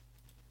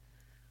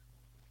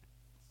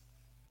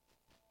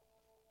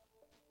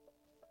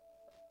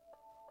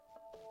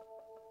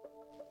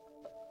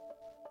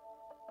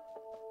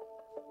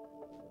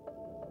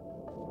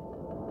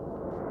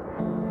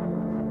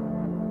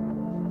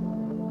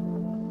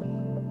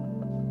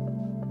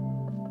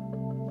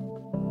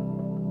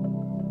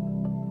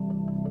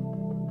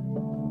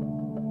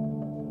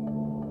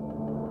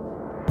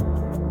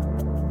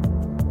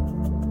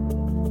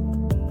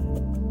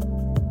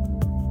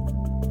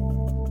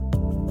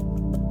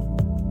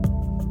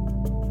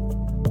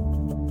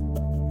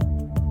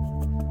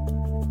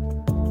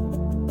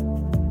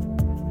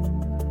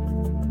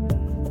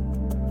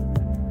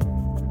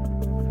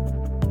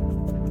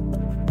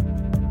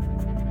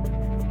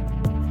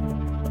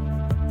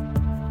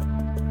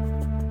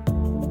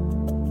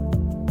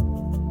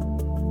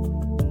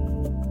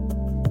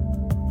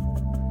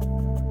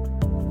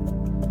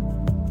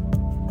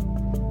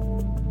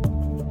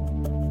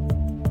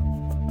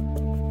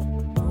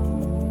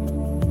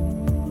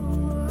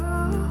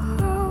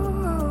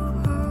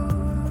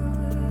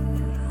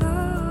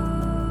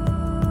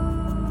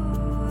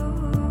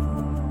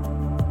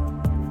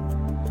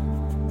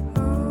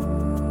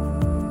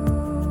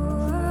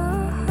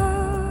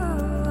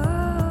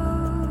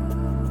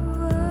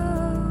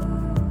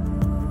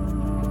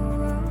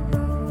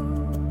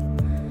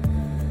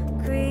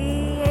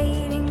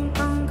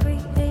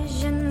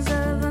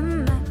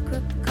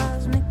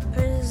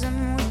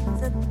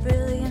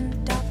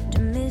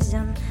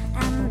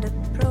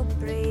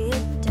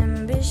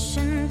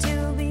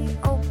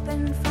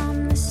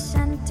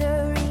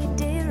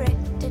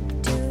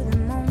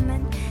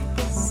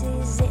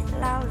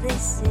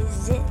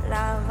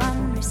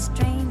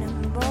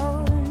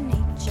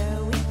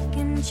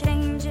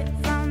 change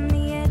it from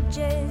the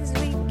edges.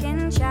 We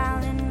can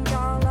challenge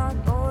all our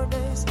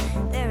borders.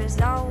 There is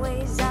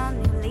always a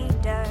new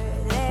leader.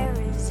 There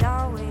is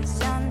always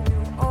a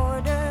new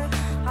order.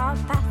 Our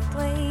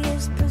pathway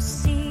is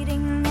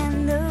proceeding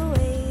and the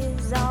way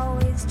is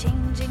always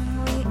changing.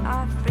 We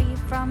are free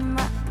from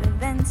what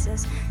prevents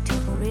us to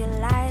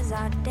realize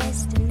our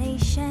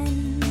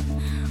destination.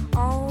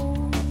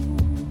 Oh,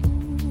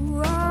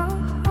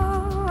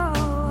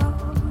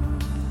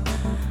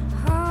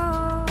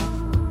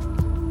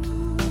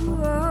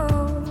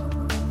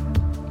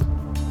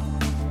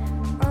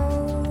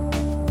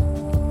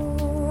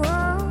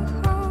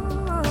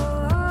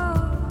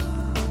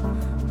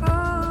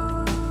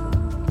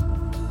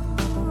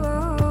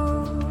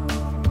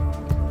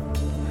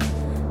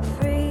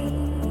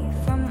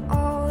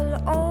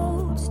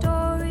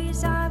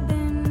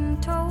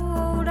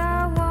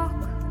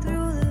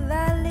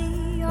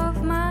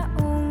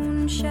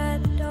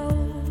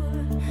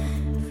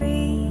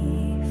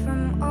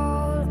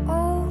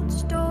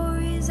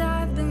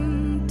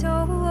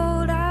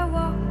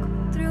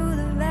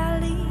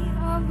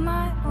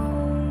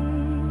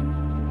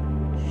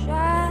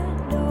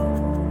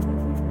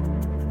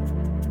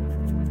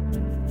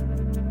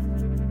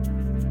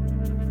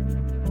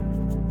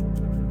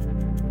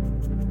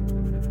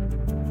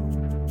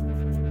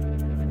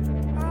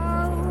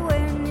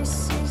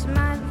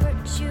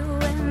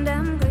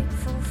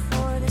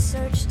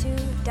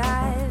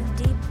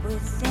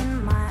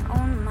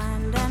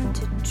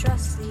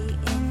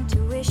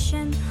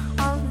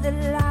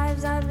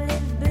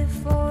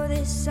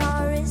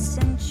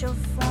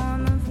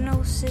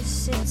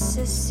 it's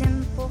a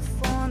simple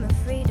form of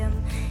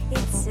freedom.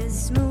 It's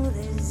as smooth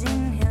as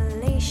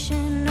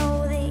inhalation.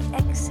 Oh, the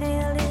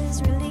exhale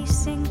is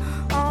releasing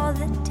all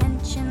the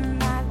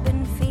tension I've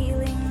been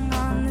feeling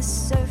on the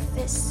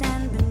surface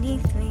and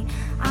beneath me.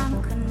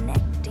 I'm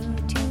connecting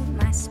to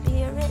my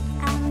spirit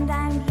and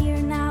I'm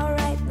here now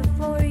right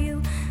before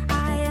you.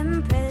 I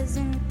am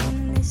present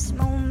in this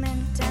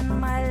moment and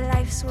my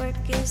life's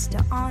work is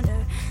to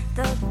honor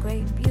the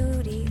great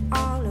beauty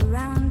all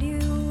around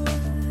you.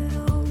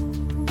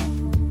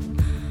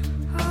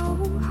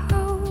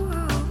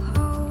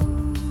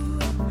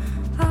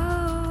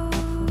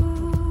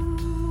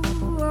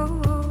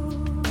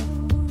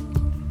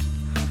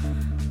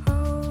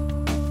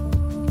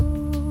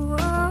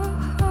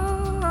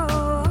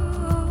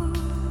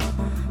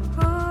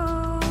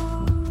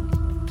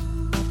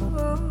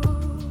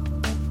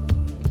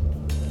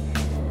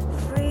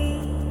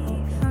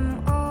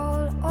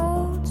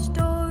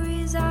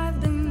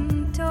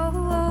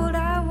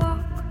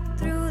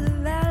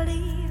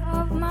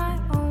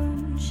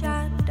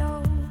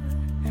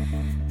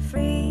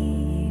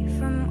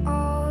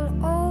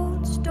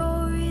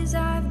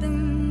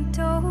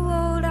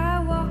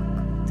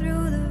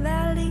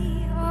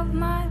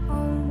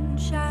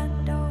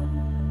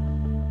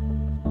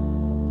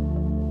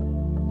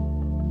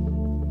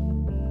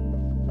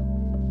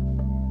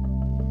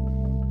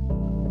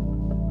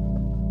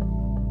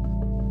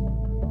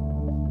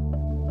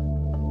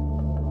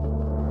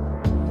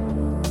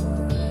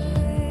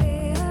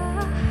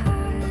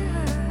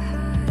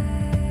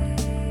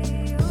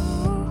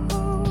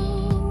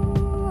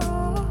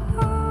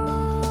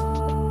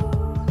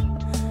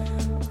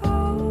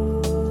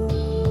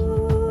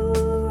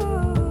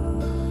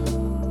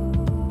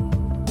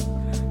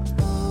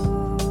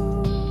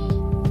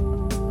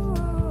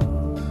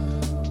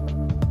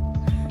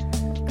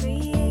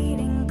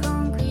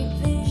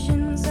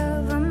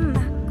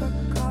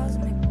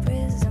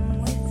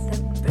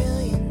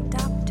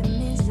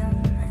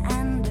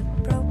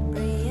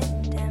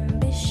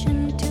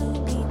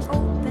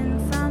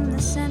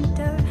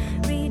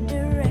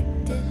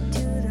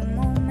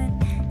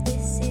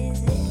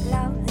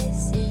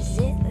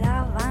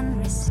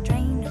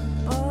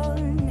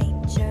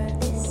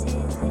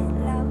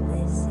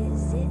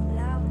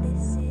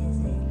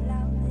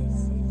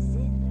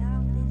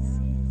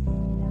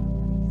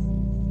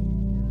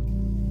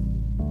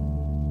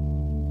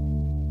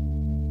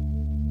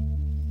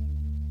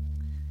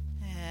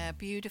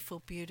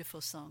 Beautiful,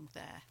 beautiful song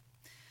there.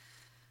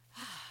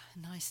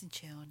 Nice and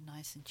chilled,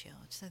 nice and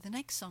chilled. So the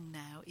next song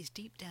now is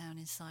Deep Down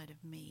Inside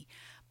of Me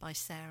by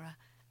Sarah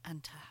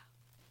and Ta.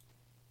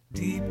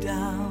 Deep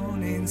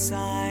down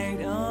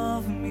inside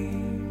of me,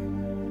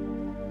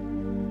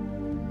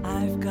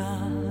 I've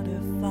got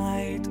a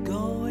fight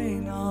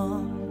going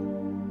on.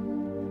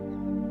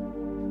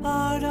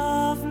 Part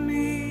of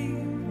me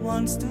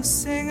wants to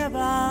sing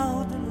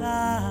about the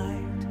light.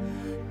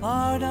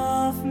 Part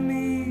of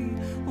me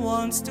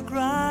wants to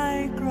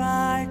cry,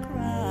 cry,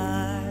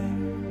 cry.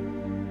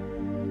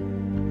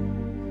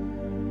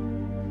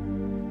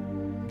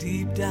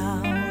 Deep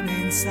down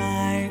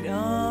inside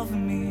of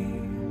me,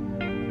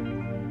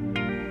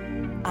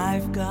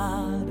 I've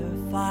got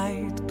a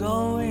fight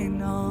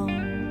going on.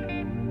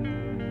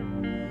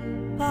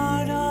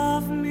 Part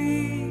of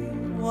me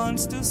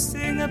wants to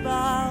sing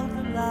about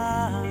the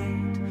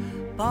light.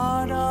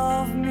 Part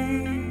of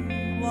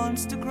me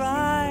wants to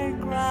cry,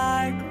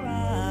 cry, cry.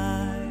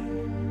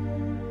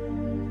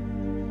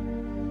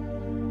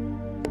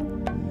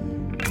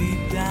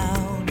 Deep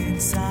down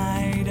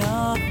inside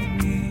of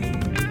me,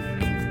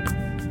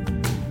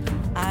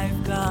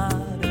 I've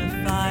got a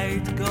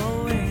fight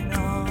going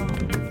on.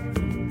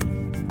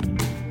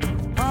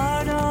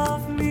 Part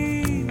of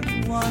me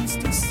wants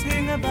to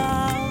sing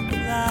about the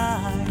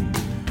light.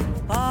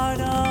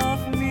 Part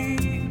of me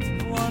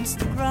wants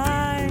to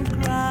cry,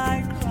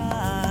 cry,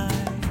 cry.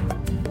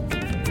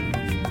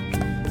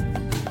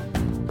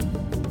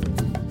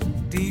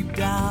 Deep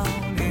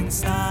down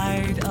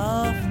inside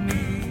of me,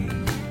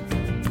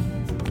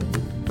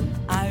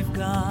 I've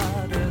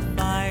got a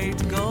fight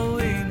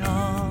going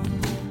on.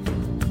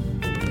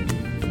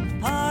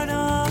 Part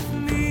of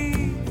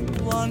me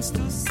wants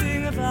to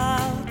sing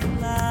about the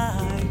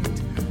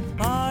light.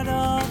 Part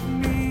of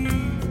me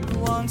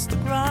wants to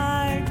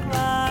cry,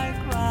 cry,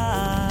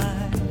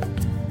 cry.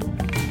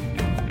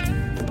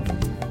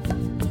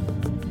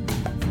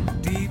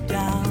 Deep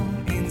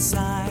down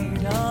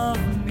inside of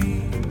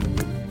me,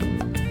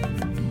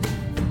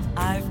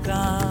 I've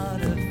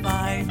got a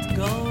fight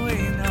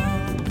going on.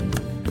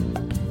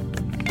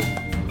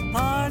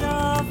 Part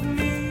of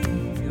me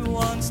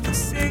wants to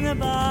sing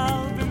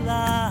about the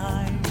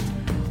light.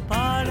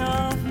 Part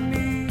of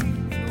me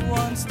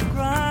wants to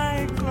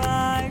cry,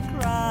 cry,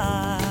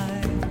 cry.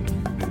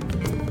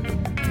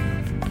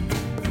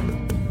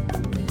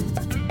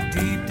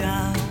 Deep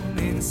down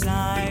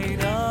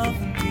inside of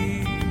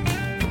me,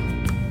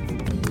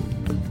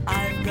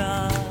 I've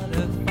got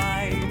a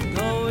fight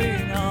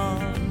going on.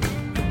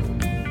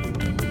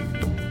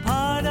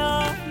 Part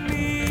of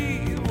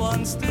me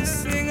wants to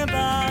sing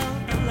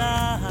about the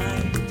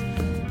light.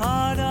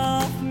 Part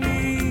of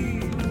me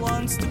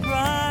wants to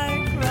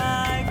cry,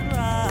 cry,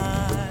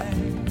 cry.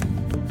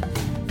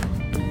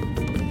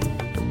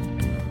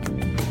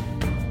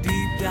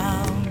 Deep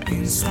down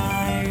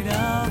inside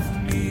of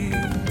me,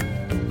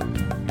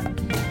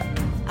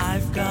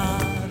 I've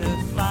got a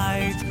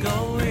fight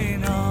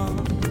going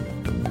on.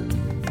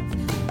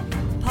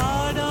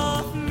 Part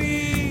of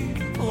me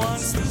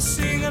wants to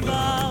sing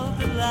about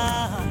the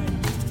light.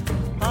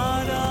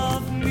 Part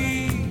of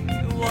me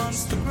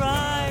wants to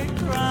cry,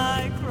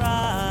 cry,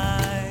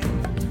 cry.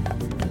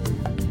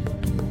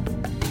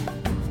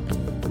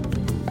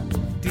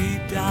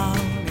 Deep down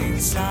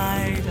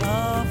inside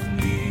of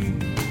me,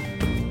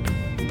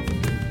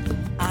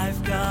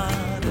 I've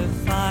got a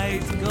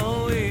fight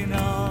going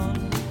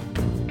on.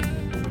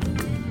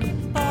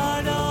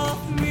 Part of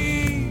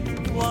me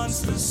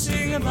wants to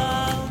sing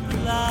about the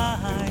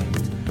light.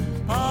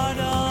 Part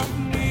of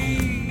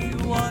me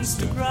wants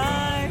to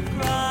cry,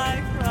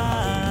 cry,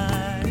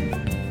 cry.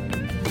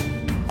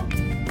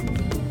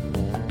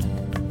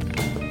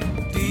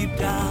 Deep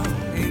down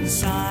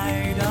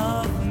inside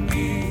of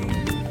me,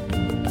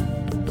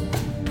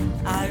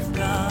 I've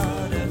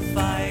got a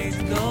fight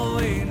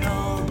going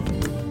on.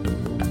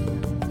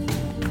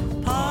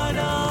 Part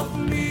of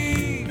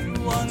me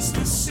wants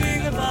to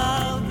sing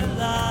about the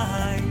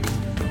light.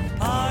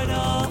 Part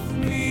of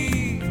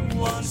me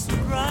wants to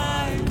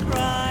cry,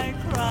 cry,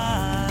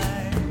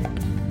 cry.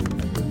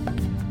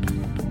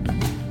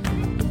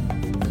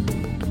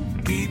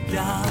 Deep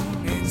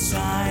down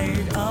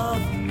inside of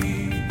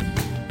me,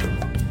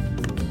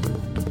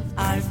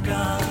 I've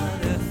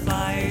got a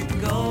fight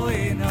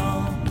going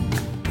on.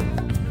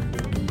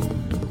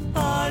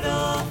 Part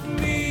of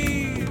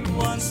me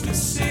wants to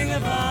sing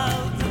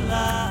about the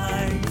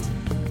light.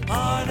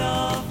 Part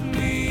of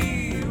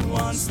me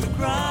wants to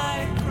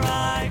cry,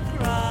 cry,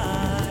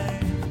 cry.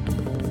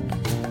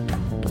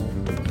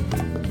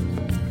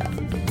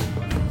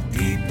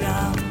 Deep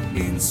down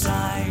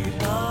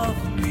inside of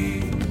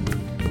me,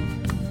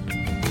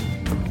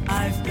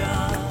 I've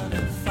got a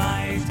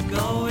fight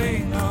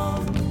going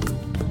on.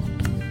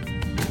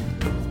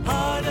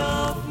 Part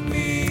of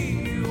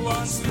me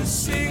wants to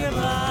sing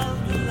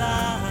about the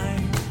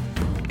light.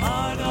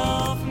 Part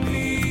of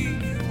me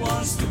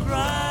wants to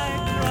cry,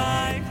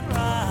 cry,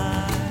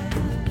 cry.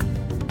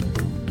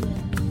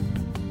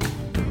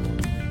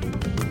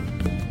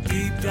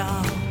 Deep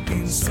down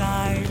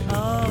inside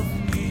of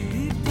me,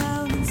 deep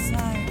down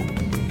inside of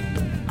me,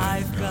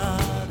 I've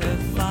got a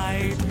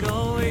fight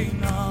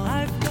going on.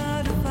 I've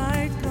got a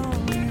fight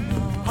going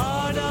on.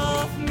 Part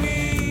of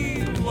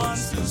me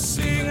wants to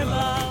sing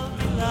about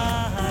the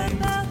light.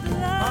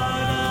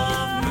 Part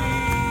of me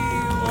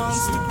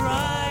wants to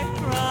cry,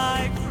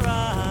 cry,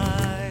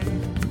 cry.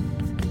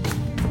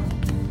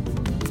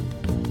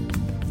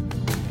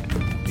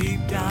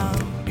 Deep down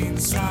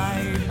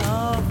inside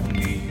of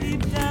me,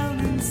 deep down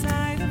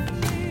inside of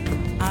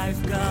me,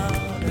 I've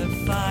got a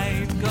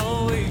fight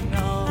going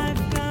on.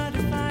 I've got a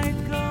fight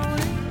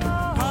going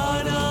on.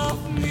 Part of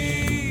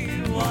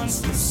me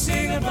wants to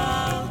sing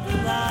about the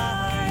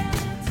light.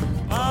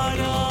 Part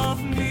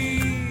of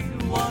me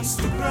wants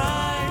to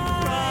cry,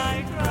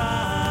 cry,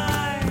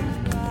 cry,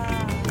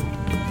 cry.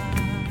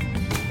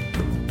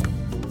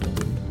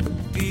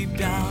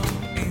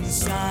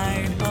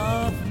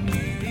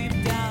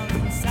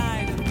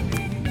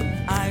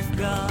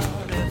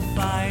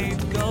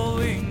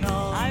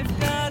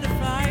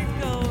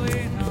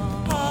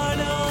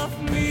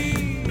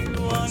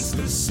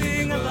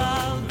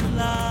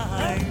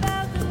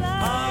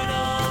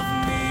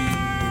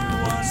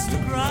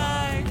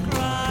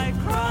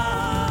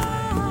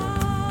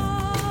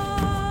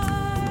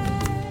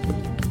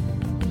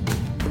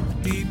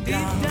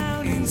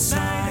 down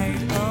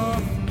inside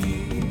of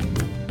me.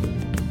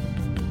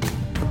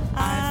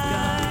 I've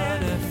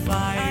got a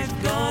fight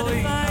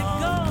going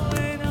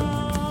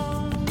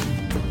on.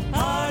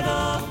 Part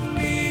of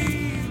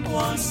me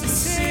wants to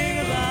sing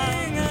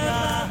and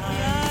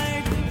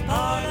cry.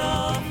 Part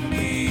of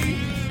me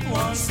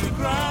wants to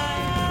cry,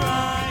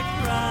 cry,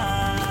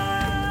 cry.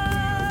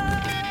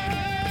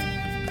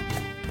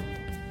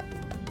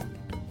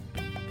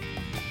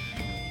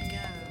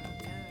 Go.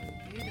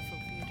 Beautiful,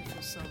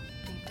 beautiful song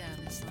deep down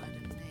inside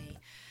of me.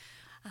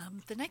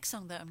 The next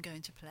song that I'm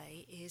going to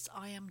play is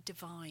I Am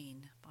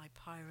Divine by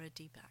Pyra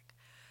Deepak.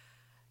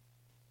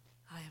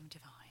 I am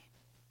divine.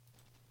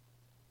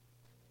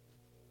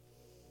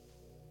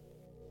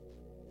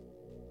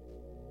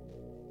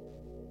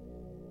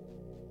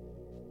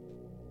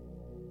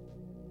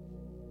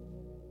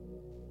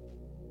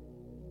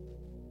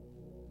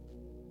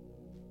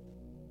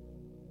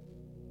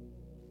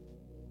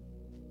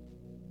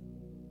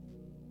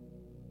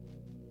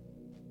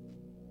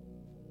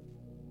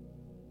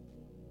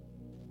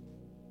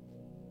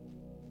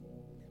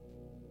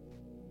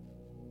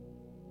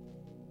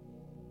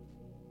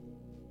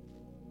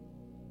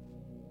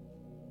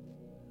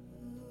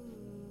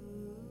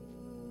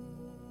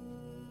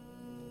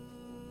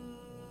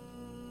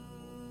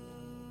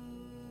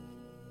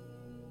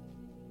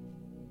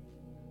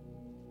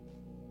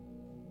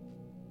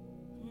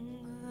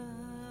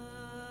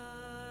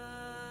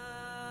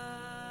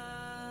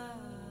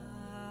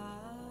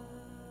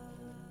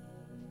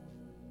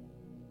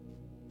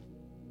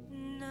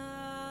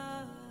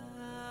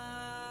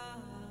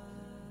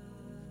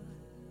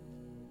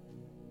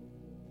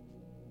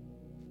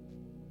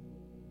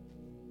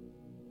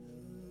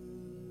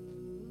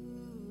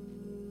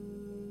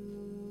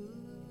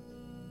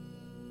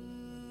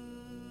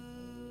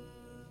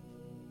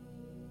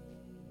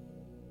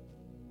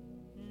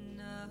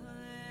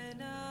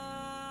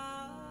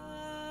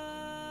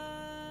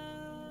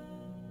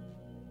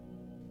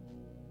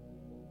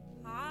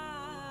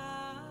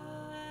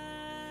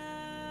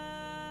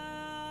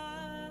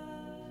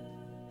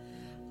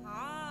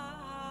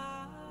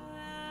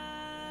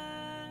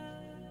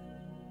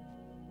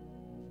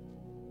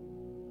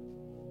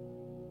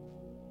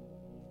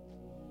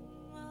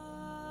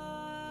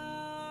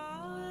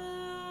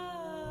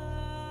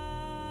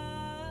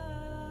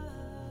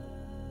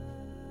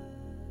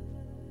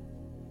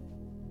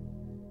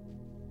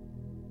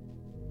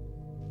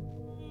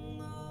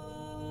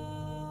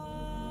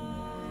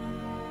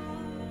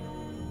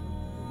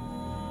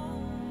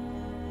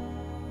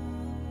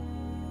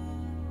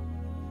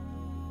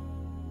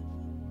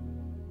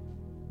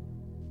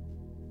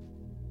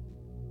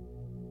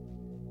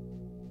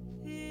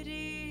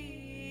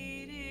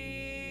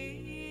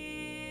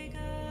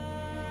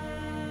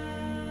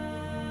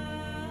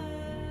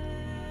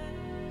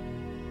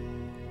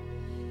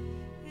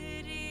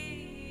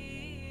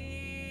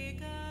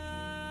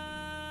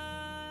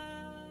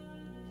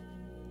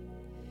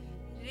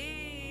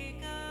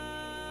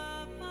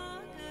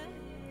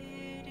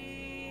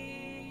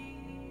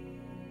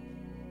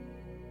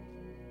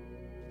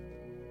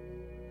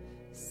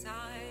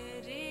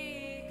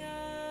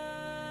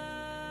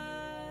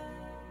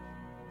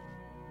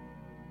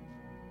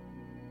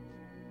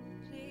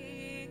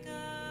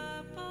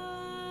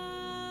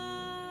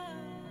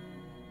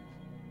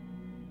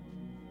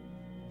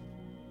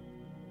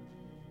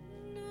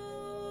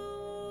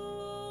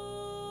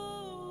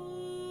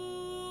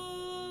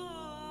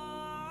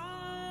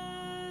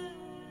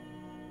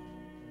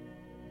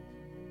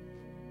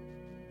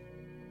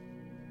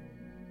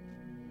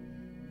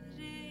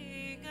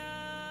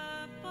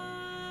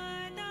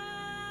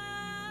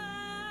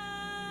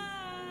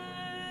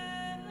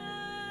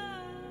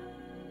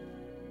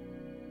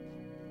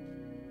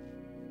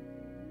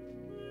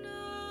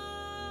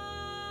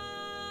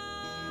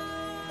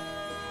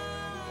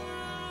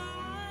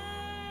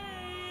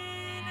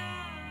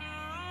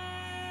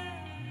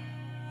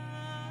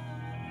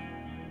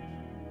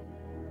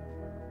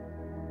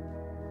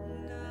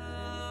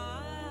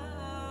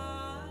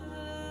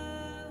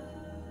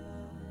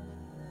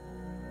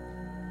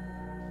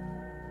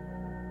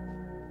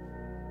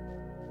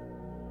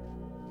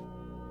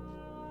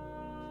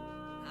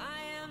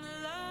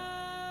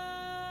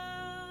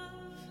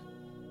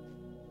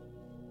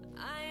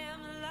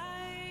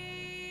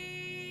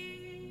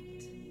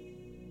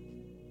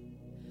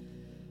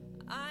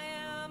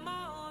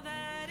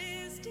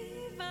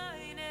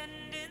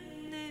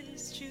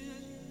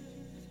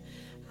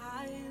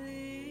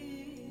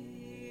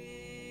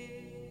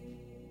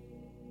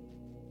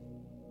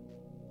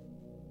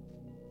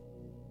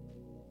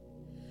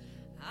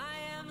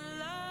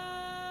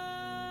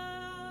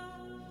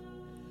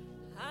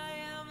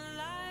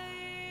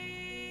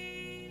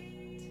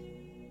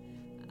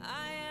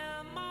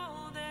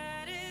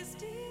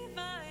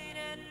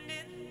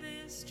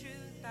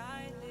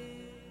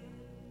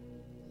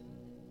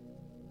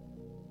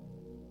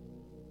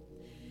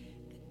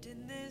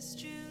 this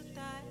truth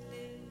I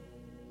live,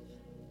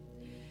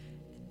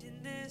 and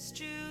in this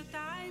truth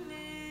I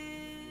live.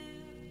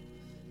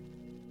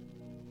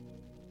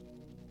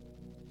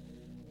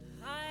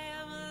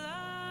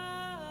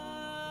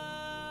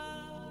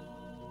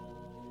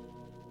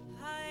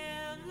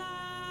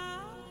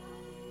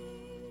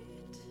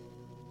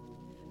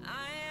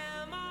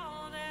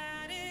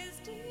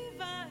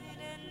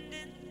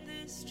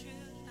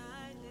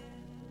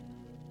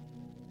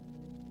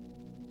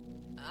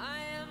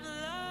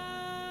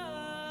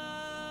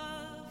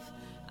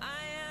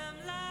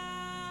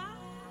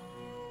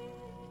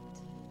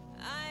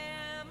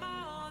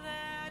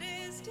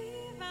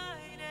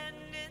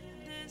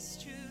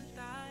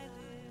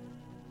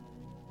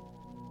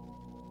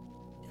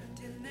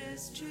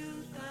 this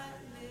truth I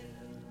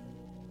live.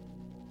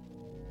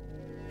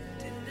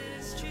 And in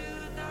this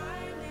truth I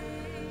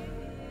live.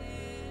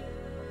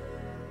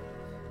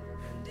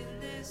 And in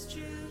this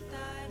truth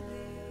I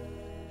live.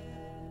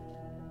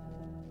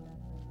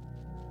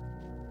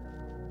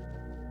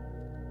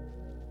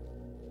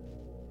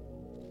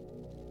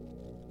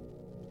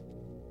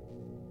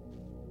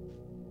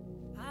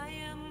 I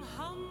am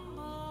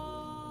humble.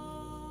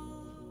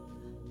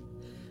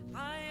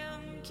 I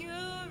am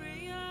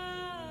curious.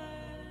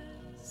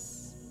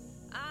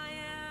 I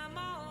am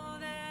all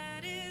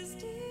that is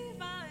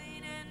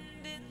divine,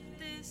 and in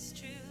this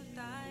truth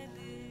I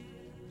live.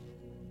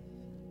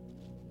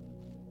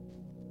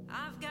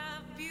 I've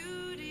got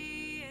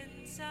beauty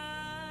inside,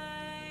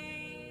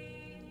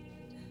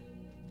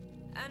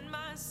 and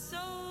my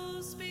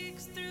soul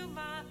speaks through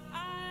my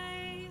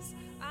eyes.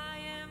 I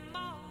am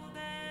all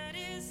that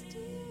is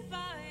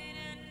divine,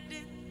 and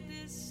in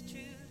this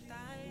truth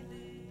I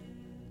live.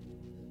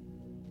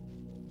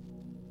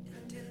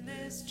 And in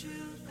this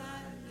truth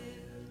I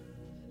live.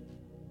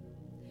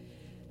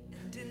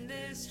 And in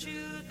this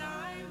truth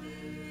I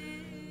live.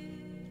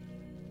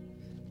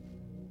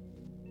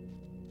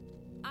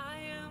 I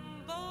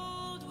am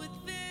bold with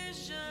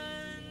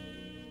vision.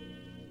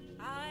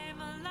 I am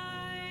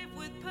alive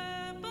with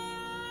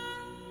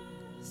purpose.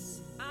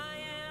 I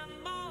am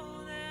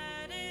all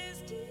that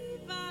is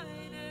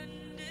divine,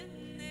 and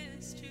in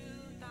this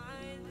truth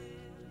I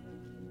live.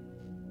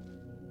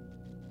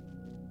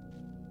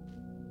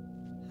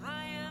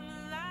 I am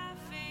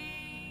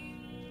laughing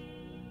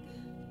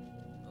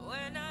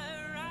when I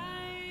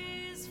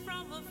rise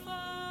from a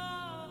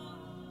fall.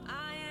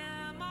 I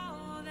am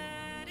all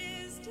that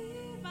is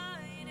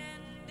divine,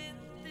 and in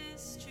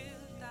this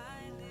truth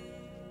I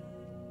live.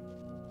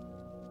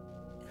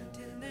 And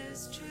in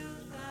this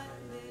truth I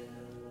live.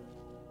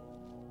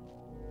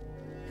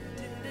 And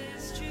in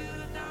this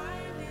truth I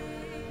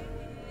live.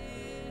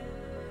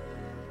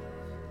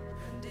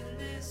 And in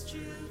this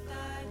truth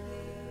I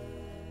live.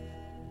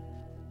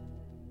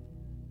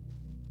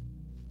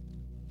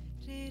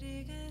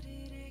 Ri-ri-ga,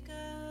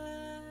 ri-ri-ga,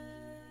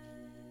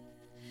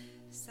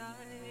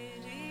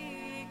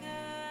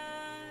 sa-ri-ri-ga,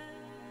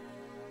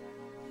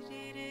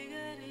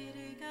 ri-ri-ga,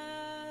 ri-ri-ga,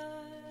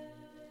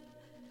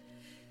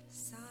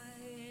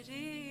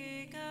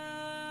 sa-ri-ga,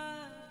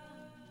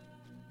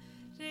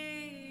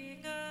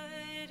 ri-ga,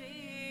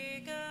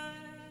 ri-ga,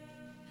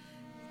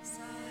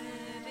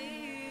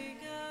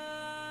 sa-ri-ga.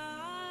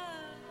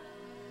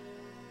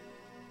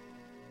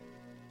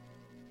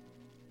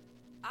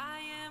 I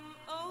am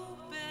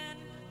open,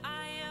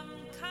 I am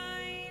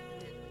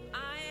kind,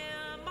 I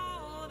am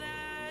all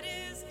that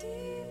is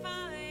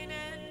divine,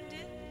 and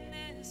in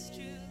this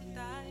truth I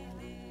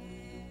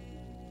live.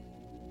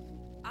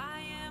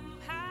 I am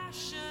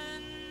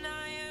passion,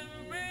 I am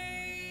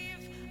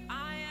brave,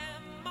 I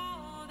am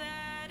all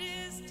that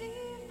is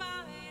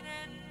divine,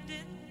 and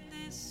in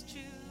this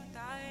truth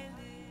I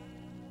live.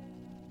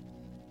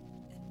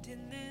 And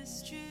in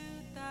this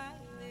truth I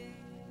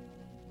live.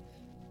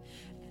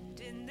 And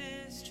in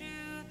this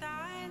truth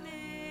I live.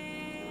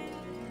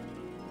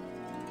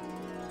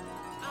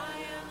 I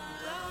am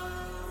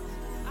love,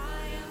 I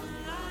am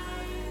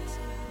light,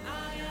 I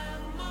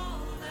am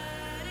all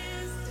that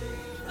is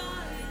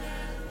divine,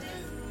 and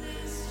in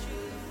this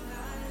truth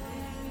I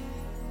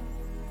live.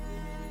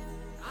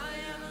 I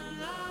am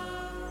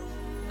love,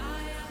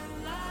 I am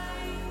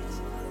light,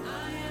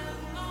 I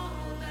am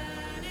all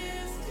that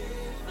is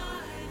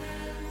divine,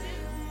 and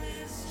in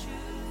this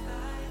truth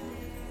I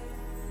live.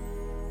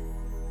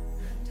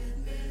 And in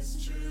this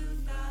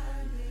truth I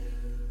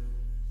live.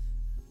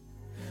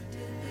 And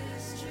in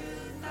this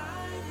truth I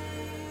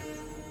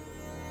live.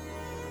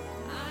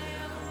 I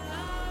am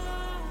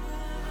love,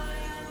 I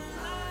am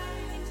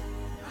light,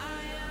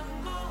 I am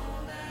all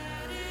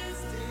that is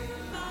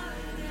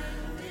divine,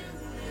 and in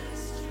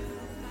this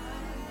truth I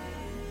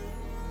live.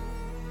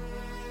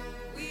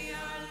 We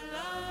are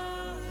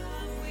love,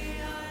 we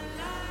are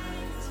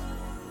light,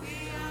 we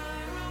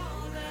are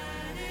all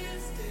that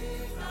is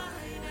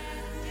divine,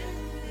 and in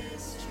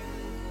this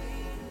truth we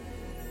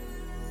live.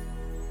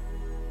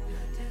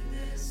 And in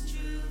this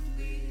truth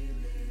we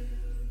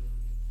live.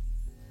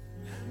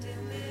 And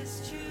in this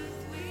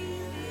truth we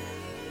live.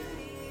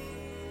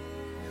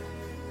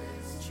 And in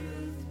this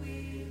truth we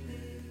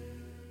live.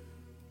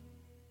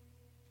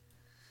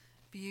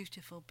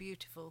 Beautiful,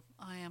 beautiful.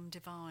 I am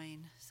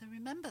divine. So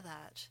remember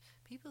that.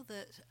 People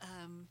that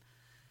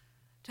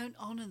don't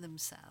honour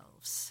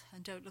themselves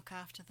and don't look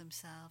after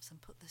themselves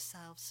and put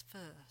themselves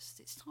first.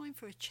 It's time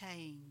for a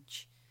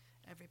change,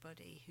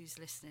 everybody who's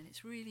listening.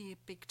 It's really a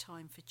big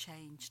time for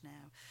change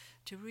now,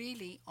 to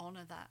really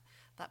honour that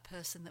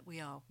person that we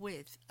are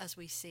with, as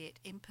we see it,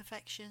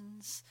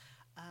 imperfections,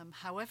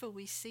 however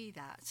we see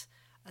that,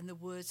 and the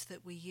words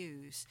that we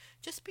use.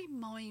 Just be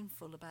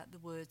mindful about the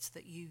words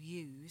that you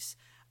use,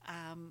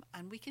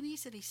 and we can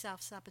easily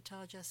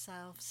self-sabotage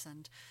ourselves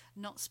and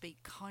not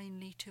speak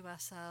kindly to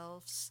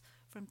ourselves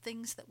from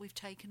things that we've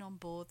taken on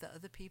board that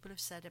other people have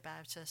said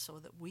about us or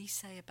that we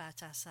say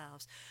about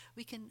ourselves.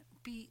 We can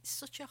be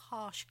such a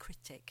harsh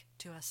critic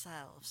to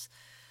ourselves.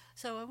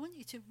 So I want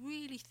you to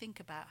really think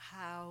about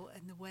how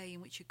and the way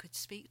in which you could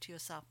speak to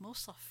yourself more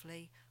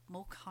softly,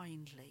 more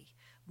kindly,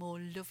 more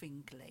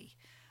lovingly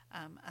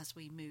as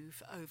we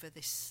move over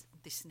this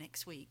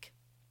next week.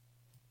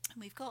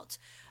 And we've got,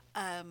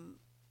 I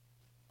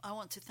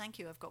want to thank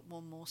you. I've got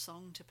one more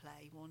song to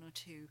play, one or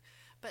two.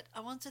 But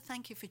I want to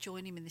thank you for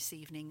joining me this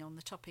evening on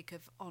the topic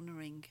of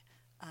honouring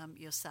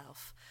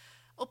yourself.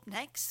 Up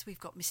next, we've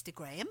got Mr.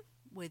 Graham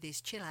with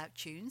his chill out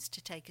tunes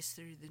to take us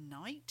through the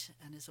night.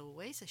 And as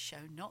always, a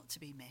show not to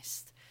be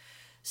missed.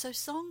 So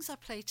songs I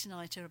play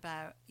tonight are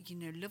about,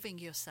 loving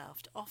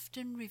yourself to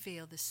often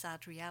reveal the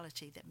sad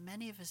reality that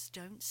many of us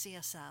don't see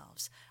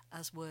ourselves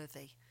as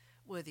worthy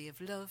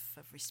of love,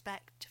 of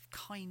respect, of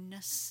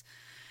kindness.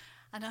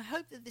 And I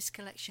hope that this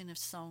collection of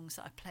songs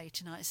that I play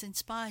tonight has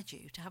inspired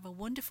you to have a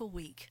wonderful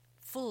week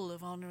full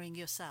of honouring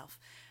yourself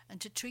and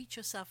to treat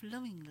yourself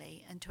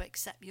lovingly and to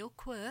accept your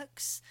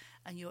quirks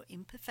and your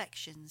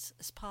imperfections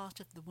as part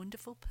of the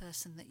wonderful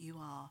person that you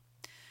are.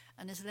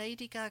 And as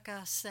Lady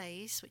Gaga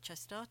says, which I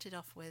started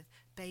off with,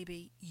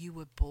 baby, you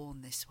were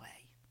born this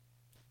way.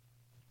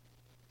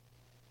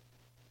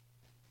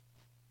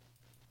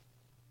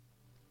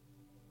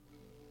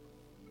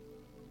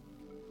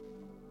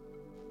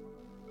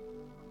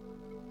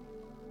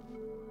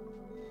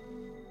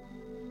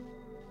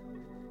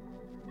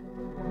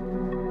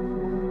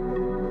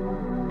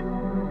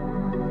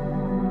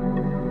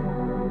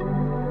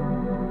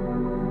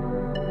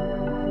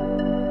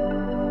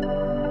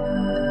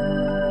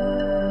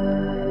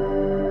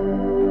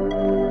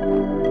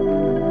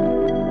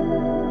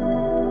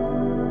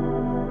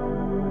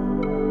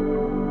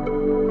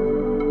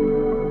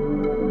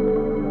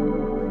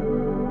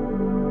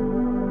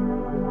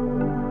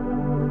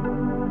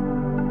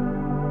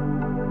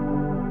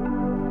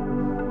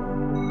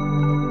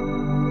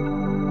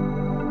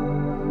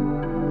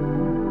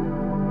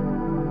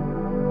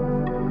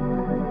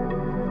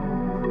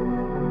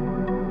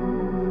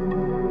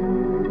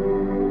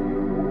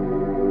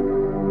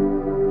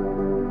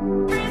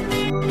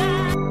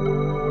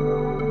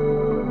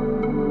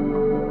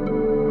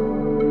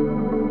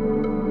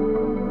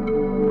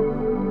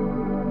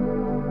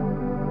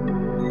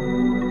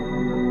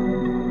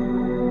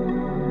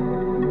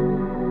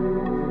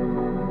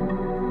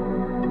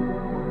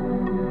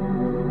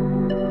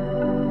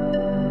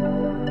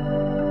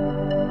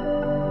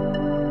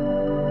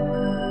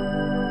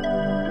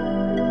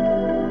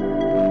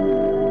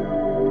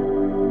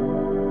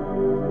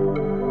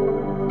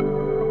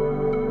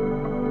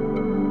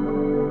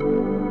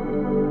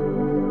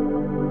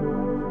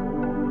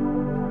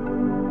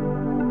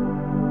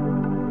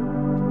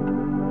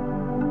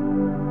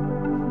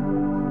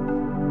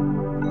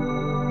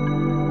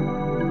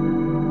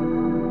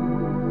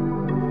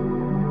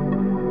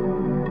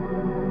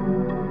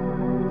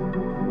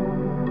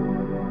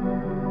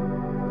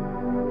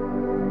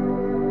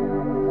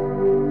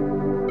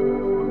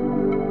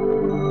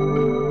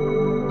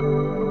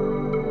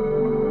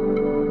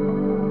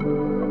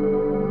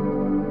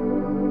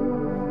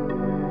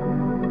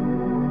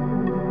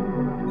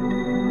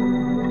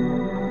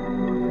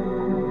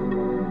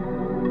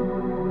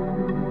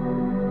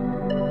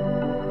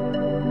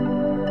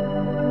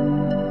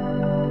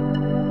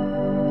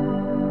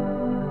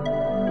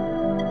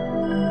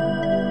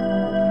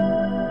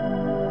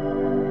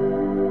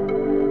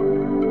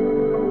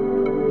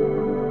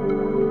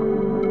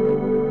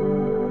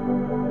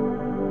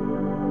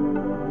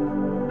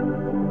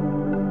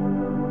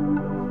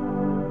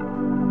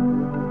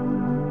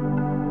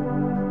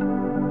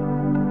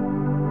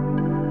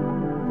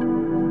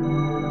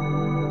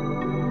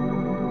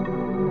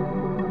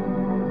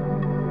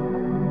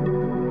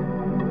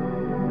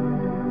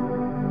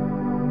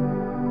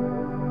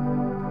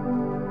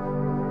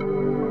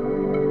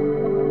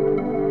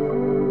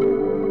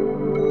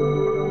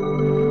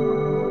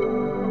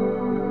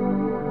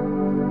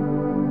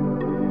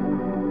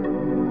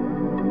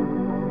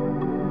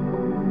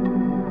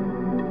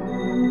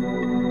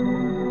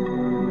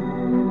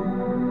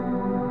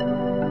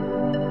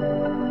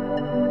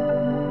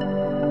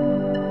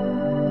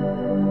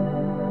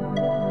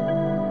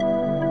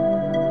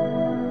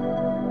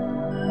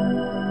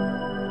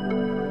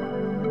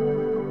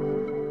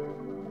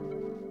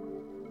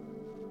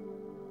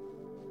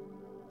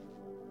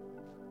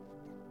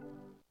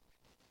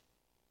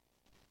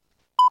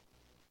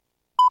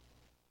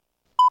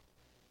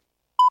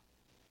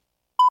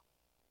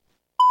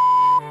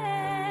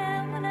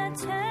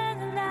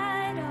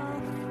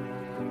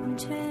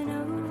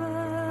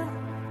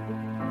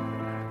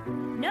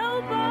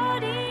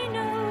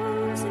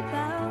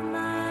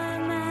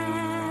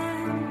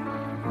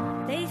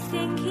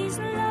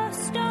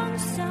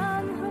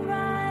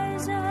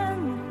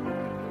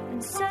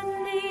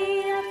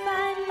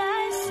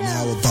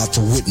 About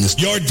to witness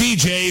your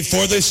DJ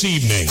for this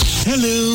evening. Hello.